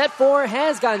 Set 4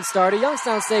 has gotten started.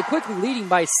 Youngstown State quickly leading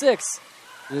by 6.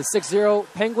 It is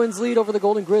 6-0. Penguins lead over the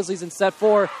Golden Grizzlies in set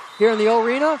 4 here in the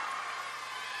arena.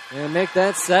 And make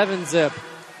that 7-zip.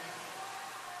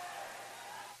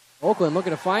 Oakland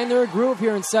looking to find their groove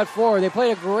here in set 4. They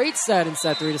played a great set in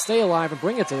set 3 to stay alive and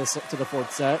bring it to the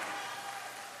 4th set.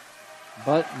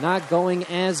 But not going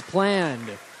as planned.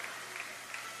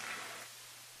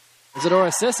 Isadora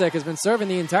Sisic has been serving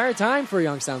the entire time for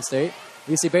Youngstown State.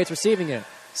 Lucy Bates receiving it.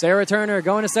 Sarah Turner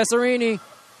going to Cesarini.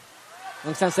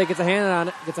 Youngstown State gets a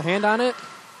hand on it.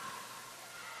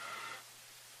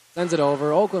 Sends it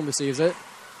over. Oakland receives it.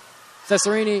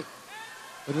 Cesarini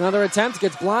with another attempt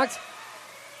gets blocked.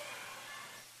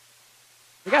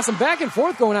 We got some back and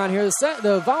forth going on here.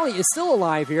 The volley is still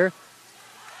alive here.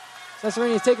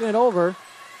 Cesarini is taking it over.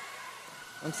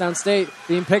 Youngstown State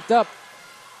being picked up.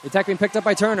 The attack being picked up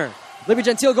by Turner. Libby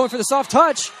Gentile going for the soft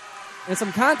touch. And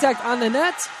some contact on the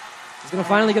net. He's going to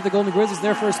finally get the Golden Grizzlies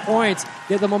their first point.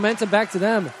 Get the momentum back to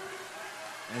them.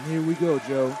 And here we go,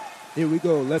 Joe. Here we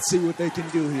go. Let's see what they can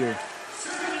do here.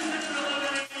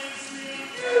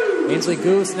 Ainsley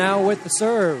Goose now with the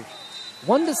serve.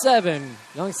 1-7.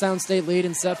 Youngstown State lead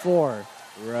in set 4.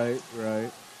 Right.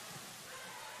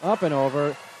 Up and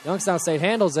over. Youngstown State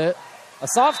handles it. A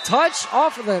soft touch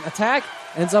off of the attack.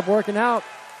 Ends up working out.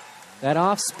 That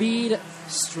off-speed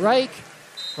strike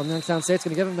from Youngstown State's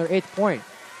going to give them their 8th point.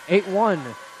 8-1.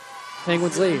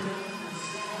 Penguins lead.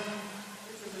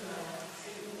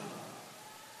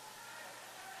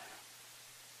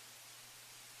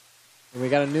 We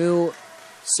got a new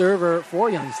server for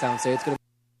Youngstown State. It's going to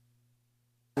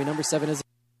be number 7 is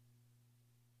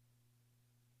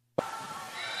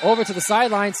over to the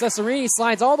sideline. Cesarini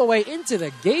slides all the way into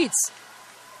the gates.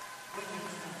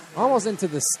 Almost into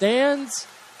the stands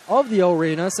of the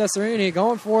arena. Cesarini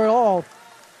going for it all.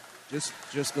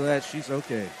 Just glad she's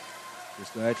okay.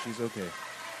 Just glad she's okay.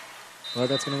 Well,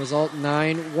 that's going to result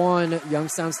 9-1.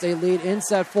 Youngstown State lead in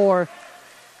set 4.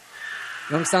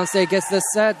 Youngstown State gets this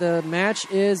set. The match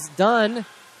is done.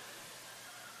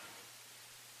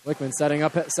 Wichmann setting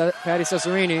up Patti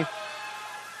Cesarini.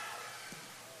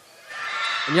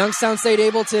 And Youngstown State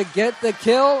able to get the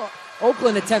kill.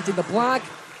 Oakland attempting the block.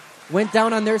 Went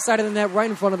down on their side of the net right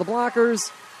in front of the blockers.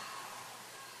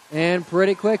 And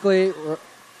pretty quickly,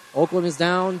 Oakland is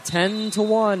down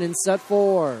 10-1 in set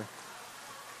 4.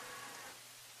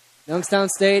 Youngstown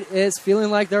State is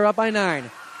feeling like they're up by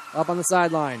 9. Up on the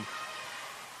sideline.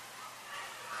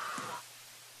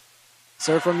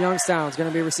 Serve from Youngstown is going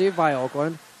to be received by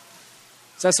Oakland.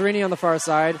 Cesarini on the far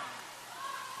side.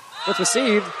 It's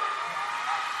received.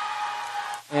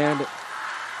 And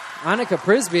Annika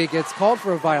Prisby gets called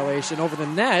for a violation over the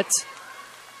net.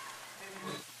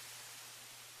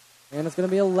 And it's going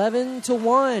to be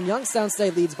 11-1. Youngstown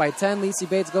State leads by 10. Lacey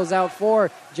Bates goes out for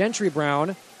Gentry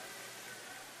Brown.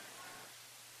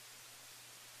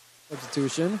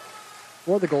 Substitution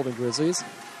for the Golden Grizzlies.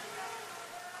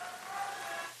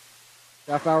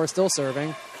 Schaffbauer still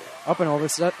serving. Up and over.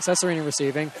 Cesarini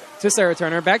receiving. To Sarah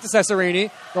Turner. Back to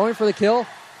Cesarini. Going for the kill.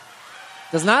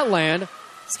 Does not land.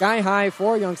 Sky high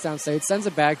for Youngstown State. Sends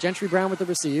it back. Gentry Brown with the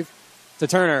receive. To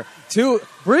Turner. To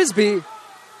Brisby.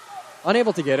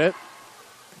 Unable to get it.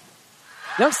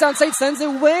 Youngstown State sends it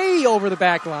way over the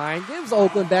back line. Gives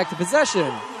Oakland back to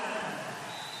possession.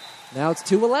 Now it's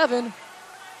 2-11.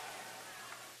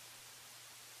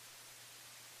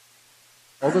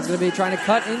 Oakland's going to be trying to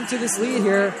cut into this lead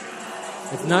here.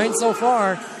 It's 9 so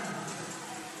far.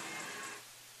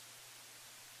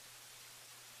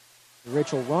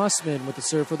 Rachel Rossman with the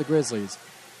serve for the Grizzlies.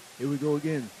 Here we go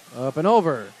again. Up and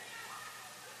over.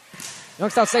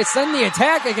 Youngstown State send the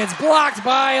attack. It gets blocked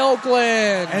by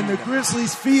Oakland. And the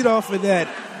Grizzlies feed off of that.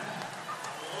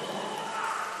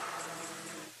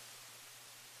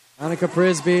 Annika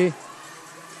Prisby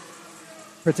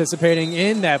participating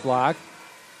in that block.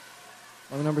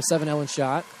 On the number 7, Ellen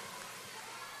Schott.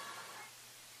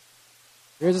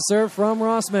 Here's a serve from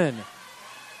Rossman.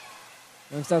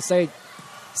 Youngstown State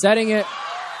setting it.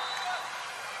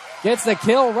 Gets the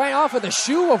kill right off of the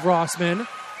shoe of Rossman.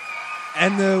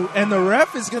 And the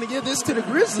ref is going to give this to the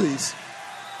Grizzlies.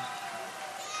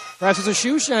 Perhaps it's a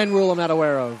shoe shine rule I'm not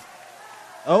aware of.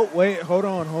 Oh, wait, hold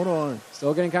on.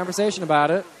 Still getting conversation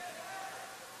about it.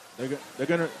 They're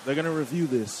gonna review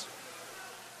this.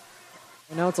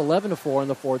 And now it's 11-4 in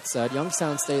the fourth set.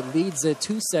 Youngstown State leads it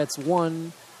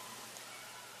 2-1.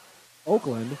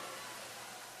 Oakland.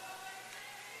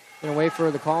 Gonna wait for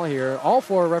the call here. All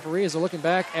 4 referees are looking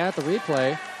back at the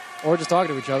replay or just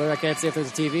talking to each other. I can't see if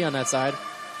there's a TV on that side.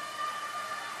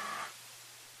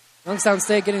 Youngstown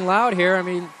State getting loud here. I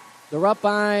mean, they're up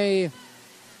by...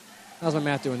 How's my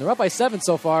math doing? They're up by 7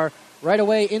 so far. Right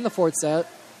away in the fourth set.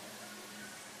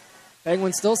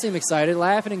 Penguins still seem excited,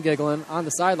 laughing and giggling on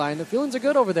the sideline. The feelings are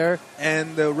good over there.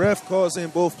 And the ref calls in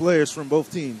both players from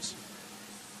both teams.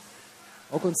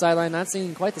 Oakland sideline not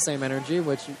seeing quite the same energy,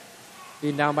 which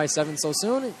being down by 7 so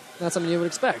soon, not something you would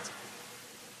expect.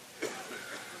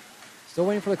 Still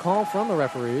waiting for the call from the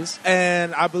referees.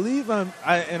 And I believe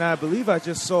I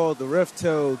just saw the ref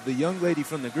tell the young lady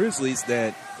from the Grizzlies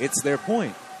that it's their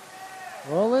point.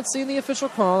 Well, let's see the official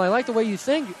call. I like the way you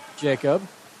think, Jacob.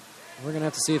 We're going to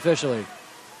have to see officially.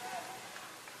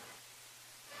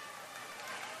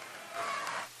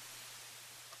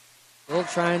 Still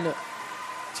trying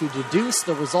to deduce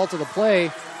the result of the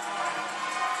play.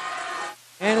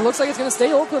 And it looks like it's going to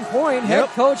stay Oakland point. Head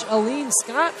coach Aline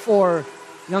Scott for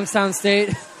Youngstown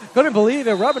State. Couldn't believe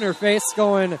it, rubbing her face,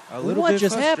 going, what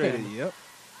just happened? Yep.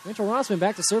 Rachel Rossman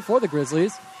back to serve for the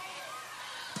Grizzlies.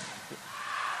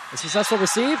 A successful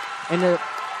receive, and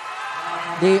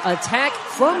the attack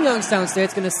from Youngstown State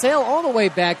is going to sail all the way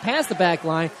back past the back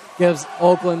line, gives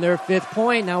Oakland their 5th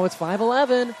point. Now it's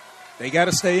 5-11. They got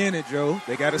to stay in it, Joe.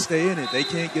 They got to stay in it. They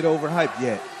can't get overhyped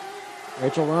yet.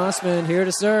 Rachel Rossman here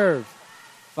to serve.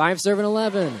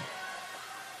 5-11.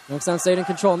 Youngstown State in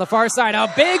control on the far side.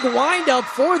 A big windup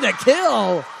for the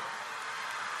kill.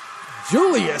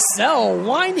 Julia Sell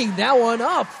winding that one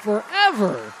up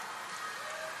forever.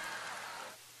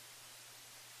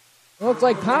 Looked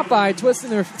like Popeye twisting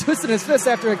his fist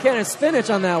after a can of spinach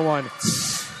on that one.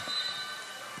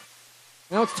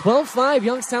 Now it's 12-5,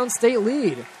 Youngstown State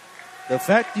lead. The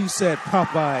fact you said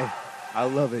Popeye, I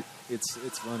love it. It's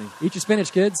funny. Eat your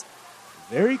spinach, kids.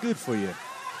 Very good for you.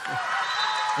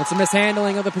 It's a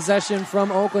mishandling of the possession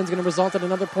from Oakland is going to result in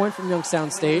another point from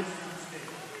Youngstown State.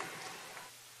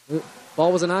 The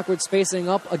ball was an awkward spacing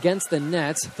up against the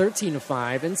net.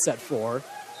 13-5 in set 4.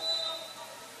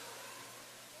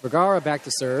 Vergara back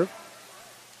to serve.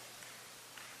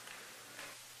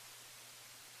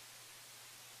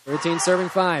 13 serving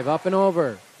 5. Up and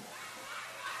over.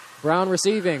 Brown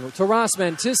receiving to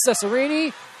Rossman, to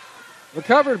Cesarini.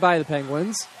 Recovered by the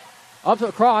Penguins. Up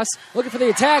across, looking for the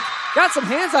attack. Got some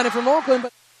hands on it from Oakland,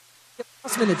 but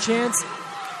Rossman a chance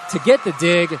to get the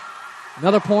dig.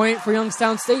 Another point for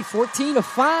Youngstown State,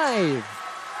 14-5.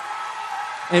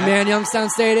 And man,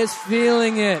 Youngstown State is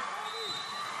feeling it.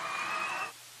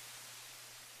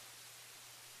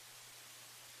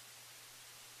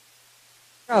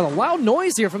 A loud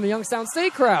noise here from the Youngstown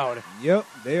State crowd. Yep,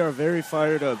 they are very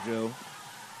fired up, Joe.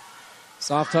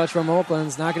 Soft touch from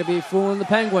Oakland's not going to be fooling the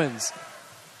Penguins.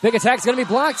 Big attack's going to be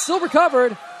blocked, still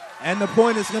recovered. And the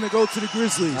point is going to go to the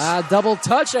Grizzlies. Double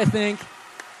touch, I think.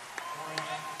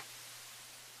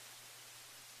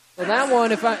 So that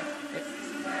one, if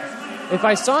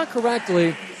I saw it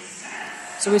correctly,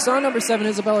 so we saw number 7,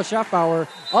 Isabella Schaffbauer,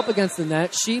 up against the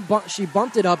net. She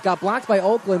bumped it up, got blocked by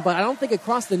Oakland, but I don't think it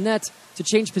crossed the net to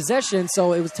change possession,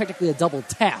 so it was technically a double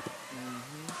tap.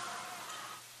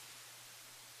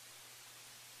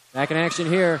 Back in action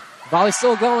here. Volley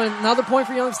still going. Another point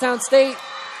for Youngstown State.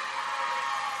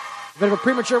 A bit of a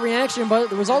premature reaction, but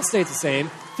the result stays the same.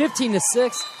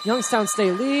 15-6. Youngstown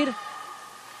State lead.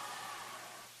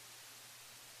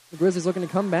 The Grizzlies looking to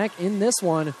come back in this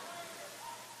one.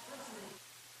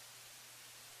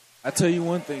 I tell you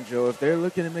one thing, Joe. If they're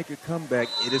looking to make a comeback,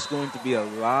 it is going to be a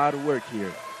lot of work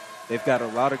here. They've got a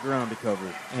lot of ground to cover.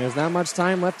 And there's not much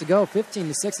time left to go.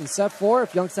 15-6 in set 4.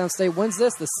 If Youngstown State wins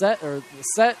this, the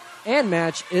set and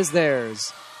match is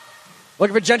theirs.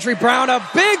 Looking for Gentry Brown, a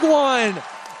big one!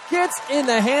 Gets in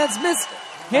the hands,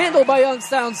 mishandled by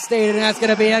Youngstown State, and that's going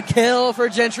to be a kill for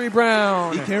Gentry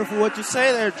Brown. Be careful what you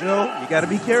say there, Joe. You got to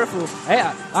be careful. Hey,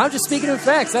 I'm just speaking of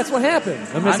facts. That's what happened.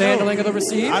 The mishandling of the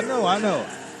receive. I know.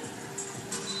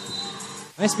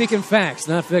 I speak in facts,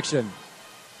 not fiction.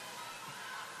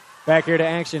 Back here to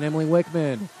action, Emily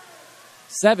Wichmann.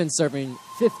 7 serving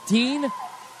 15.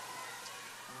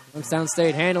 Youngstown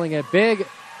State handling it. Big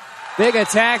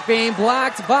attack being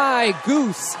blocked by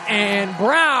Goose and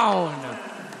Brown.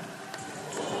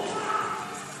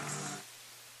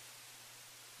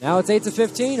 Now it's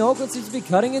 8-15. Oakland seems to be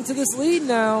cutting into this lead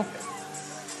now.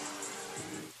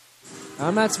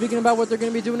 I'm not speaking about what they're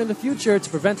going to be doing in the future to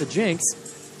prevent the jinx,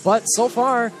 but so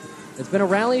far, it's been a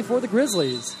rally for the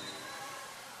Grizzlies.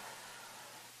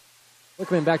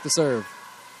 Wichmann back to serve.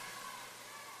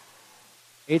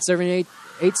 8 serving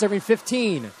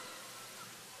 15.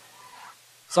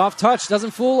 Soft touch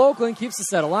doesn't fool Oakland, keeps the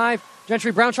set alive.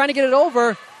 Gentry Brown trying to get it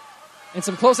over. And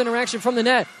some close interaction from the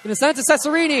net. Going to send it to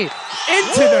Cesarini.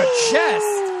 Into the chest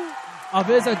of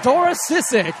Isadora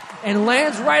Sisic. And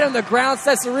lands right on the ground.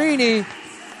 Cesarini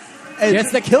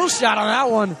gets the kill shot on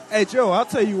that one. Hey, Joe, I'll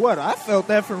tell you what. I felt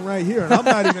that from right here, and I'm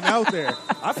not even out there.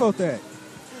 I felt that.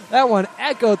 That one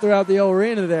echoed throughout the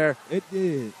arena there. It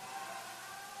did.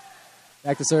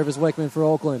 Back to serve is Wichmann for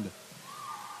Oakland.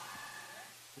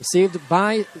 Received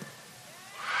by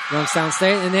Youngstown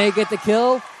State, and they get the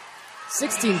kill.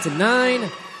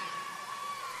 16-9.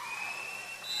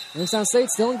 Youngstown State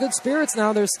still in good spirits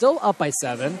now. They're still up by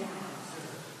 7.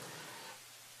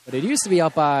 But it used to be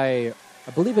up by,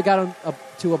 I believe it got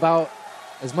up to about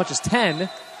as much as 10.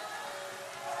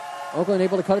 Oakland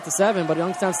able to cut it to 7, but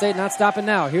Youngstown State not stopping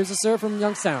now. Here's the serve from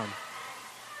Youngstown.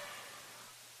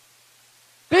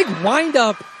 Big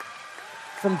windup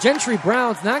from Gentry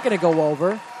Brown's not going to go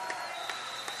over.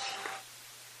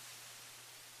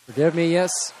 Forgive me,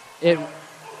 yes, it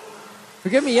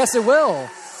will.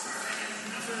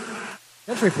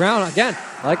 Gentry Brown, again,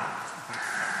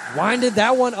 winded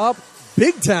that one up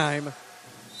big time.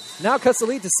 Now cuts the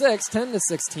lead to 6,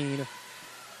 10-16.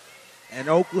 And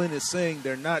Oakland is saying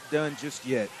they're not done just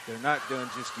yet.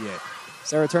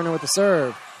 Sarah Turner with the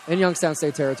serve in Youngstown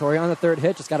State territory on the third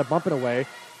hit. Just got to bump it away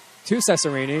to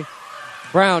Cesarini.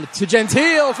 Brown to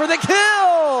Gentile for the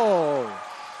kill!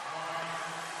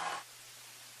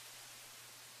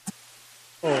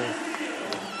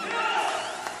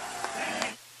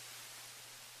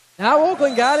 Now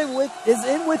Oakland got it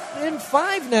within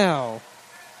 5 now.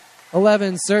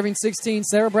 11 serving 16.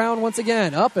 Sarah Brown once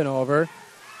again up and over.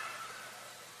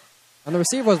 And the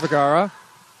receiver was Vergara.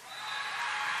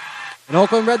 And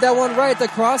Oakland read that one right. The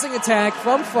crossing attack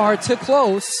from far to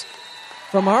close.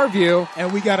 from our view.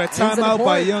 And we got a Ends in a timeout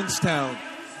by point. Youngstown.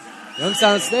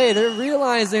 Youngstown State, they're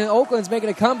realizing Oakland's making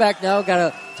a comeback now.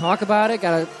 Got to talk about it.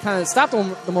 Got to kind of stop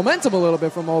the momentum a little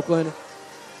bit from Oakland.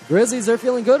 Grizzlies are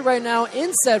feeling good right now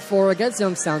in set 4 against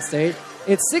Youngstown State.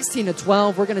 It's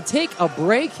 16-12. We're going to take a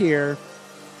break here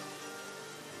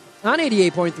on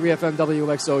 88.3 FM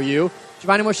WXOU.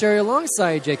 Giovanni Moceri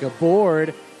alongside Jacob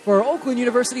Board for Oakland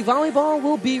University Volleyball.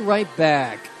 We'll be right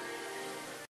back.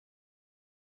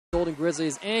 Golden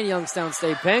Grizzlies and Youngstown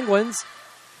State Penguins.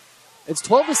 It's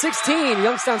 12-16.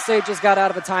 Youngstown State just got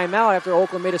out of a timeout after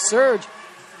Oakland made a surge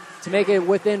to make it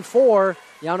within 4.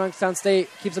 Youngstown State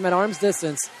keeps them at arm's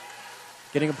distance,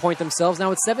 getting a point themselves.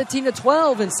 Now it's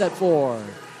 17-12 in set 4.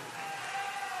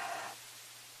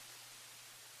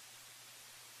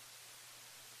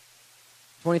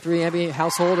 Abby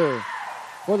Householder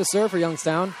for the serve for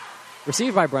Youngstown.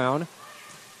 Received by Brown.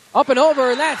 Up and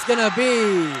over, and that's going to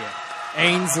be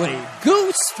Ainsley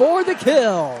Goose for the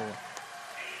kill.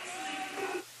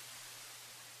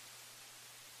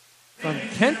 From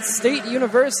Kent State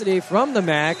University from the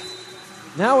MAC.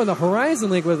 Now in the Horizon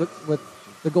League with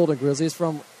the Golden Grizzlies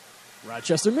from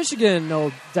Rochester, Michigan,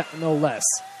 no less.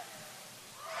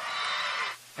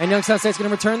 And Youngstown State's going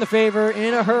to return the favor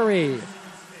in a hurry.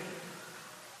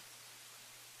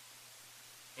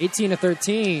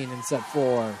 18-13 in set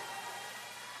 4.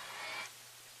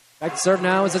 Back to serve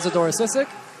now is Isadora Sissek.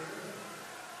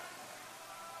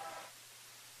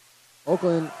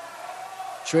 Oakland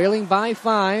trailing by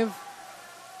 5.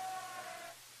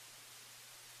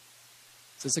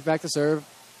 Sissek back to serve.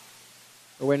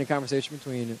 We're waiting a conversation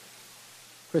between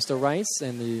Krista Rice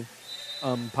and the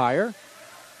umpire.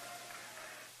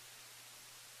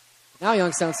 Now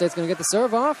Youngstown State's going to get the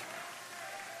serve off.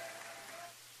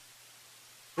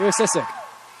 Here's Sissek.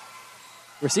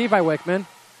 Received by Wichmann.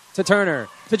 To Turner.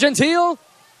 To Gentile.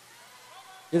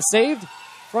 It's saved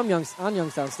from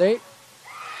Youngstown State.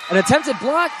 An attempted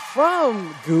block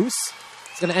from Goose.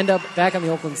 It's going to end up back on the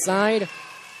Oakland side.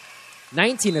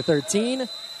 19-13.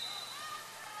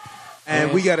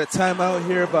 And we got a timeout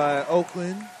here by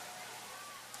Oakland.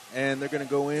 And they're going to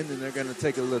go in and they're going to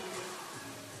take a look.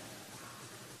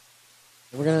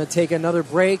 We're going to take another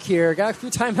break here. Got a few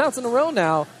timeouts in a row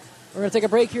now. We're going to take a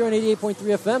break here on 88.3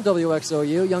 FM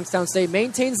WXOU. Youngstown State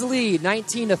maintains the lead,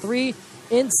 19-3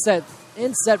 in set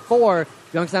 4.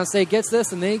 Youngstown State gets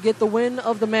this, and they get the win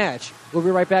of the match. We'll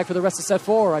be right back for the rest of set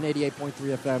 4 on 88.3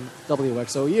 FM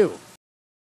WXOU.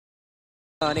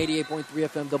 On 88.3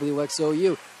 FM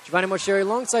WXOU. Giovanni Moceri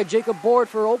alongside Jacob Board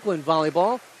for Oakland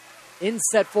Volleyball. In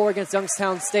set 4 against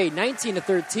Youngstown State,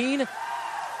 19-13.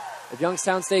 If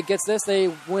Youngstown State gets this,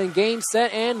 they win game,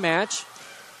 set, and match.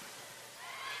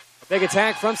 Big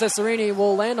attack from Cesarini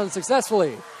will land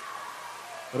unsuccessfully.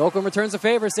 But Oakland returns the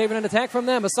favor, saving an attack from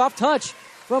them. A soft touch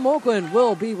from Oakland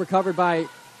will be recovered by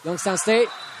Youngstown State.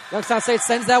 Youngstown State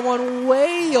sends that one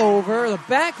way over the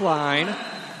back line.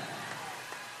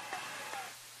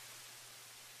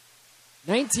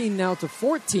 19 now to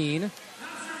 14.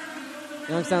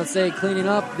 Youngstown State cleaning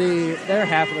up their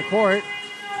half of the court.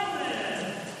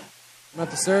 Up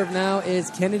to serve now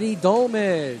is Kennedy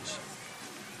Dolmage,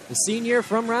 the senior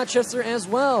from Rochester as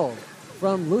well,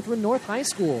 from Lutheran North High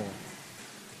School.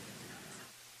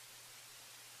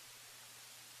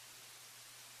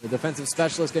 The defensive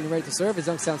specialist getting ready to serve as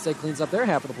Youngstown State cleans up their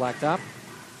half of the blacktop.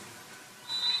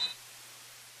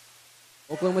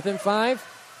 Oakland within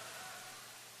 5.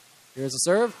 Here's a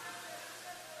serve.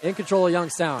 In control of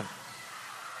Youngstown.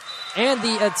 And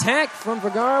the attack from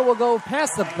Vergara will go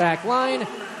past the back line.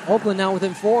 Oakland now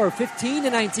within 4,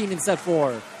 15-19 in set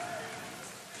 4.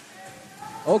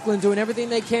 Oakland doing everything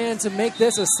they can to make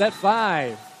this a set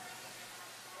 5.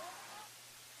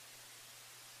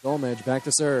 Dolmage back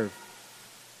to serve.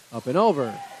 Up and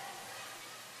over.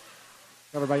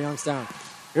 Covered by Youngstown.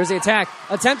 Here's the attack.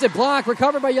 Attempted block.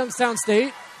 Recovered by Youngstown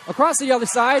State. Across the other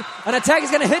side. An attack is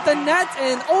going to hit the net,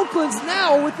 and Oakland's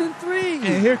now within 3.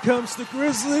 And here comes the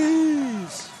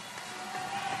Grizzlies.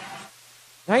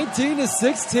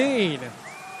 19-16.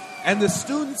 And the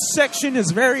student section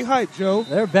is very hyped, Joe.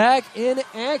 They're back in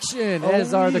action,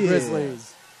 as are the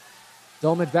Grizzlies.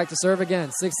 Dolmage back to serve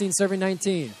again. 16 serving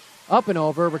 19. Up and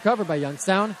over. Recovered by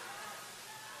Youngstown.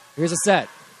 Here's a set.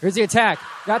 Here's the attack.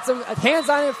 Got some hands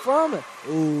on it from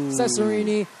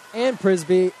Cesarini and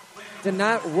Prisby. Did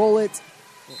not roll it.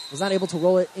 Was not able to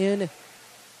roll it in.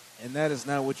 And that is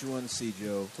not what you want to see,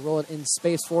 Joe. To roll it in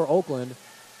space for Oakland.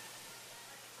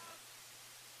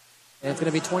 And it's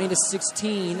going to be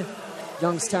 20-16,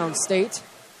 Youngstown State.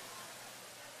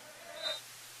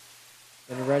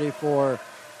 Getting ready for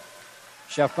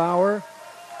Chef Bauer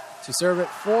to serve it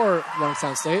for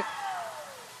Youngstown State.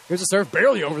 Here's a serve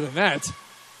barely over the net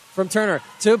from Turner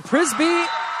to Prisby.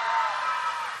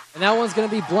 And that one's going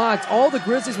to be blocked. All the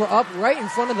Grizzlies were up right in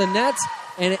front of the net.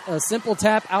 And a simple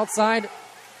tap outside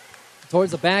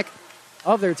towards the back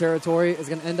of their territory is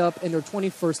going to end up in their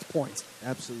 21st point.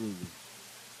 Absolutely.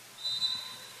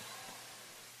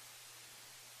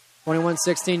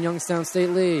 21-16, Youngstown State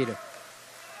lead.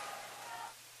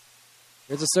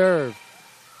 Here's a serve.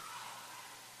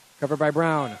 Covered by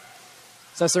Brown.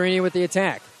 Cesarini with the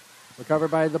attack.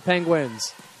 Recovered by the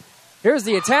Penguins. Here's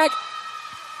the attack.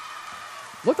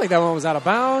 Looked like that one was out of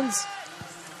bounds.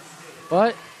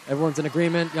 But everyone's in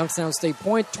agreement. Youngstown State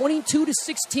point,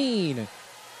 22-16.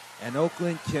 And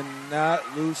Oakland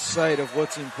cannot lose sight of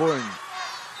what's important.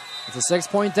 It's a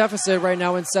 6-point deficit right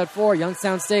now in set 4.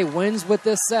 Youngstown State wins with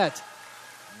this set.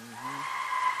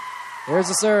 There's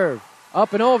the serve.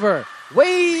 Up and over.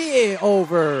 Way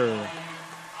over.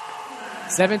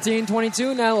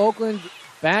 17-22 now. Oakland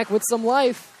back with some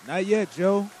life. Not yet,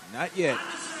 Joe. Not yet.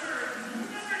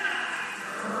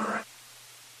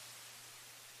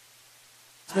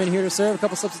 Here to serve. A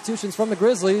couple substitutions from the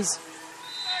Grizzlies.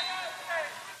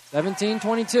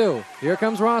 17-22. Here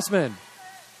comes Rossman.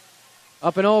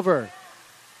 Up and over.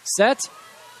 Set.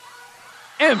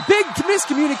 And big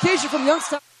miscommunication from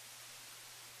Youngstown.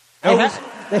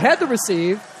 They had the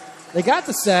receive. They got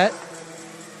the set.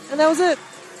 And that was it.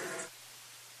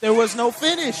 There was no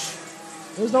finish.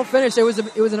 There was no finish. It was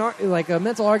a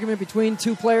mental argument between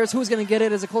two players. Who's going to get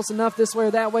it? Is it close enough this way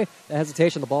or that way? The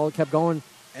hesitation. The ball kept going.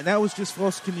 And that was just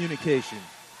false communication.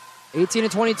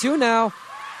 18-22 now.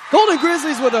 Golden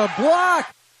Grizzlies with a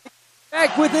block.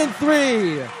 Back within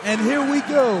 3. And here we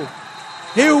go.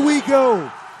 Here we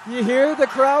go. You hear the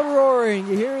crowd roaring.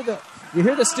 You hear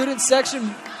the student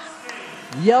section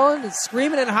yelling and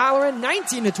screaming and hollering.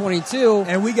 19-22.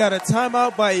 And we got a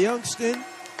timeout by Youngstown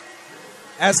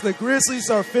as the Grizzlies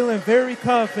are feeling very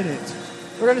confident.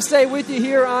 We're going to stay with you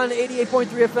here on 88.3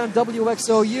 FM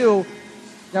WXOU.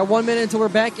 Got 1 minute until we're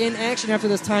back in action after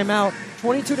this timeout.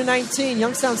 22-19.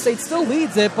 Youngstown State still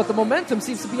leads it, but the momentum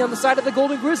seems to be on the side of the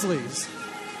Golden Grizzlies.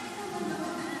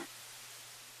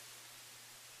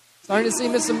 Starting to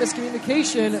see some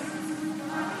miscommunication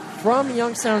from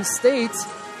Youngstown State.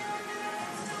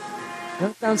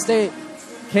 Youngstown State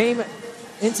came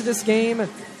into this game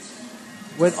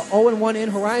with 0-1 in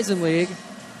Horizon League.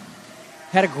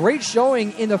 Had a great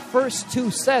showing in the first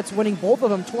 2 sets, winning both of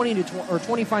them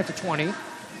 25-20.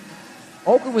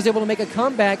 Oakland was able to make a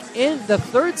comeback in the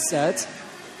 3rd set.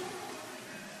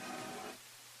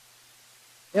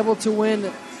 Able to win.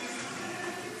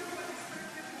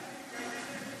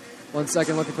 1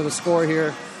 second, looking for the score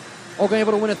here. Oakland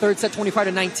able to win a 3rd set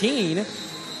 25-19.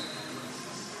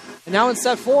 And now in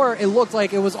set 4, it looked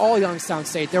like it was all Youngstown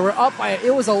State. They were up by,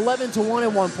 it was 11-1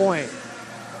 at one point.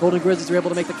 Golden Grizzlies were able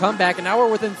to make the comeback, and now we're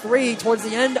within 3 towards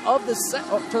the end of the set.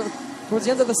 Towards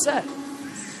the end of the set.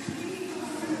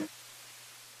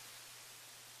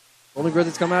 Golden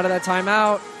Grizzlies come out of that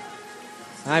timeout.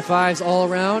 High fives all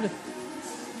around.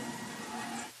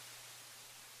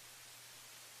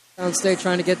 Youngstown State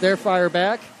trying to get their fire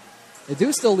back. They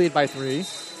do still lead by 3.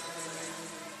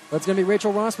 But it's going to be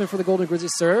Rachel Rossman for the Golden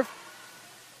Grizzlies serve.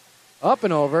 Up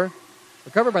and over.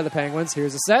 Recovered by the Penguins.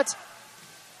 Here's the set.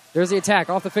 There's the attack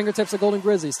off the fingertips of Golden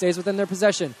Grizzlies. Stays within their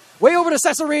possession. Way over to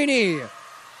Cesarini.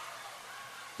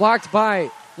 Blocked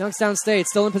by Youngstown State.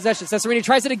 Still in possession. Cesarini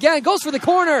tries it again. Goes for the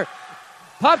corner.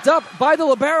 Popped up by the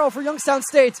libero for Youngstown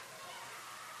State.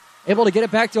 Able to get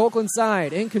it back to Oakland's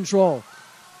side. In control.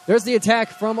 There's the attack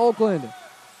from Oakland.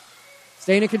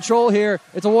 Staying in control here.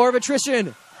 It's a war of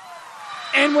attrition.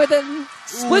 And with a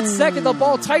split second, the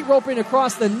ball tight-roping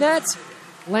across the net.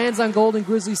 Lands on Golden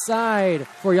Grizzlies' side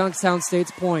for Youngstown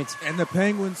State's point. And the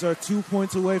Penguins are 2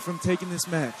 points away from taking this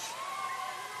match.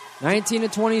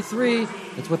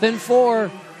 19-23. It's within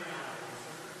 4.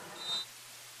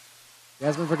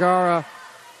 Jasmine Vergara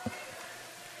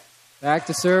back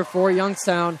to serve for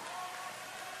Youngstown.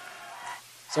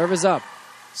 Serve is up.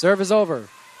 Serve is over.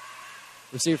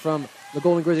 Received from the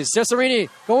Golden Grizzlies. Cesarini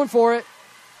going for it.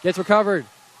 Gets recovered.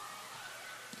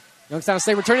 Youngstown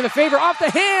State returning the favor off the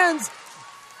hands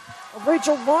of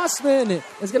Rachel Rossman.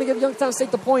 Is going to give Youngstown State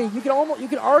the point. You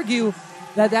could argue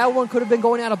that one could have been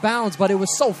going out of bounds, but it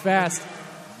was so fast.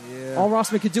 Yeah. All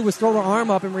Rossman could do was throw her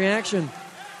arm up in reaction.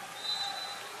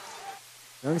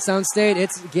 Youngstown State,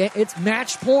 it's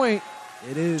match point.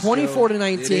 It is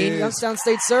 24-19. Youngstown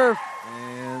State serve.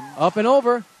 And up and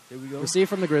over. Here we go. Receive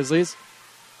from the Grizzlies.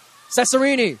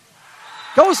 Cesarini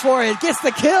goes for it. Gets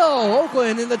the kill.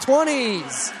 Oakland in the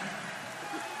 20s.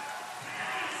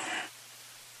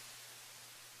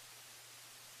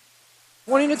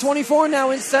 (20-24) now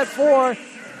in set 4.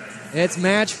 It's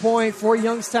match point for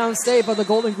Youngstown State, but the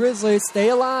Golden Grizzlies stay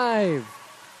alive.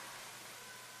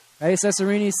 Patti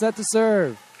Cesarini set to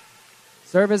serve.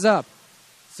 Serve is up.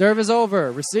 Serve is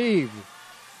over. Received.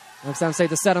 Youngstown State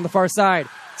to set on the far side.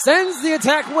 Sends the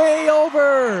attack way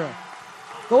over.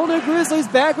 Golden Grizzlies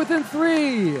back within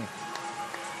 3.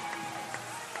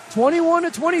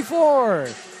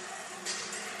 21-24.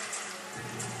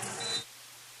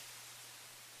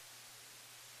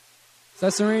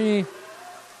 Cesarini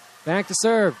back to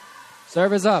serve.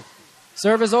 Serve is up.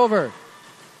 Serve is over.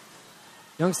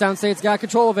 Youngstown State's got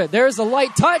control of it. There's the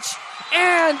light touch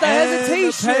and the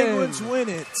hesitation. The Penguins win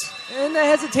it. And the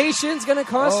hesitation's going to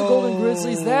cost the Golden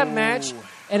Grizzlies that match.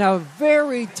 And a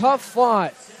very tough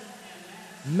fought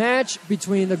match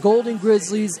between the Golden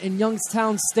Grizzlies and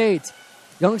Youngstown State.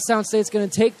 Youngstown State's going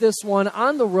to take this one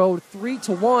on the road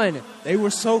 3-1. They were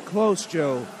so close,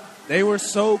 Joe. They were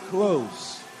so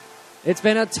close. It's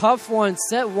been a tough one.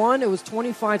 Set 1, it was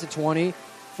 25-20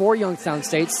 for Youngstown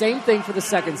State. Same thing for the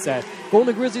second set.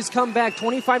 Golden Grizzlies come back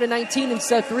 25-19 in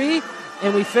set 3,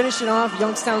 and we finish it off.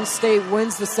 Youngstown State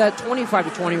wins the set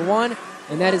 25-21,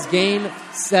 and that is game,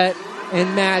 set,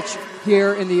 and match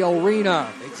here in the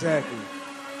arena. Exactly.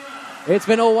 It's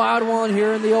been a wild one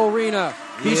here in the arena.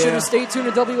 Be sure to stay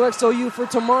tuned to WXOU for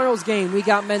tomorrow's game. We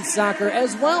got men's soccer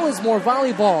as well as more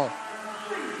volleyball.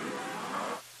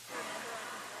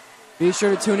 Be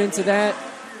sure to tune into that.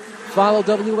 Follow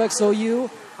WXOU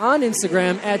on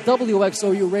Instagram at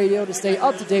WXOU Radio to stay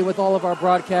up to date with all of our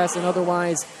broadcasts and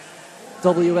otherwise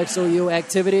WXOU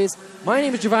activities. My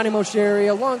name is Giovanni Moceri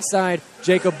alongside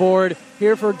Jacob Board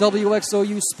here for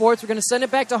WXOU Sports. We're going to send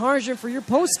it back to Harjun for your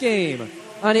post game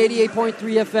on 88.3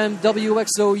 FM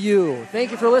WXOU. Thank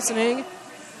you for listening,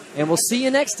 and we'll see you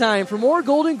next time for more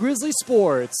Golden Grizzly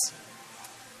Sports.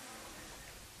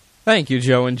 Thank you,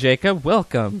 Joe and Jacob.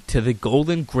 Welcome to the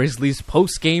Golden Grizzlies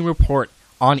post-game report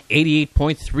on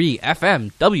 88.3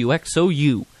 FM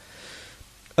WXOU.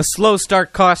 A slow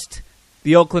start cost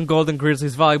the Oakland Golden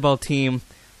Grizzlies volleyball team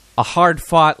a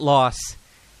hard-fought loss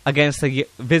against the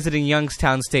visiting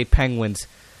Youngstown State Penguins.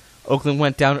 Oakland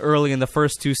went down early in the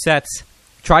first 2 sets,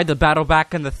 tried to battle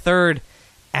back in the third,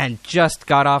 and just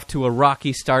got off to a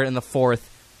rocky start in the fourth,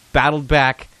 battled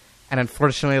back, and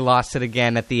unfortunately lost it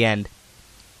again at the end.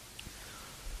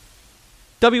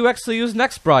 WXOU's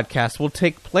next broadcast will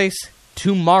take place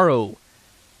tomorrow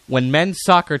when men's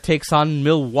soccer takes on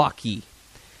Milwaukee.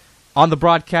 On the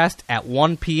broadcast at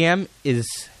 1 p.m.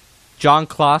 is John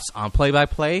Kloss on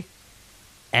play-by-play,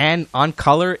 and on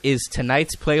color is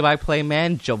tonight's play-by-play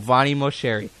man, Giovanni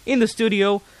Moceri. In the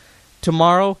studio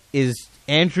tomorrow is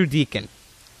Andrew Deacon.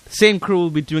 The same crew will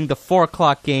be doing the 4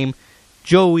 o'clock game.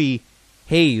 Joey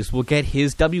Hayes will get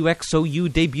his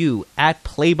WXOU debut at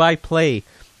play-by-play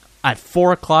at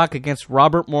 4 o'clock against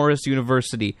Robert Morris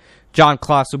University. John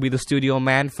Kloss will be the studio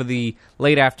man for the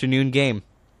late afternoon game.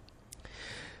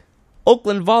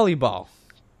 Oakland Volleyball.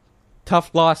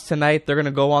 Tough loss tonight. They're going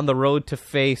to go on the road to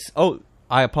face... Oh,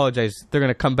 I apologize. They're going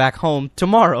to come back home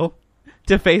tomorrow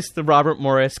to face the Robert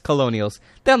Morris Colonials.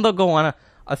 Then they'll go on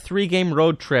a 3-game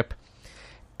road trip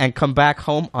and come back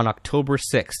home on October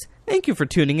 6th. Thank you for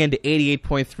tuning in to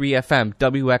 88.3 FM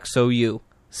WXOU.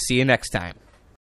 See you next time.